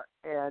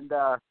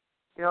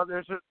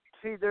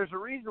 There's a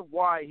reason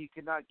why he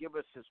cannot give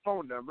us his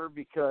phone number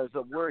because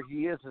of where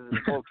he is in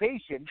his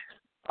location.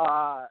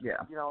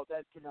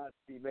 That cannot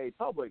be made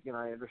public, and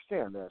I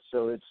understand that.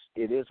 So it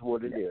is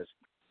what it is.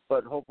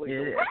 But hopefully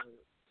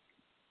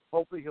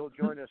he'll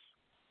join us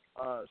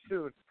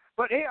soon.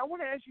 But hey, I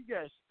want to ask you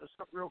guys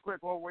something real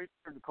quick while we're waiting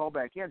for him to call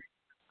back in.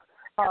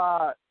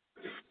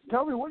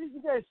 Tell me, what did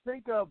you guys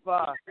think of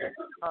our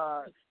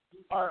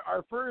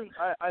first?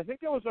 I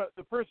think that was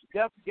the first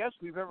deaf guest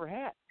we've ever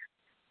had.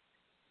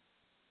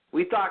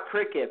 We thought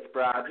crickets,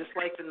 bro, just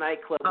like the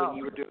nightclub when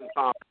you were doing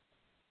comedy.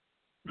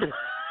 I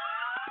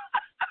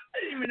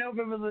didn't even know if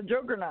it was a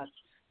joke or not.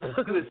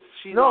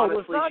 She's an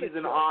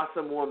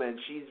awesome woman.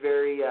 She's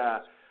very.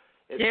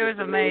 It was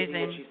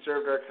amazing. She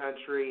served our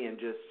country and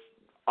just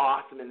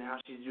awesome in how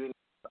she's doing.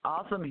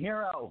 Awesome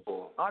hero,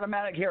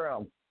 automatic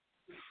hero.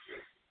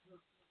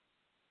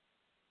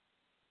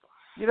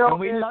 We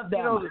love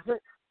them. The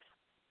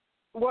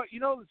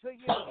thing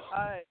is,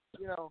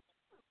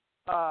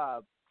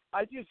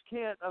 I just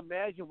can't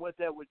imagine what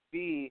that would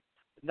be.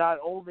 Not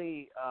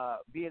only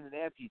being an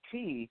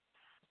amputee,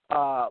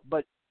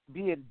 but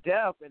being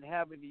deaf and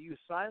having to use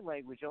sign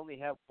language, only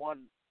have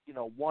one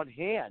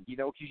hand,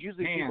 because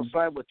usually people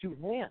sign with two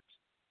hands.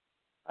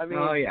 I mean,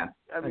 oh yeah,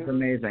 that's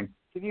amazing.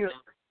 Can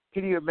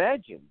you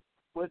imagine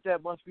what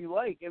that must be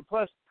like? And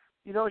plus,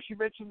 she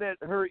mentioned that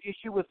her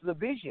issue with the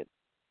vision.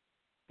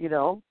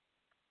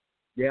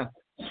 Yeah.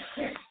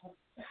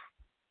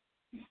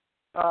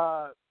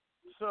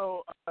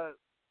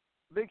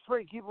 Big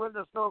Spring, keep letting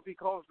us know if he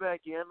calls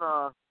back in.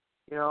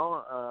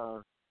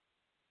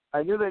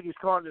 I knew that he was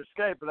calling to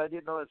Skype, but I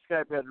didn't know that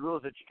Skype had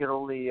rules that you could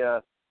only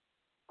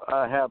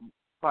have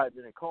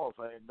 5-minute calls.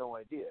 I had no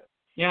idea.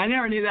 Yeah, I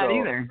never knew that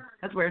either.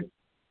 That's weird.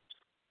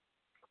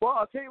 Well,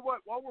 I'll tell you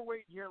what, while we're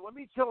waiting here, let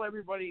me tell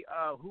everybody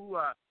who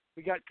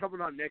we got coming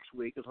on next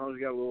week, as long as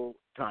we got a little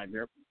time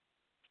here.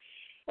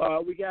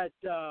 We got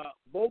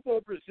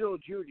Bobo Brazil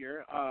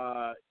Jr.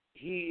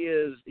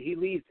 He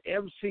leads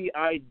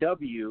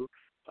MCIW,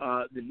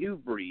 the New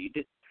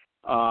Breed,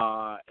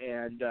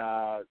 and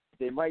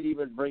they might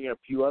even bring a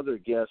few other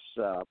guests.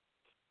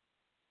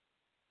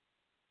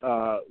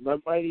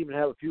 Might even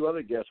have a few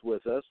other guests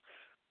with us,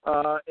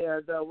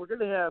 and we're going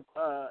to have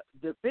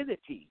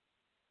Divinity.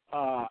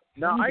 Now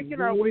I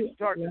cannot wait to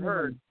talk to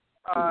her.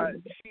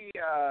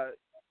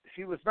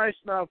 She was nice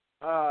enough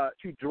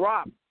to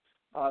drop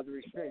the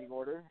restraining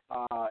order,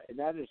 and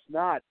that is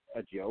not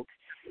a joke.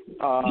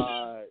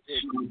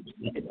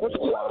 It took a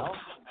while.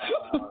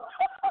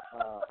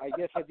 I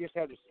guess I just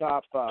had to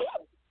stop.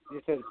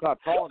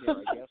 Calling her,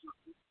 I guess.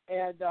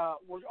 And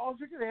we're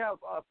also going to have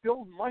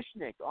Phil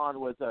Mushnick on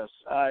with us.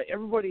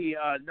 Everybody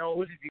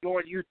knows if you go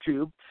on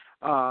YouTube,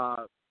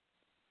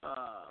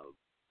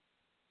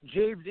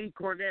 James E.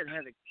 Cornette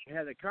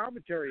had a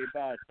commentary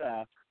about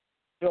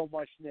so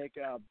much, Nick,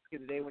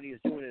 today when he was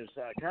doing his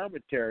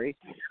commentary,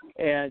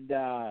 and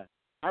I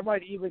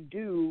might even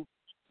do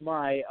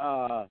my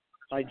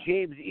my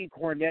James E.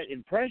 Cornette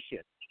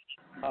impression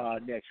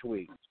next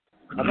week.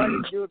 I might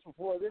even do it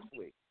before this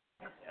week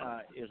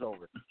is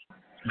over.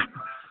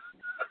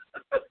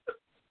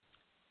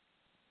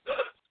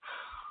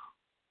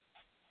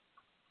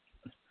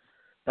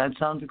 That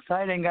sounds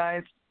exciting,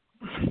 guys.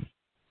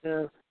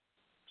 Have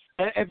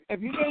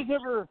you guys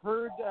ever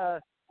heard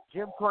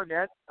Jim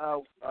Cornette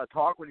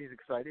talk when he's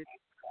excited?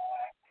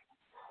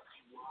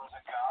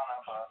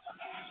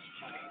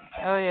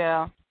 Oh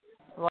yeah,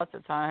 lots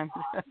of times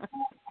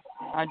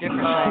on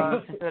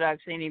different things that I've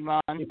seen him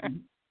on.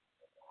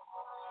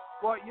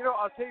 Well,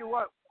 I'll tell you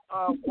what.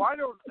 Why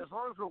don't, as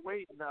long as we're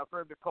waiting for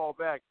him to call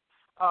back,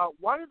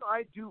 why don't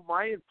I do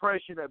my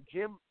impression of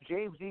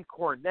James E.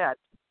 Cornette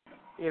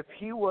if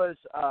he was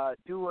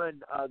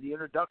doing the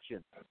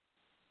introduction?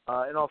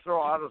 And I'll throw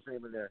Otto's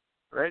name in there.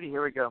 Ready?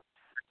 Here we go.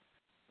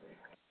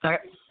 Okay.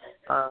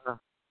 Goddamn!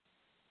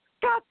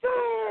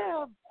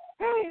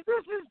 Hey,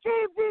 this is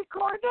James E.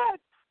 Cornette.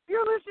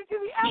 You're listening to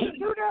the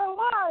Attitude Era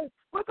Live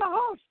with the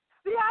host,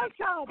 the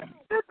icon,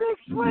 the big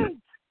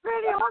swing,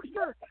 Randy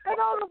Huckster, and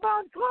Otto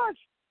Von Clutch.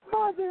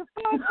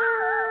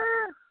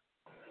 Motherfucker!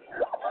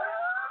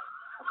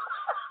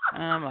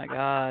 Oh my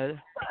God! What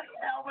the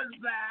hell was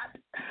that?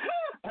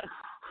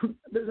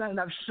 There's not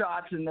enough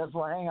shots in this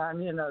one. Hang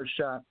on, another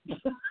shot.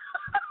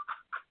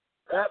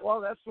 That's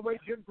the way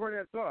Jim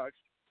Cornette talks.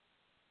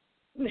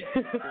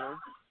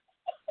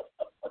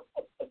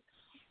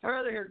 I'd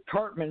rather hear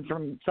Cartman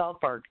from South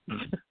Park.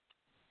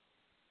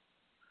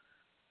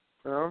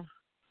 Well,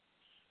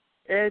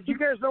 and do you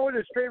guys know what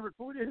his favorite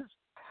food is?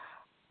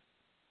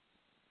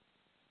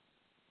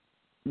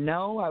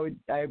 No,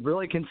 I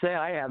really can say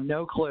I have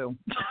no clue.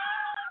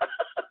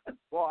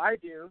 Well, I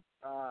do.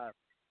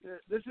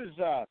 This is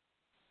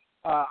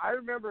I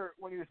remember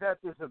when he was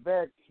at this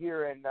event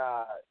here in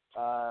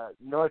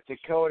North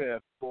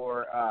Dakota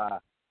for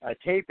a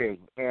taping,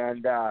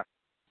 and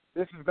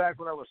this is back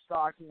when I was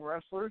stalking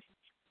wrestlers,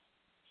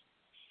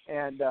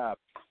 and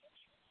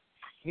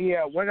he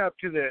went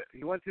through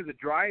the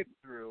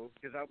drive-through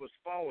because I was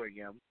following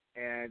him,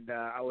 and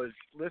I was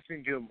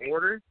listening to him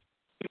order,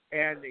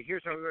 and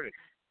here's how he ordered.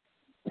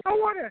 I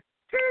want a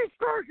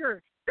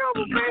cheeseburger,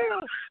 double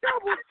mayo,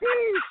 double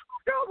cheese,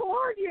 double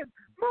onion,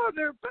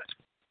 mother.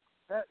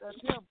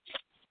 That's him.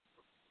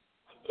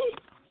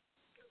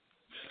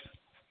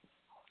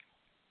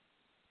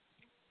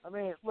 I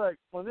mean, look,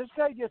 when this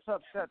guy gets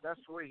upset, that's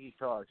the way he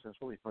talks.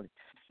 That's really funny.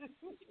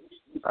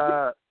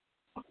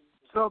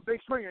 So,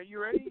 Big Swing, are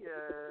you ready?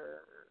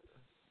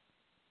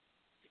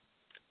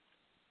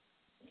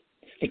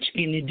 What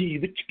you gonna do?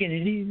 What you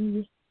gonna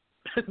do?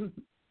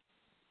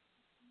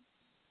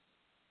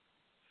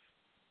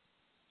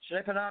 Should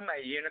I put on my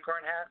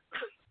unicorn hat?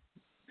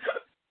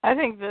 I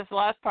think this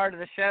last part of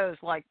the show is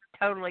like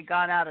totally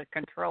gone out of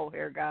control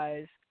here,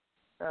 guys.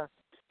 Well,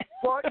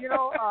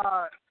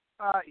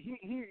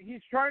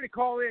 he's trying to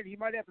call in. He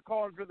might have to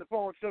call in for the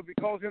phone. So if he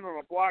calls in on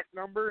a blocked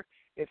number,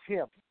 it's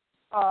him.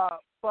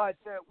 But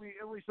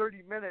we only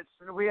 30 minutes,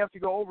 and if we have to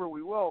go over,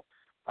 we will.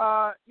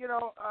 For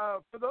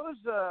those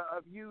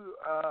of you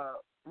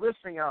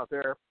listening out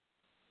there,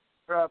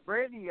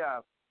 Brandy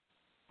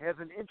has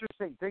an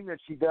interesting thing that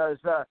she does.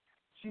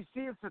 She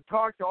seems to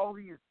talk to all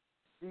these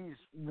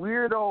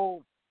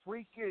weirdo,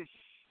 freakish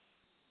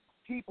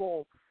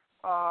people.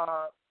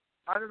 I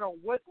don't know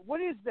what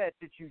is that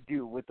you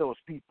do with those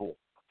people.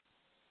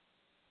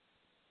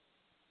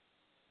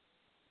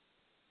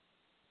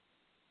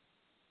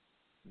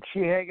 Did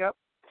she hang up?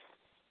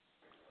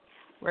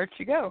 Where'd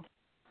she go?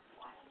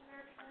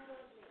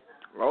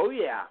 Oh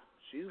yeah,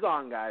 she's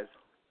gone, guys.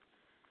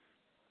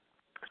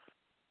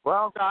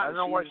 Well, I don't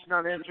know why she's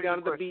not answering. She's down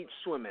at the beach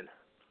swimming.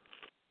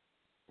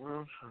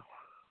 Well,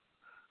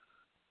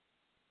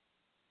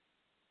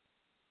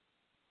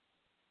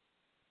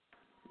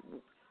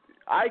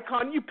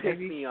 Icon, you piss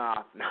me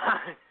off.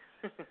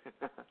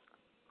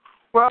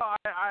 Well,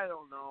 I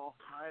don't know.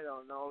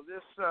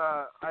 This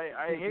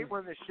I hate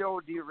when the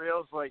show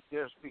derails like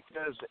this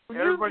because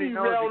everybody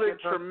knows derailed it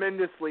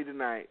tremendously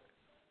tonight.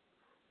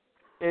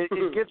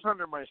 It gets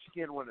under my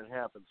skin when it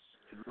happens.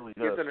 It really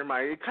does.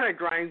 It kind of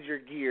grinds your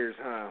gears,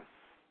 huh?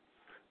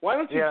 Why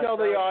don't you tell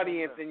the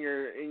audience in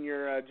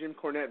your Jim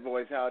Cornette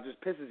voice how it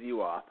just pisses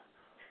you off?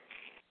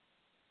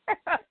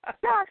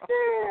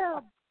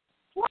 Goddamn!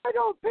 Why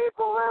don't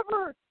people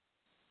ever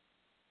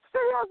stay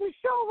on the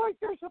show like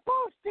they're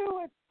supposed to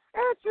and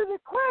answer the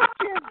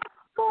question?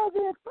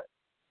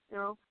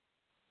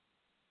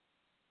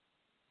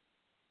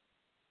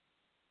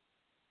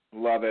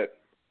 Love it.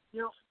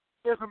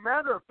 As a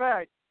matter of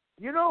fact,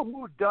 you know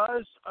who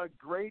does a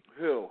great?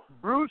 Who?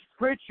 Bruce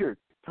Pritchard,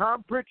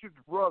 Tom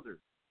Pritchard's brother.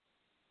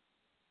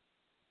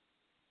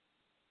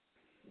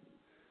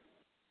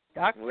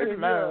 Dr.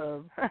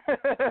 Love.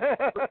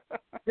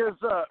 Because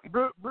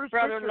Bruce Brother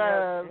Pritchard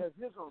Love has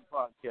his own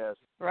podcast.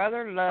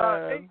 Brother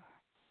Love. Hey,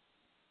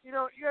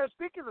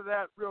 speaking of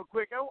that real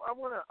quick, I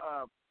want to,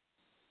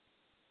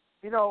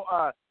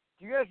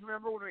 do you guys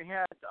remember when we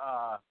had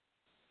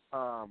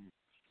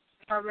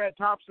Conrad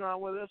Thompson on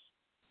with us?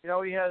 You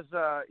know, he has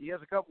a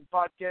couple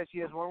podcasts. He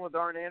has one with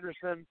Arn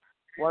Anderson,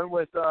 one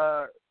with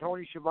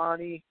Tony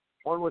Schiavone,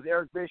 one with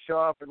Eric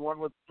Bischoff, and one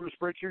with Bruce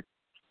Pritchard.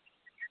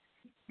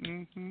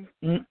 Mm-hmm.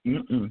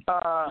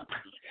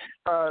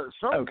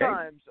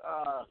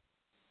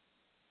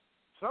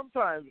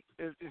 Sometimes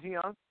is he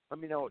on? Let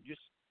me know.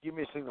 Just give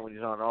me a signal when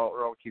he's on,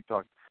 or I'll keep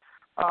talking.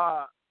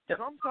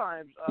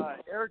 Sometimes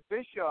Eric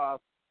Bischoff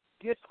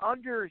gets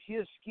under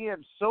his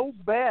skin so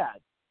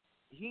bad.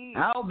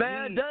 How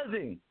bad does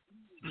he?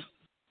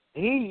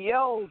 He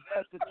yells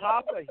at the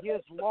top of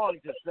his lungs.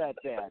 It's that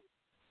bad.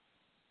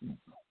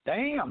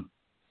 Damn.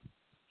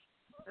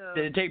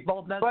 Did it take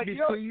both nuts to be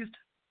squeezed?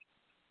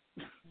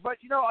 But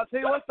I'll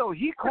tell you what though,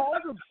 he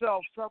called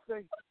himself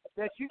something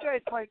that you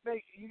guys might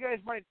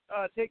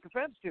take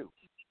offense to.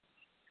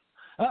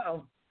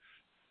 Uh-oh.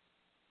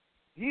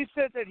 He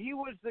said that he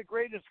was the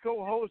greatest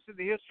co-host in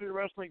the history of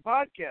wrestling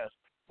podcast.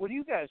 What do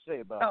you guys say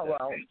about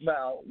that? Oh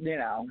well,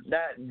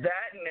 that in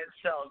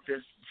itself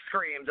just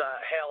screams,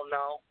 hell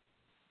no.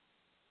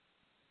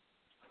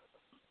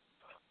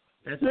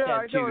 That's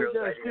I know it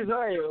does, because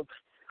I am.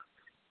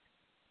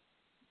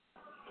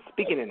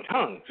 Speaking in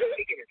tongues.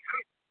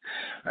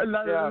 I don't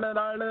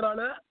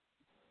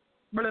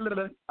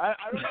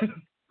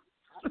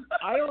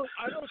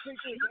think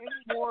there's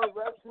any more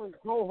wrestling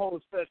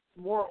co-host that's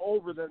more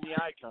over than the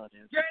Icon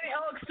is. Granny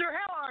Hulkster,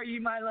 how are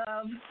you, my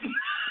love?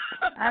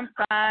 I'm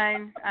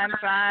fine. I'm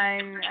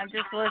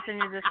just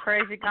listening to this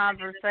crazy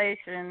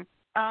conversation.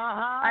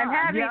 I'm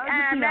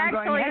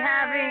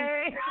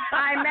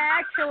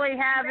actually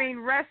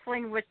having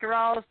wrestling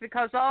withdrawals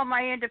because all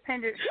my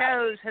independent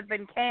shows have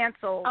been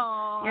canceled.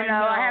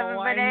 I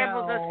haven't been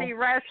able to see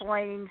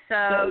wrestling,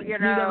 so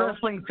need a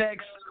wrestling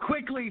fix.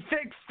 Quickly.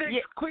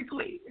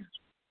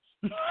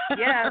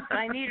 Yes,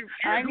 I need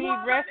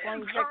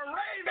wrestling.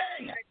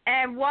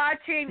 And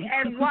watching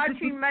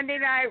Monday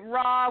Night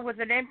Raw with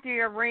an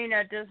empty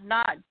arena does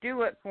not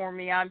do it for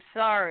me. I'm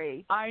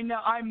sorry. I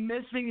know. I'm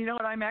missing. You know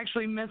what I'm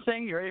actually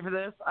missing? You ready for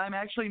this? I'm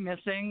actually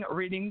missing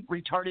reading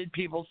retarded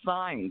people's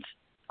signs.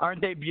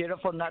 Aren't they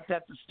beautiful? Not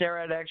that to stare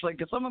at, actually,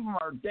 because some of them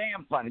are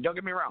damn funny. Don't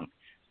get me wrong.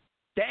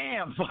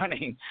 Damn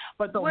funny,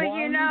 but the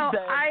ones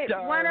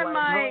that one of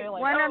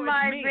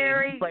my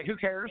very who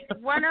cares?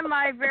 One of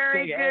my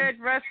very good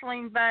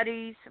wrestling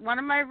buddies. One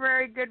of my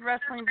very good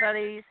wrestling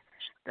buddies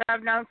that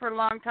I've known for a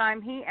long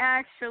time. He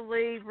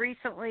actually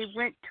recently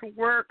went to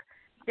work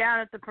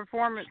down at the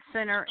Performance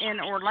Center in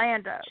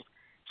Orlando,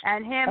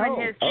 and him and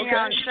his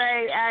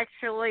fiancée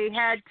actually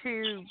had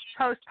to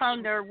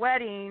postpone their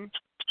wedding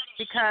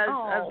because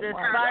of this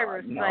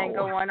virus thing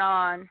going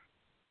on.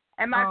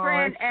 And my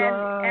friend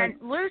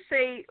and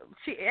Lucy,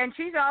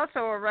 she's also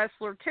a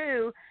wrestler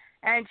too,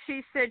 and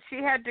she said she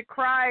had to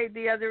cry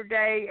the other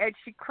day, and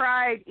she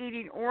cried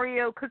eating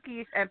Oreo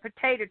cookies and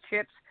potato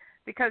chips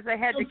because they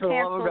had to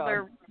cancel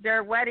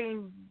their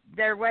wedding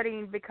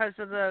because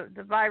of the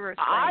virus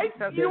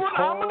thing. You know what?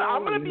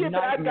 I'm going to be a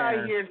bad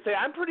guy here and say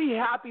I'm pretty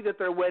happy that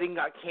their wedding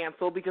got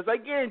canceled because I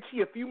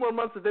guarantee a few more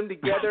months of them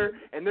together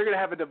and they're going to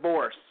have a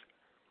divorce.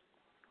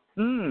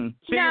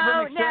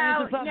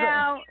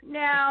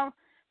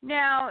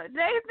 Now,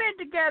 they've been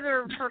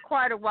together for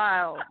quite a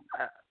while,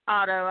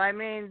 Otto. I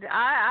mean,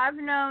 I've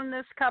known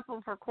this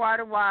couple for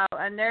quite a while,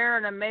 and they're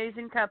an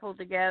amazing couple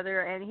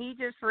together, and he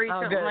just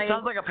recently... Oh, good.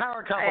 Sounds like a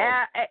power couple.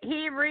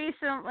 He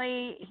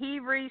recently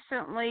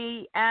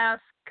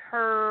asked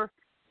her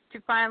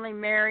to finally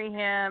marry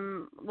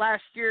him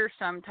last year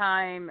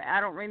sometime. I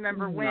don't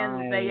remember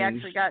when they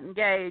actually got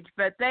engaged,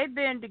 but they've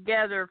been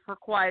together for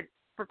quite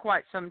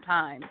some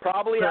time.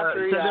 Probably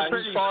after he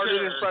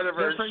farted in front of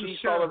her, she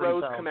saw the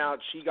rose come out,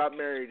 she got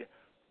married.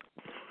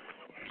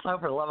 Oh,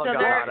 for the love of God!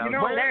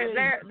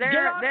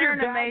 They're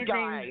an amazing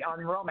guy on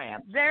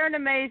romance. They're an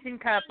amazing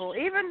couple.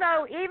 Even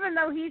though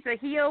he's a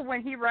heel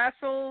when he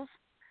wrestles,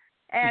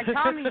 and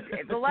Tommy,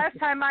 the last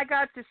time I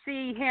got to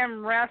see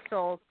him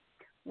wrestle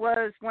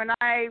was when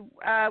I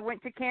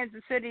went to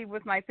Kansas City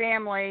with my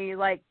family,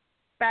 like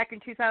back in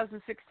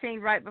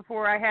 2016, right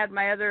before I had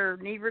my other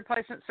knee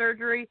replacement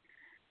surgery.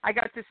 I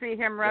got to see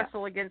him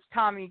wrestle against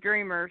Tommy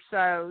Dreamer,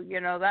 so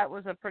that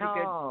was a pretty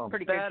good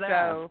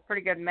show,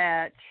 pretty good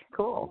match.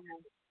 Cool.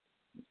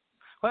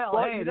 Well,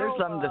 hey, there's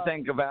something to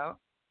think about.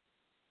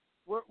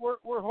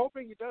 We're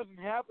hoping it doesn't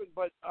happen,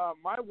 but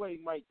my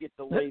wedding might get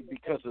delayed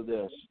because of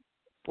this.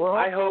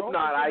 I hope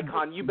not,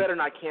 Icon. You better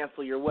not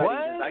cancel your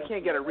wedding. I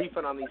can't get a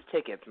refund on these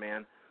tickets,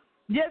 man.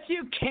 Yes,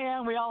 you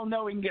can. We all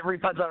know we can get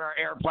refunds on our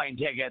airplane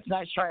tickets.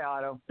 Nice try,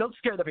 Otto. Don't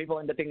scare the people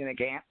into thinking they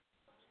can't.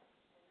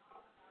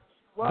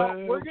 Well,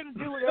 we're going to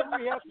do whatever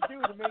we have to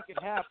do to make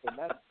it happen.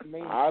 That's the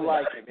main thing. I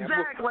like it, man.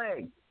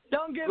 Exactly.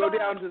 Don't give up. Go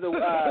down to the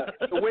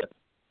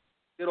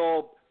good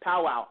old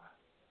powwow.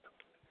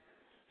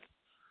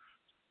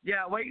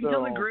 Yeah, wait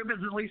until the group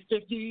is at least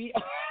 50.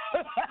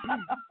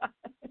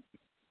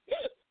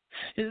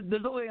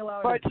 There's only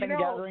allowed 10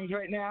 gatherings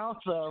right now,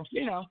 so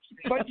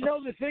But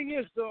the thing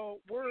is,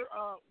 though, we're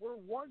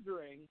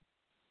wondering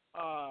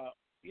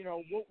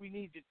what we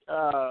need to,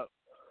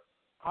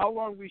 how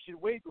long we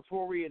should wait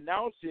before we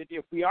announce it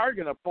if we are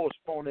going to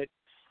postpone it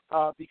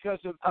because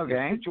of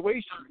the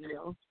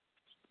situation,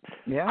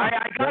 Yeah.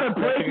 I got a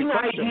breaking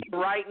idea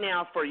right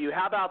now for you.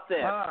 How about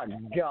this? Oh,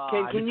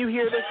 God. Can you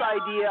hear this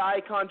idea,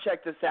 Icon?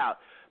 Check this out.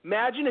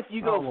 Imagine if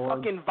you go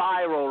fucking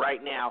viral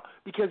right now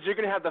because you're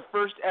going to have the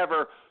first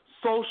ever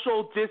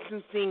social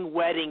distancing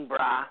wedding,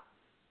 brah.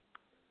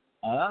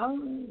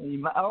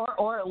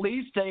 Or at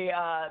least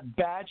a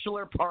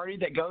bachelor party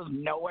that goes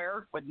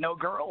nowhere with no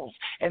girls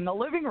in the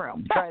living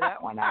room. Try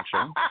that one,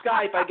 actually.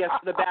 Skype, I guess,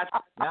 for the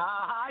bachelor.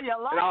 You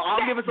like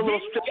I'll give us a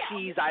little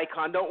striptease,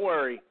 Icon. Don't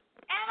worry.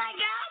 Oh, my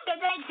God,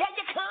 that's such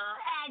a cool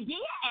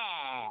idea.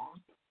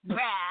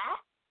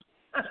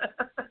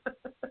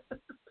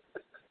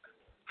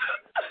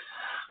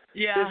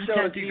 Yeah, this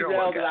show is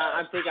derailed, and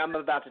I think I'm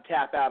about to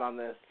tap out on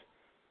this.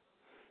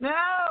 No,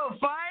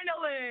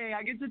 finally,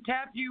 I get to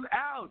tap you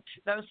out.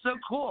 That was so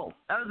cool.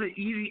 That was an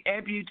easy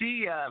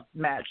amputee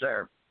match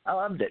there. I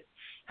loved it.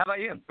 How about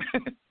you?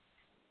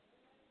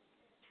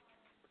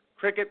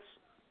 Crickets.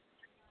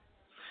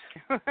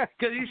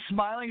 Because he's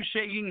smiling,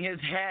 shaking his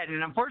head,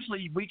 and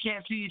unfortunately, we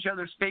can't see each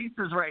other's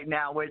faces right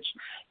now, which,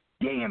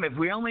 damn, if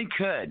we only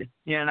could,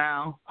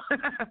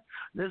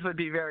 this would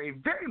be very,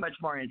 very much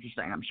more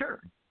interesting, I'm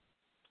sure.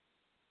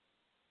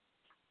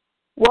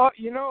 Well,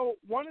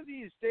 one of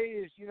these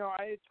days,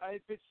 I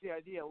pitched the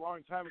idea a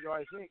long time ago.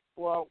 I think,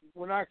 well,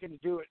 we're not going to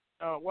do it.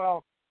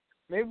 Well,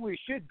 maybe we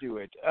should do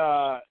it.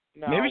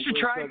 Maybe we should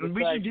try it.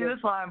 We should do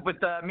this live with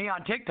me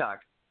on TikTok.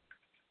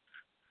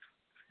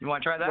 You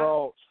want to try that?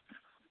 Well,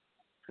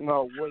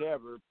 no,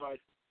 whatever. But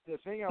the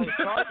thing I was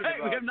talking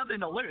about, we have nothing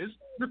to lose.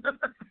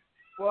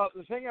 Well,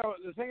 the thing I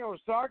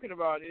was talking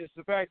about is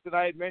the fact that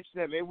I had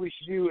mentioned that maybe we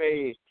should do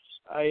a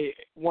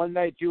one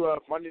night, do a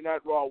Monday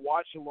Night Raw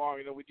watch along,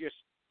 and then we just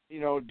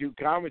do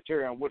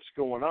commentary on what's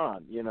going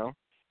on.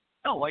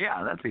 Oh well,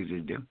 yeah, that's easy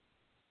to do.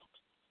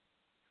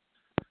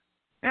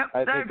 Yep,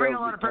 that'd bring a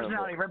lot of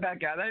personality right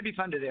back out. That'd be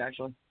fun to do,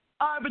 actually.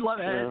 I would love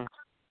it. Yeah.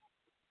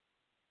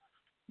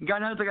 God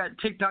knows I got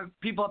TikTok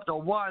people up to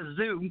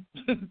wazoo.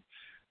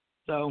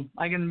 So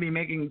I can be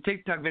making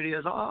TikTok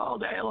videos all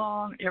day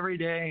long, every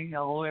day,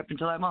 all the way up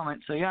until that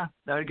moment. So yeah,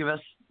 that would give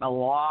us a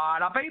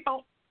lot of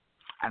people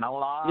and a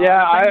lot.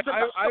 Yeah, of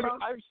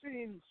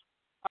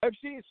I've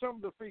seen some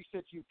of the freaks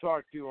that you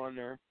talked to on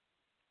there.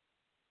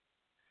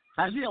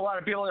 I see a lot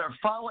of people that are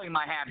following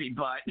my happy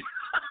butt.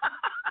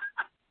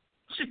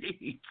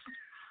 Jeez.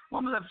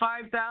 Almost at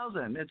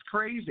 5,000. It's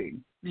crazy.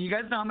 You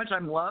guys know how much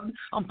I'm loved?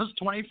 Almost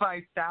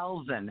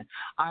 25,000.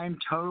 I'm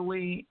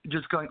totally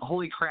just going,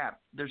 holy crap.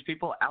 There's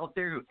people out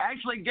there who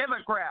actually give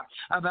a crap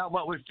about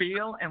what we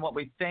feel and what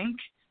we think,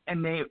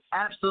 and they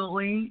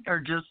absolutely are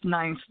just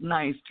nice,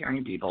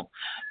 caring people.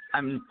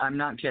 I'm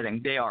not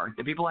kidding. They are.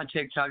 The people on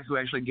TikTok who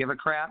actually give a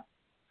crap,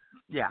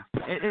 yeah,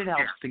 it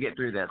helps to get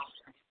through this.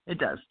 It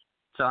does.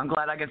 So I'm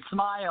glad I could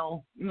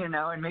smile,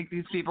 and make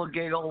these people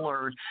giggle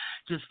or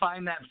just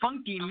find that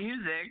funky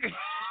music.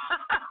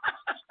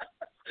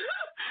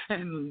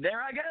 And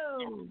there I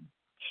go.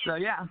 So,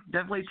 yeah,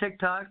 definitely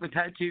TikTok with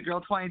Tattoo Girl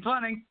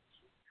 2020.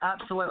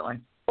 Absolutely.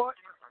 Well,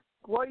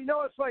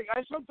 it's like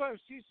I sometimes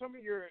see some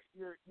of your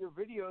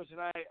videos, and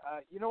I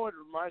what it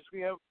reminds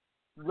me of?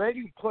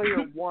 Ready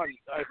Player One.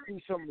 I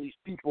see some of these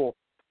people,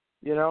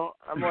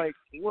 I'm like,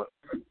 what?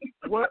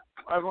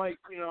 I'm like,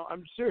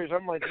 I'm serious.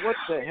 I'm like, what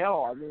the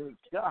hell? I mean,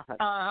 God.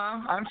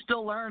 I'm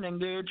still learning,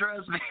 dude.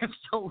 Trust me, I'm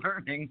still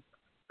learning.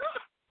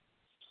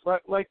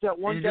 Like that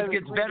one it guy just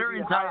gets better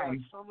in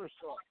time.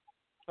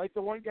 Like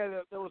the one guy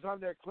that was on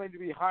there claimed to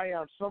be high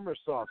on summer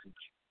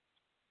sausage.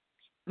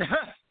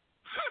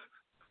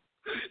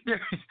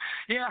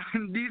 Yeah,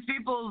 these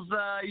people's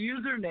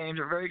usernames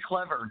are very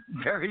clever.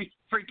 Very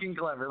freaking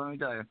clever, let me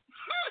tell you.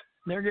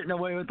 They're getting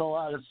away with a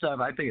lot of stuff.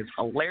 I think it's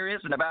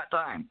hilarious and about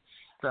time.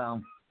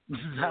 So this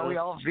is how we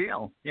all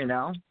feel,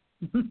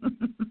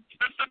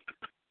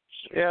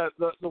 Yeah,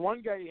 the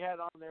one guy you had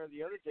on there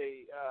the other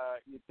day,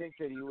 you'd think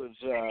that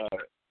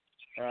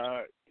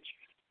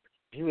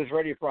he was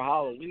ready for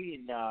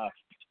Halloween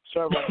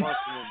several months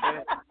in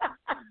advance.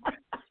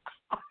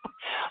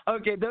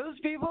 Okay, those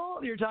people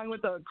you're talking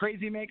with the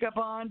crazy makeup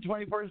on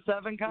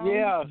 24/7 kind.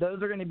 Yeah,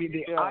 those are going to be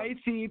the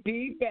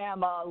ICP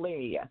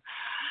family.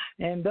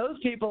 And those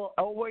people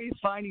always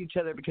find each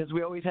other because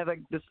we always have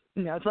like this,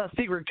 it's not a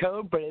secret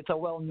code, but it's a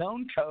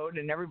well-known code,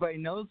 and everybody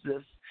knows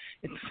this.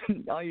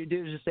 It's all you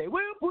do is just say,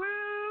 whoop, whoop,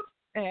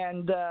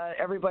 and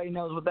everybody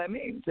knows what that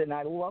means, and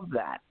I love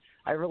that.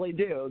 I really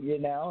do,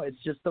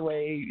 It's just the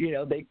way,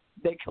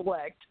 they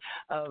collect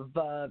of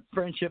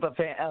friendship, of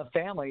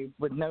family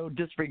with no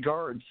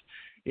disregards,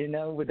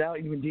 without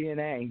even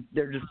DNA.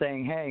 They're just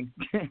saying, hey,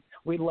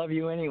 we love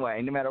you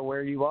anyway, no matter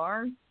where you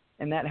are.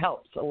 And that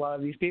helps a lot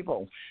of these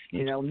people,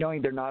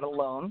 knowing they're not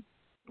alone,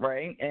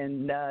 right?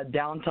 And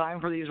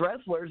downtime for these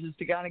wrestlers is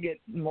to kind of get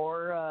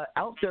more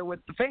out there with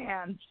the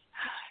fans,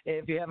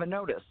 if you haven't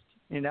noticed.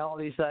 All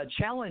these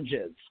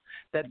challenges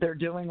that they're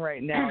doing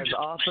right now is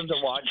awesome to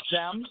watch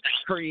them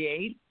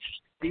create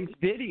these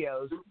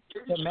videos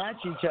to match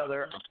each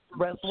other,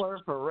 wrestler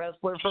for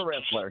wrestler for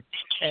wrestler.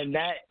 And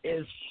that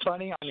is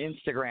funny on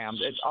Instagram.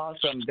 It's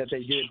awesome that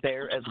they do it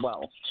there as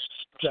well.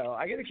 So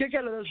I get a kick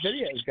out of those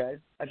videos, guys.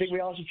 I think we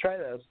all should try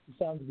those.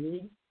 Sounds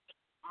good.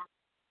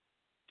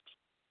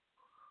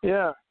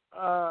 Yeah.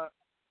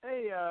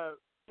 Hey,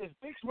 is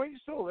Big Swing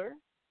still there?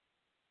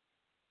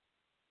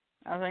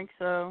 I think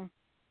so.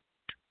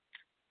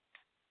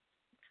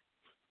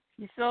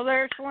 You still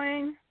there,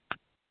 Swing?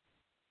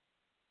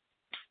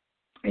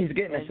 He's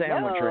getting a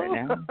sandwich right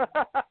now.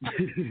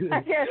 I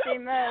guess he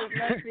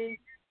must be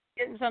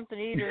getting something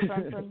to eat or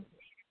something.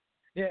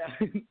 Yeah,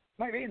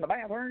 might be in the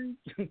bathroom.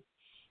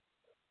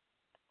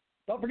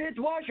 Don't forget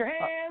to wash your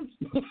hands.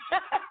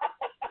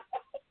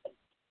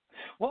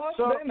 Wash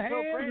them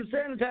hands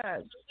and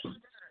sanitize.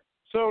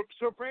 So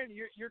Brandon,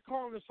 you're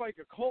calling this like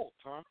a cult,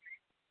 huh?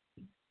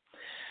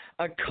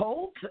 A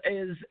cult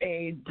is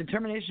a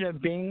determination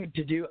of being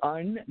to do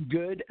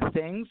ungood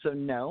things. So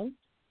no,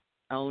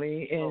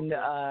 only in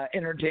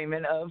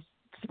entertainment of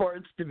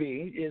sports to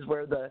be is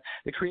where the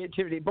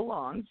creativity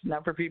belongs.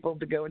 Not for people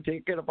to go and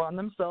take it upon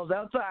themselves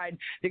outside,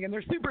 thinking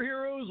they're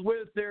superheroes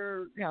with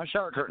their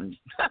shower curtains.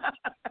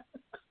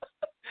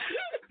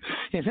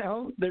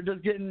 They're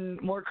just getting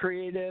more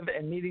creative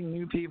and meeting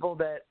new people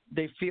that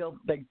they feel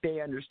like they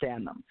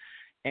understand them.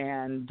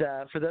 And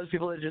for those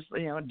people that just,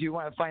 do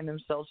want to find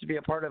themselves to be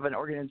a part of an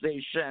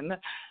organization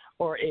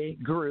or a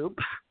group,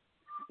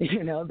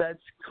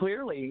 that's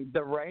clearly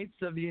the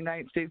rights of the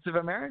United States of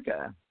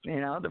America,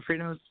 the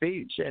freedom of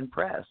speech and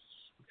press.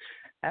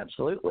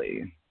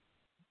 Absolutely.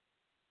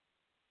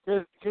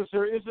 Because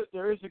there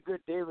is a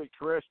good David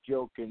Koresh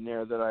joke in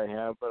there that I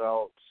have, but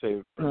I'll save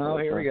it for Oh,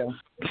 here we go.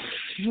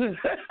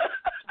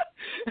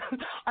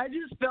 I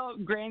just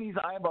felt Granny's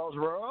eyeballs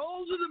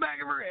roll to the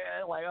back of her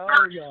head, like, oh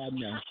God,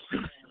 no.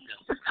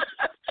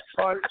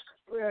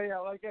 Yeah,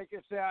 like I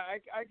can say,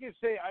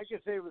 I can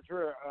save it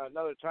for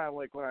another time,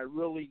 like when I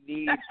really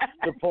need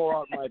to pull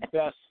out my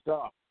best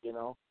stuff,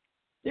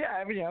 Yeah,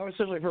 I mean,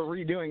 especially for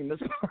redoing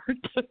this part.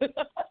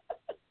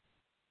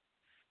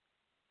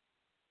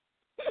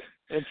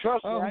 And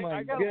trust me,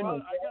 I got a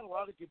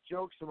lot of good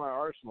jokes in my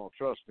arsenal.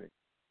 Trust me.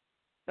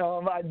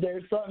 Oh my,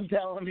 there's something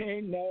telling me,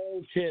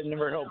 no kidding,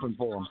 we're hoping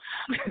for them.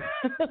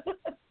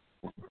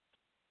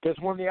 Because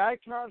when the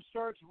icon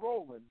starts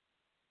rolling,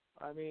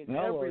 I mean,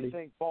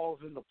 everything falls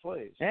into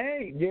place.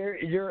 Hey,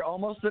 you're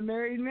almost a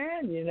married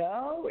man,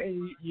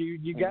 and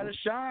you got to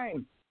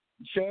shine.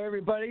 Show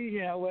everybody,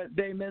 what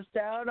they missed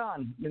out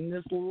on. And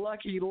this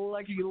lucky,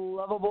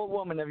 lovable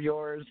woman of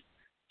yours,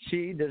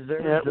 she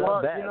deserves the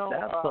best.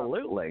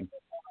 Absolutely.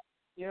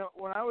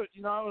 When I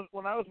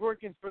was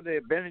working for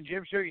the Ben and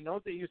Jim show, you know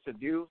what they used to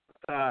do?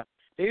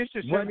 They used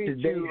to send me to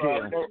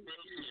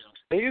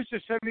they used to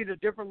send me to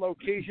different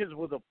locations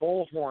with a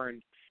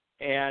bullhorn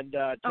and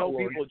tell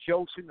people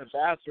jokes in the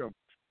bathroom.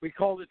 We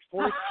called it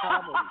forced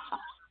comedy.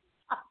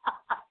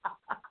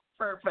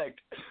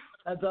 Perfect.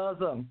 That's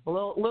awesome. A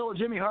little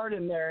Jimmy Hart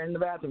in there in the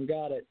bathroom.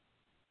 Got it.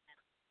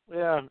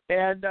 Yeah,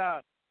 and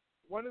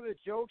one of the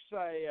jokes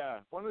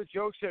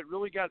that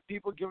really got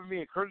people giving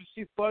me a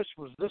courtesy flush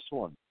was this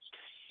one.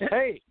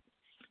 Hey,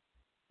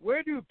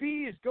 where do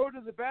bees go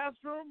to the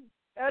bathroom?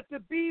 At the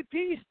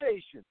BP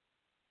station.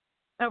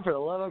 Oh, for the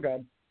love of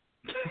God.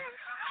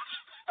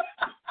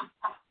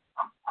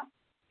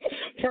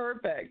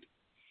 Perfect.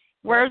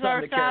 Where's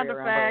our sound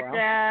effect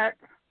at?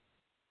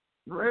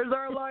 Where's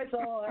our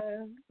Lysol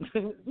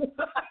at?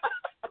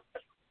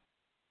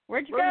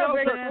 Where'd you go,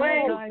 Big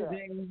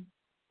Swing?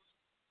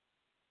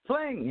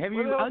 Swing, have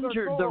you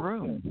entered the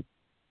room?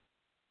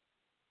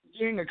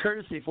 Doing a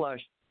courtesy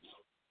flush.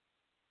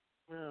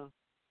 Yeah.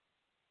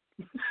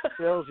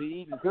 Sales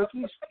eating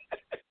cookies?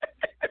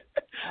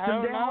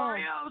 Some damn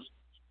Oreos.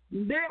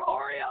 Damn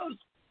Oreos.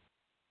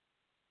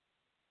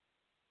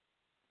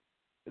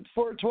 It's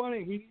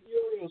 4:20. We need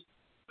the Oreos.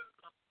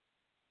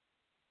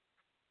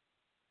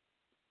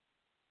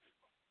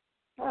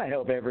 I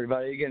hope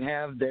everybody can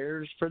have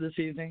theirs for this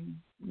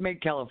evening.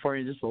 Make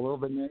California just a little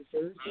bit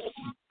nicer.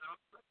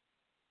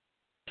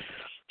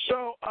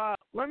 So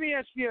let me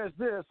ask you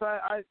this.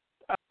 I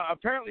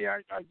apparently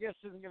I guess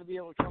isn't going to be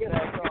able to come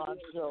back on.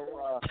 So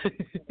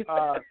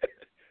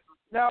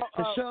now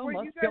the show where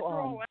must you guys go are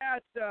on. all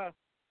at,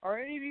 are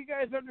any of you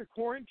guys under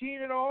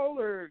quarantine at all,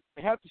 or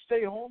have to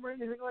stay home or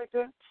anything like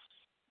that?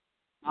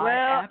 Well,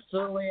 I'm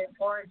absolutely in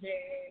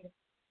quarantine.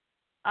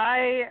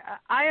 I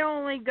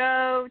only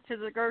go to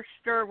the grocery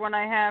store when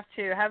I have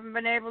to. Haven't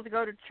been able to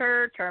go to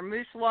church. Our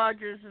moose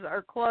lodges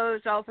are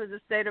closed all through the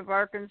state of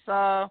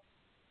Arkansas.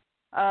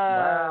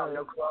 Wow,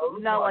 no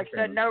clothes. No, like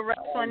I said, no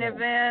wrestling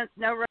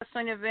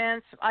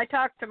events. I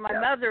talked to my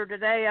mother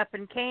today up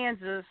in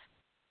Kansas,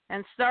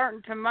 and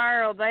starting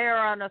tomorrow, they are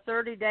on a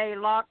 30-day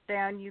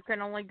lockdown. You can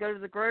only go to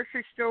the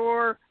grocery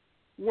store,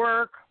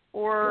 work,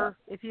 or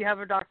if you have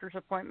a doctor's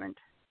appointment.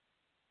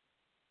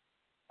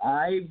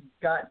 I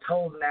got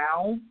told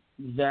now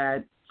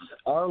that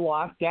our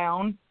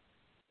lockdown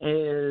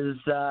is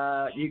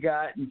you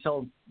got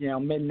until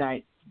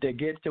midnight to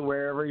get to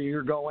wherever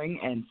you're going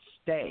and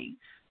stay.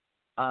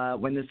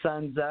 when the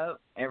sun's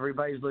up,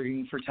 everybody's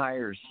looking for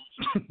tires.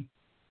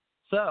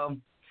 So,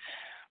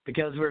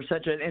 because we're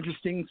such an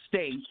interesting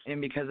state, and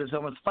because it's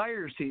almost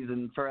fire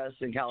season for us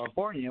in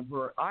California,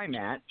 where I'm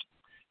at,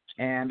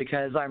 and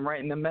because I'm right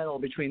in the middle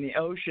between the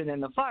ocean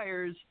and the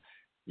fires,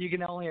 you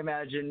can only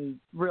imagine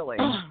really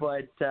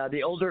what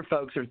the older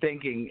folks are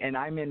thinking. And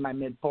I'm in my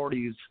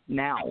mid-40s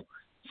now,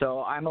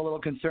 so I'm a little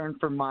concerned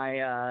for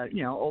my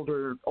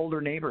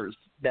older neighbors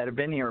that have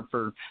been here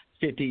for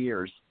 50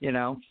 years.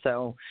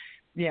 So.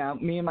 Yeah,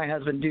 me and my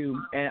husband do,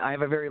 and I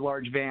have a very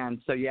large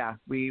van. So, yeah,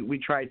 we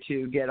try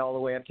to get all the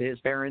way up to his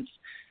parents,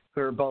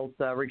 who are both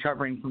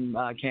recovering from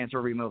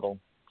cancer removal.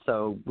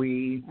 So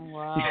we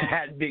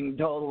had been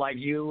told, like,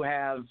 you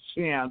have,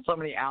 so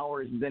many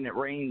hours, and then it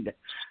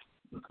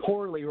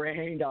poorly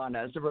rained on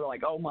us. And we're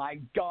like, oh, my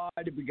God,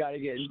 we got to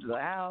get into the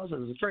house.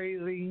 This is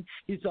crazy.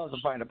 He still has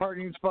to find a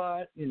parking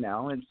spot.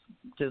 It's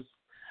just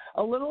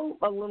a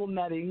little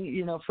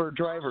nutting, for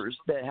drivers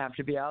that have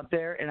to be out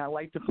there. And I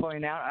like to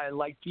point out, I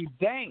like to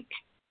thank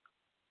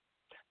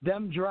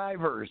them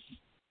drivers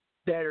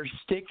that are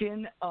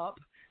sticking up,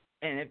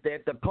 and if they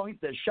have to point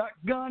the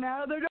shotgun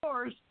out of their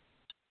doors,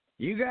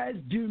 you guys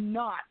do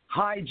not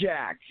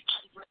hijack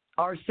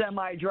our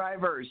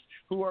semi-drivers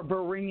who are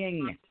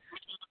bringing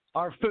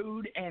our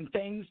food and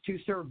things to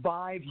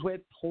survive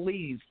with.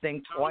 Please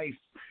think twice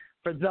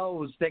for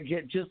those that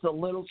get just a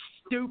little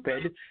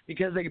stupid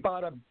because they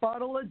bought a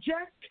bottle of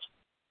Jack.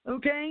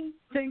 Okay?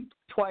 Think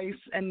twice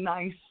and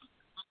nice,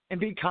 and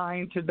be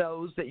kind to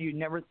those that you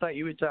never thought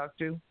you would talk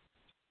to.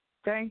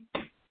 Okay?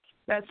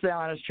 That's the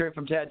honest truth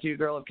from Tattoo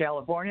Girl of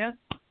California.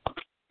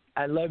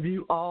 I love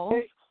you all.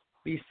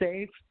 Be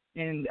safe.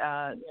 And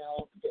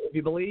if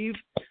you believe,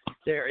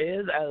 there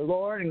is a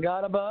Lord and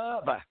God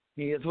above.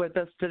 He is with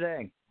us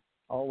today.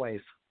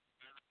 Always.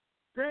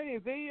 Granny,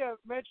 have they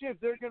mentioned if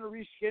they're going to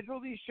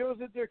reschedule these shows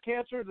that they're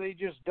canceled, or are they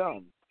just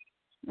done?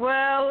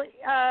 Well,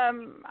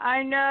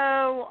 I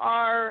know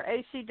our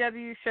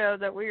ACW show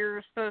that we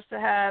were supposed to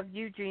have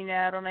Eugene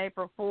at on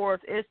April 4th,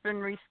 it's been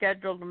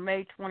rescheduled to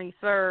May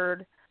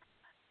 23rd.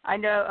 I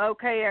know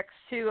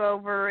OKX2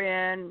 over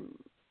in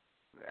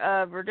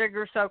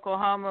Verdigris,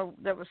 Oklahoma,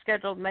 that was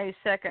scheduled May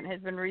 2nd,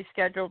 has been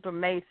rescheduled to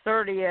May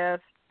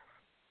 30th.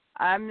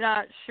 I'm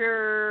not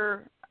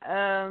sure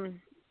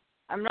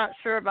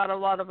about a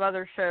lot of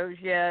other shows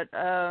yet.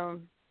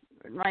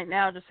 Right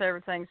now, just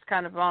everything's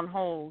kind of on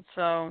hold.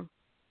 So.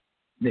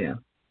 Yeah.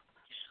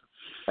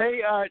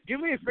 Hey, do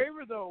me a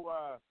favor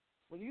though.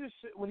 When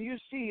you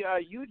see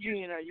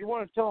Eugene, you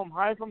want to tell him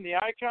hi from the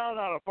Icon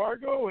out of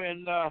Fargo,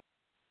 and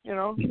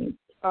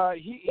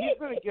he's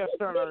been a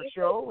guest on our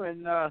show,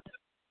 and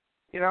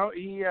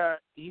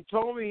he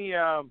told me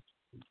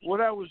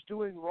what I was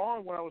doing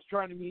wrong when I was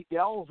trying to meet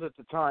Dells at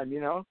the time.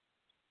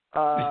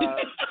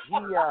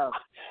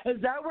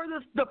 Is that where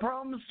the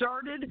problem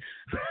started?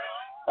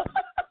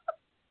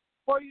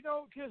 Well,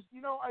 because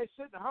I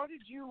said, how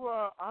did you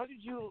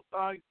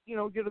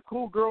get a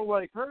cool girl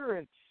like her?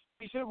 And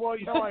he said, well,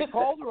 I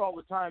called her all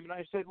the time. And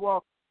I said,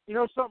 well,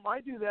 something,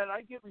 I do that.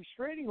 I get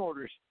restraining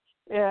orders.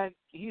 And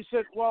he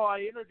said, well,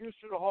 I introduced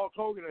her to Hulk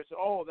Hogan. I said,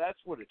 oh, that's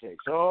what it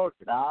takes. Oh,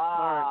 okay.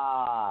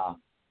 Right.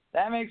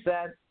 That makes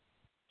sense.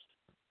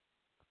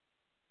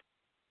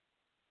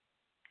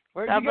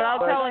 But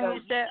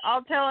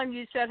I'll tell him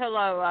you said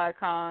hello,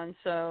 Icon.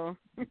 So.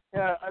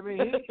 Yeah, I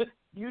mean,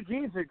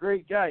 Eugene's a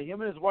great guy.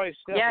 Him and his wife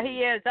Stephanie. Yeah, he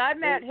is. I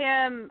met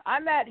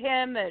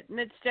him at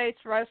Mid-States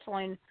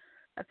Wrestling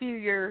a few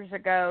years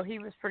ago. He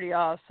was pretty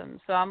awesome.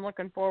 So I'm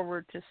looking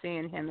forward to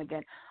seeing him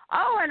again.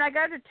 Oh, and I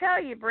got to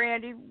tell you,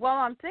 Brandy, while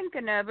I'm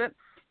thinking of it,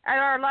 at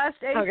our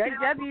last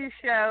ACW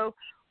show,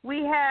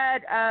 we had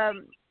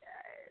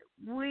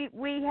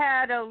we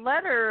had a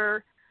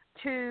letter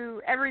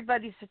to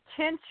everybody's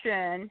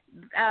attention.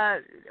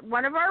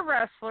 One of our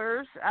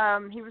wrestlers,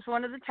 he was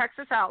one of the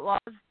Texas Outlaws,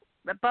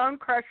 the Bone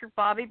Crusher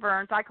Bobby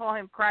Burns. I call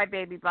him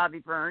Crybaby Bobby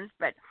Burns.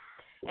 But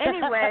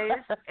anyways,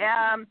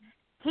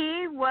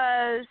 he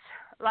was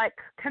like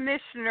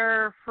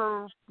commissioner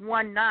for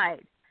one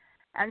night.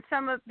 And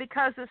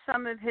because of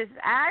some of his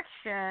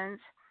actions,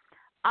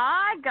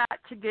 I got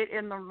to get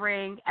in the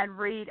ring and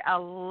read a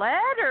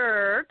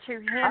letter to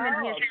him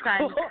and his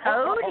son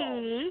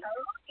Cody,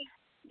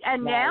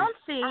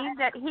 announcing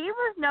that he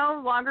was no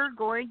longer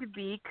going to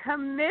be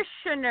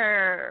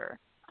commissioner,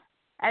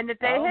 and that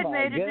they had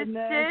made a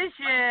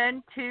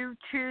decision to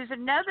choose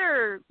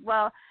another.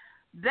 Well,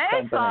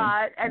 they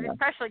thought, and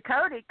especially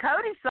Cody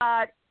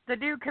thought the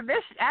new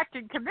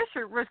acting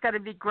commissioner was going to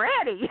be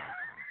Granny.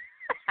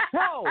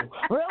 No,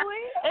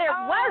 really? It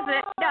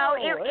wasn't. No,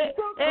 it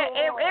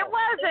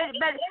wasn't.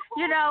 But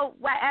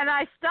and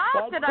I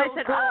stopped and I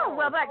said, "Oh,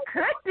 well, that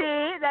could be.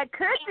 Yeah.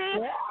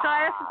 So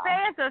I asked the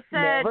fans.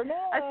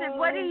 I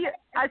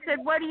said,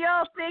 what do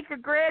y'all think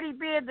of Granny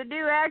being the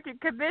new acting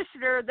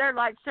commissioner? They're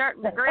like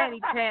starting the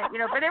Granny chant,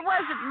 But it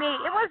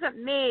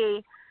wasn't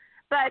me.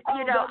 But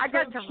I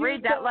got to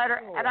read that letter,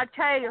 and I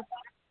tell you,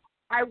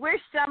 I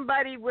wish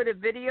somebody would have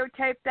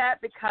videotaped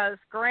that, because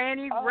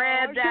Granny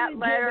read that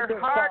letter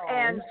heart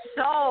and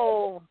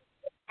soul.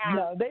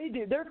 No, they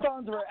do. Their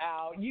phones were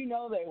out. You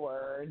know they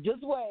were.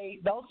 Just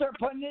wait. They'll start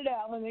putting it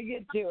out when they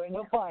get to it, and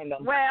you'll find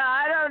them. Well,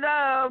 I don't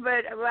know,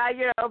 but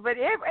but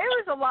it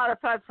was a lot of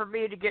fun for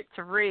me to get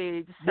to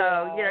read.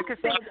 So because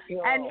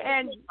and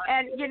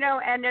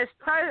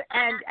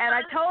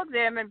I told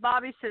them, and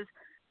Bobby says,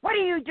 "What are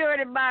you doing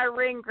in my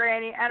ring,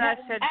 Granny?" And I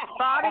said,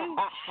 "Bobby,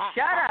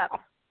 shut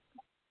up."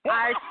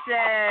 I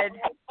said,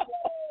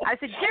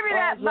 "Give me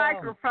that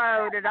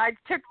microphone," and I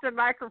took the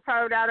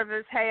microphone out of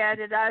his hand,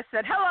 and I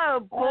said, "Hello,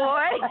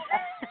 boy."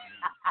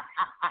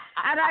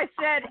 And I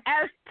said,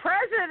 "As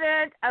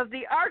president of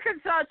the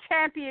Arkansas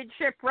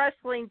Championship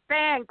Wrestling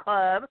Fan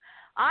Club,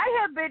 I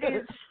have been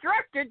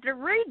instructed to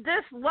read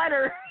this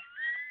letter."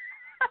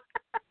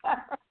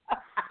 And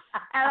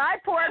I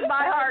poured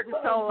my heart and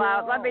soul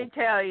out, let me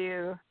tell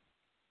you.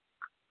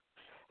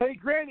 Hey,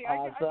 Granny, I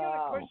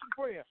got a question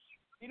for you.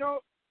 You know,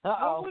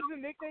 what was the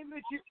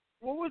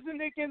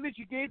nickname that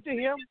you gave to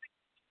him?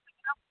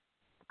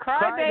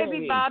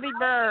 Crybaby Bobby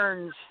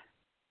Burns.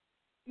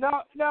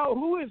 Now,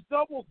 who is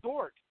Double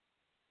Dork?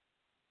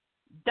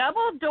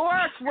 Double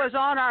Dork was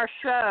on our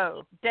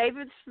show.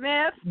 David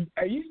Smith.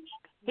 He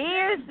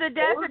is the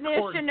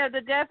definition of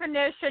the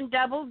definition,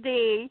 double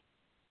D,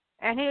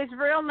 and his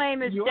real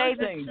name is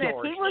David Smith.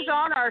 Dork. He was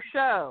on our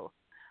show,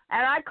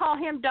 and I call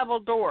him Double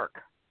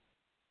Dork.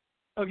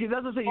 Okay,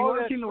 that's what I say. You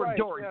are seeing the word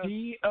dork. Yeah.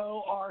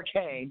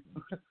 D-O-R-K.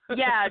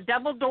 Yeah,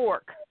 Double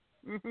Dork.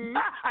 Mm-hmm.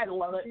 I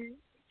love it.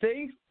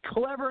 See?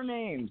 Clever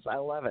names. I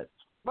love it.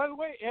 By the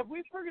way, have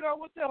we figured out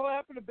what the hell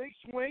happened to Big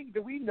Swing?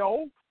 Do we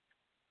know?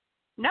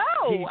 No,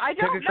 I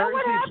don't know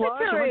what happened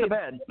to him. Went to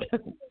bed.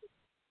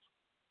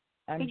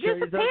 He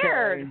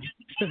disappeared.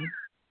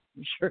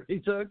 I'm sure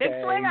he's okay.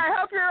 Big Swing, I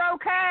hope you're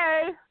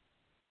okay.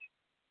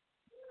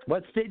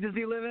 What state does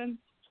he live in?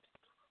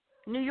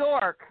 New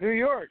York. New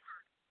York.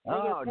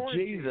 Oh,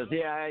 Jesus.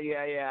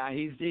 Yeah.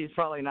 He's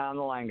probably not on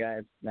the line,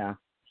 guys. No,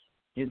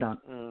 he's not.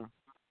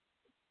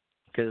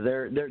 Because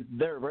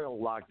they're real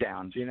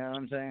lockdowns, you know what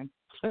I'm saying?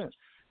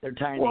 They're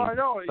tiny. Well, I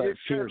know. But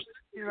fierce.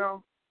 You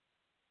know.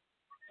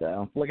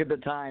 So look at the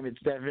time.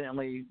 It's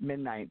definitely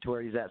midnight to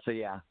where he's at. So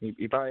yeah,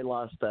 he probably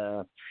lost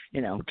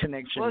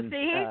connection. Well,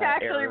 see, he's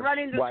actually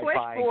running the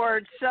Wi-Fi.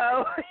 Switchboard,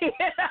 so he's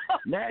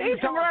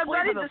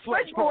running the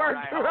switchboard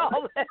through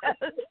all this.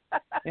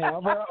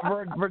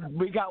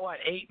 We got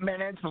 8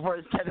 minutes before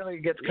it technically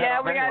gets cut off.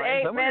 Yeah, we got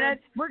 8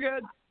 minutes. We're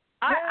good.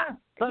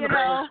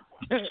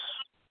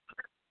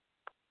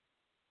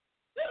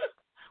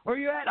 Where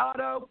you at,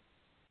 Otto?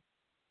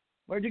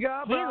 Where'd you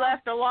go, bro? He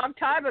left a long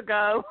time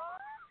ago.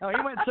 Oh, he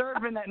went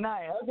surfing that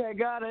night. Okay,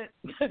 got it.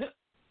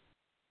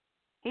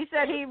 He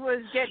said he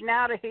was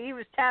he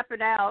was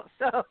tapping out,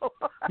 so.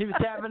 He was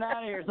tapping out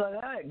of here, so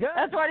good.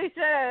 That's what he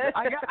said.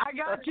 I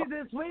got you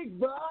this week,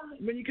 bro.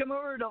 When you come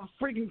over, don't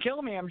freaking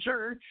kill me, I'm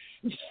sure.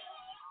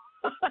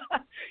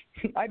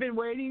 I've been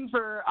waiting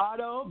for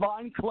Otto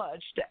Von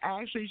Clutch to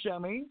actually show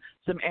me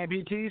some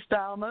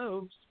amputee-style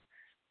moves.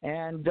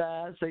 And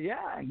so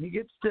yeah, he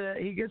gets to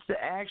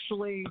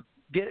actually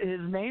get his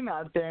name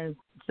out there and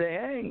say,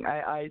 hey,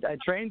 I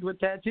trained with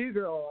Tattoo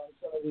Girl on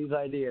some of these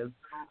ideas.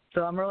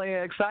 So I'm really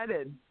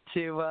excited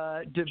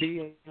to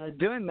be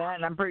doing that,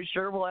 and I'm pretty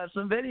sure we'll have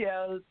some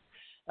videos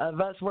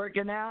of us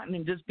working out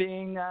and just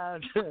being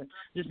us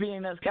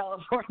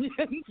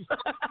Californians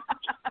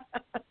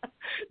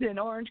in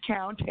Orange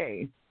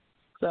County.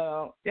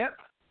 So yep,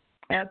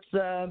 that's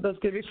gonna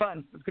be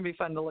fun. It's gonna be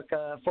fun to look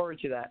forward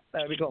to that.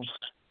 That'd be cool.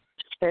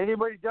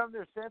 Anybody done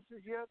their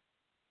census yet?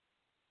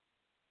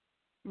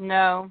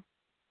 No.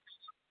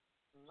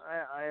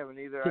 I haven't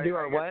either. To do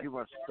our what? Too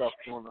much stuff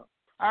going on.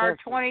 Our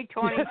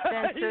 2020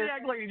 census. You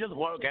act like you just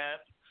woke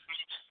up.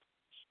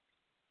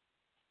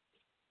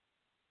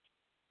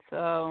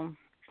 So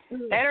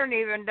they don't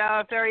even know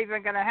if they're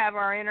even going to have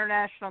our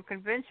international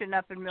convention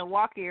up in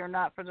Milwaukee or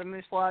not for the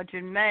Moose Lodge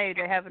in May.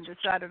 They haven't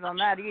decided on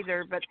that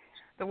either. But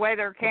the way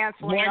they're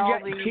canceling all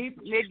the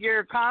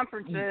mid-year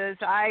conferences,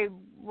 I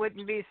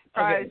wouldn't be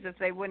surprised if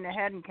they went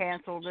ahead and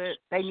canceled it.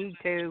 They need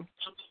to.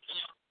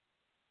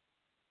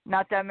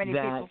 Not that many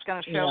people's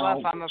going to show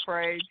up, I'm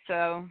afraid.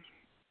 So.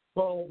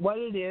 Well, what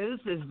it is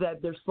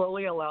that they're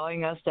slowly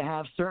allowing us to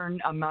have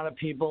certain amount of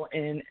people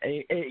in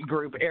a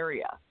group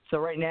area. So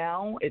right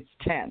now it's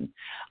 10.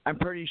 I'm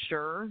pretty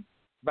sure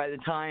by the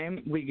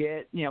time we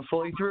get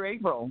fully through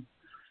April,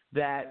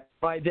 that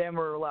by then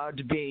we're allowed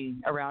to be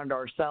around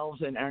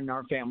ourselves and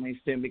our families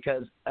soon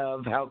because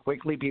of how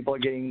quickly people are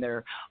getting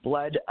their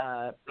blood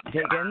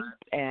taken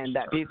and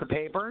that piece of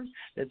paper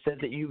that says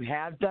that you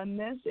have done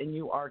this and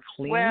you are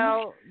clean.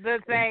 Well, the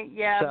thing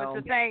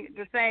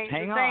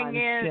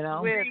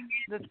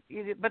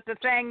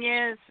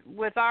is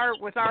with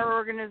our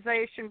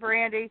organization,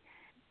 Brandy,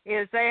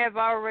 is they have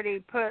already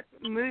put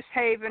Moose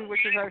Haven,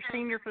 which is our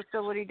senior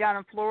facility down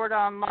in Florida,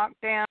 on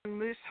lockdown.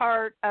 Moose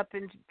Heart up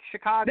in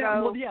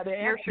Chicago,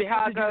 near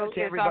Chicago,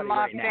 is on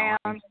lockdown.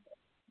 Right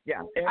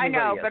yeah, I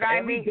know, but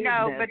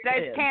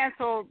they've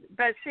canceled.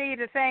 But see,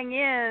 the thing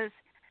is,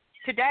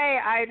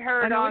 today I'd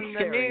heard on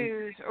the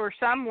news or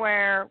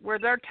somewhere where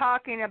they're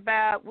talking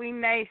about we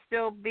may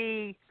still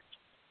be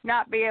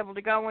not be able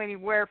to go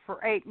anywhere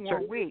for 8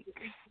 more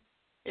weeks.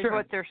 Is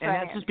what they're saying.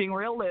 And that's just being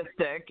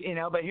realistic,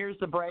 But here's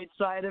the bright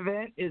side of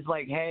it: is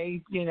like,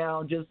 hey,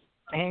 just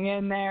hang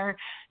in there.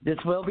 This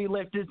will be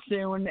lifted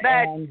soon. But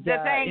and, the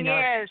thing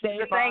is,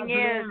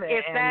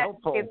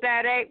 if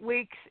that 8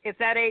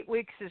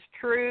 weeks is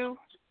true,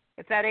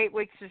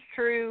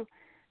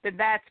 then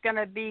that's going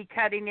to be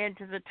cutting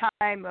into the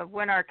time of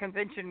when our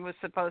convention was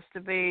supposed to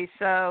be.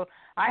 So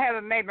I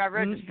haven't made my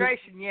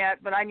registration yet,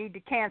 but I need to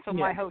cancel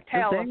my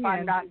hotel if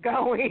I'm not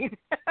going.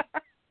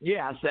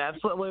 Yes,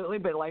 absolutely.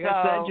 But like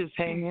I said, just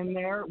hang in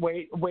there.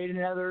 Wait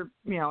another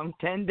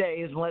 10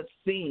 days, and let's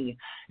see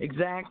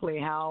exactly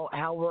how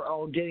we're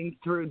all getting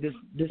through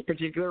this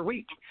particular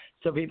week.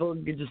 So people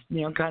can just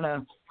kind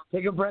of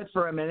take a breath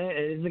for a minute.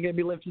 It isn't going to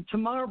be lifted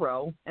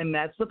tomorrow, and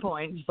that's the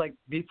point. Just like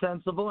be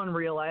sensible and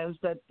realize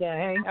that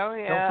hey,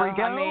 don't freak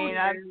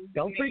out.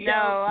 Don't freak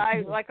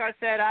out. Like I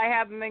said, I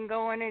haven't been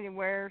going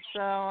anywhere.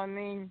 So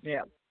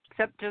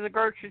except to the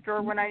grocery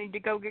store when I need to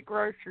go get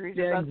groceries.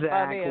 Yeah, that's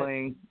about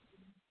it.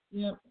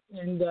 Yep,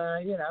 and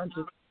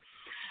just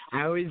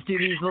I always do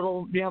these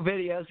little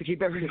videos to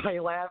keep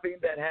everybody laughing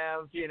that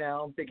have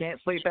they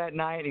can't sleep at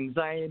night,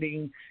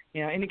 anxiety,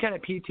 any kind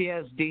of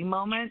PTSD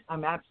moment.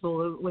 I'm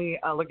absolutely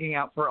looking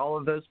out for all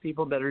of those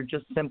people that are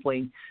just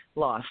simply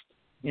lost.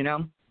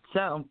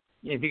 So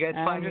if you guys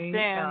find me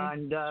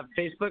on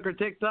Facebook or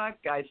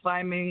TikTok, guys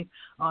find me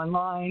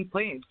online.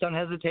 Please don't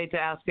hesitate to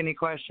ask any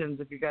questions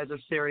if you guys are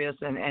serious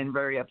and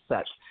very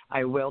upset.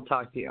 I will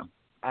talk to you.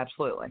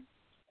 Absolutely.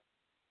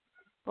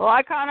 Well,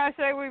 I kind of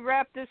say we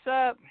wrap this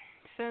up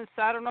since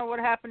I don't know what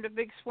happened to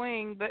Big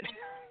Swing, but.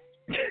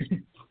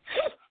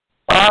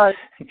 I'll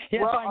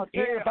find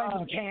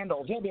some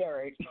candles. He'll be all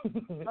right.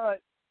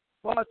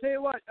 Well, I'll tell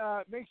you what.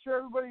 Make sure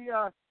everybody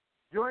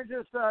joins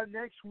us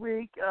next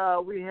week.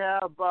 We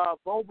have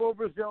Bobo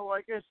Brazil,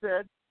 like I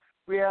said.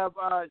 We have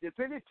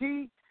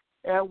Definity,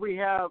 and we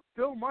have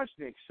Phil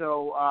Mushnick.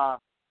 So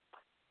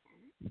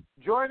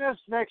join us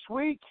next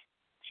week.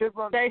 Stay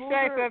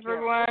safe,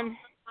 everyone.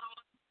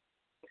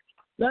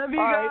 Love you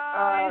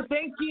guys.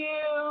 Thank you.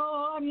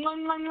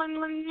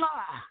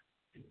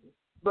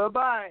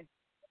 Bye-bye.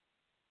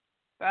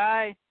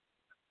 Bye.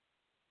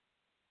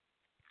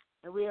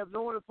 And we have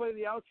no one to play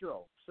the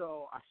outro.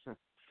 So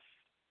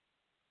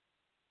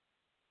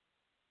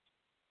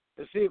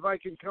let's see if I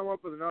can come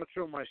up with an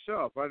outro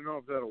myself. I don't know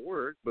if that'll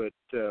work, but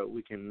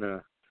we can.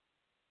 No,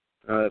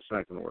 that's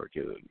not going to work,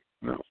 is it?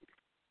 No,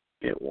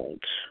 it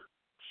won't.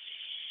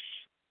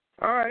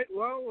 All right,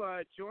 well,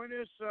 join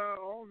us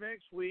all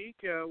next week.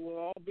 We'll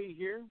all be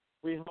here,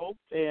 we hope,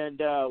 and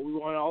we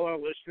want all our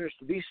listeners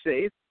to be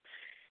safe.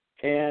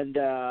 And,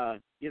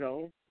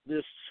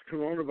 this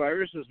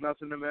coronavirus is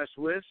nothing to mess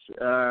with.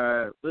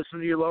 Listen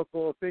to your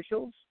local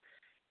officials,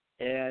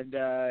 and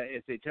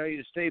if they tell you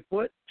to stay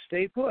put,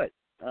 stay put.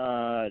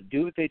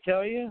 Do what they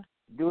tell you.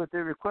 Do what they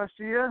request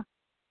of you.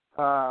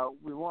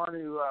 We want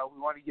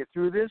to get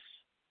through this,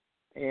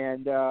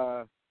 and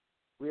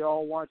we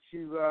all want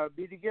to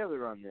be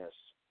together on this.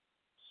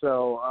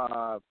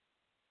 So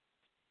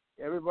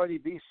everybody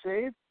be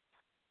safe.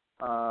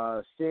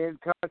 Stay in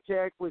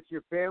contact with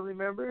your family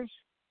members.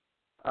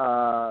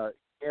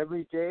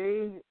 Every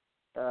day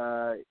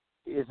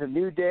is a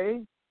new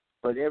day,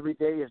 but every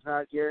day is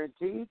not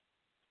guaranteed.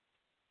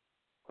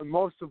 And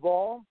most of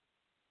all,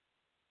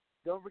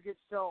 don't forget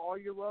to tell all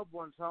your loved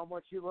ones how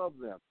much you love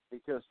them,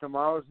 because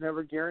tomorrow is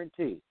never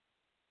guaranteed.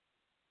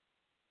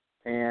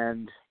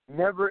 And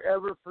never,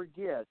 ever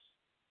forget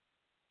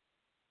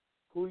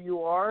who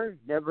you are,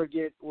 never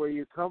forget where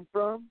you come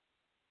from,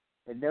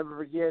 and never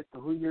forget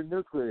who your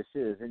nucleus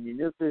is. And your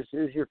nucleus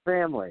is your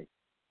family.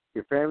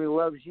 Your family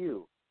loves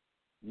you.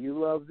 You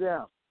love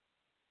them.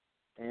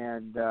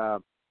 And,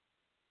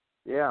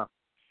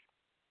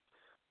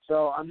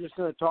 So I'm just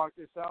going to talk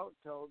this out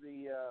until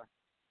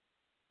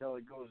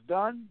it goes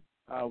done.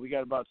 We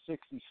got about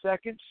 60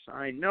 seconds,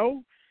 I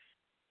know.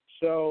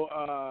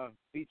 So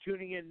be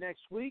tuning in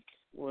next week.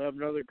 We'll have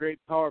another great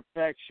Power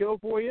Pack show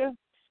for you.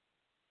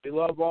 We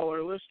love all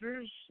our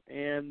listeners,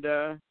 and,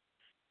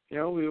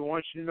 we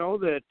want you to know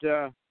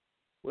that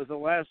with the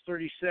last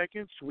 30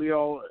 seconds, we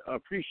all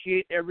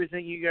appreciate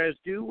everything you guys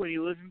do when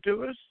you listen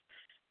to us.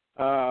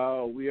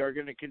 We are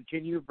going to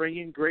continue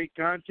bringing great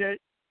content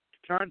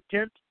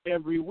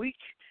every week.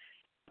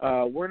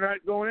 We're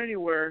not going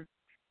anywhere.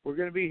 We're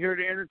going to be here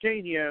to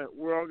entertain you.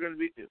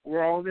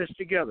 We're all in this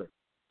together.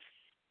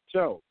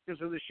 So,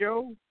 because of the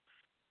show,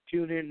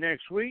 tune in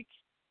next week.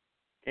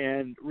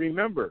 And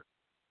remember,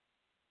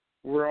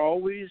 we're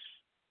always,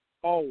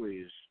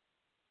 always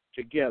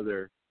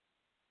together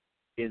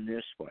in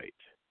this fight.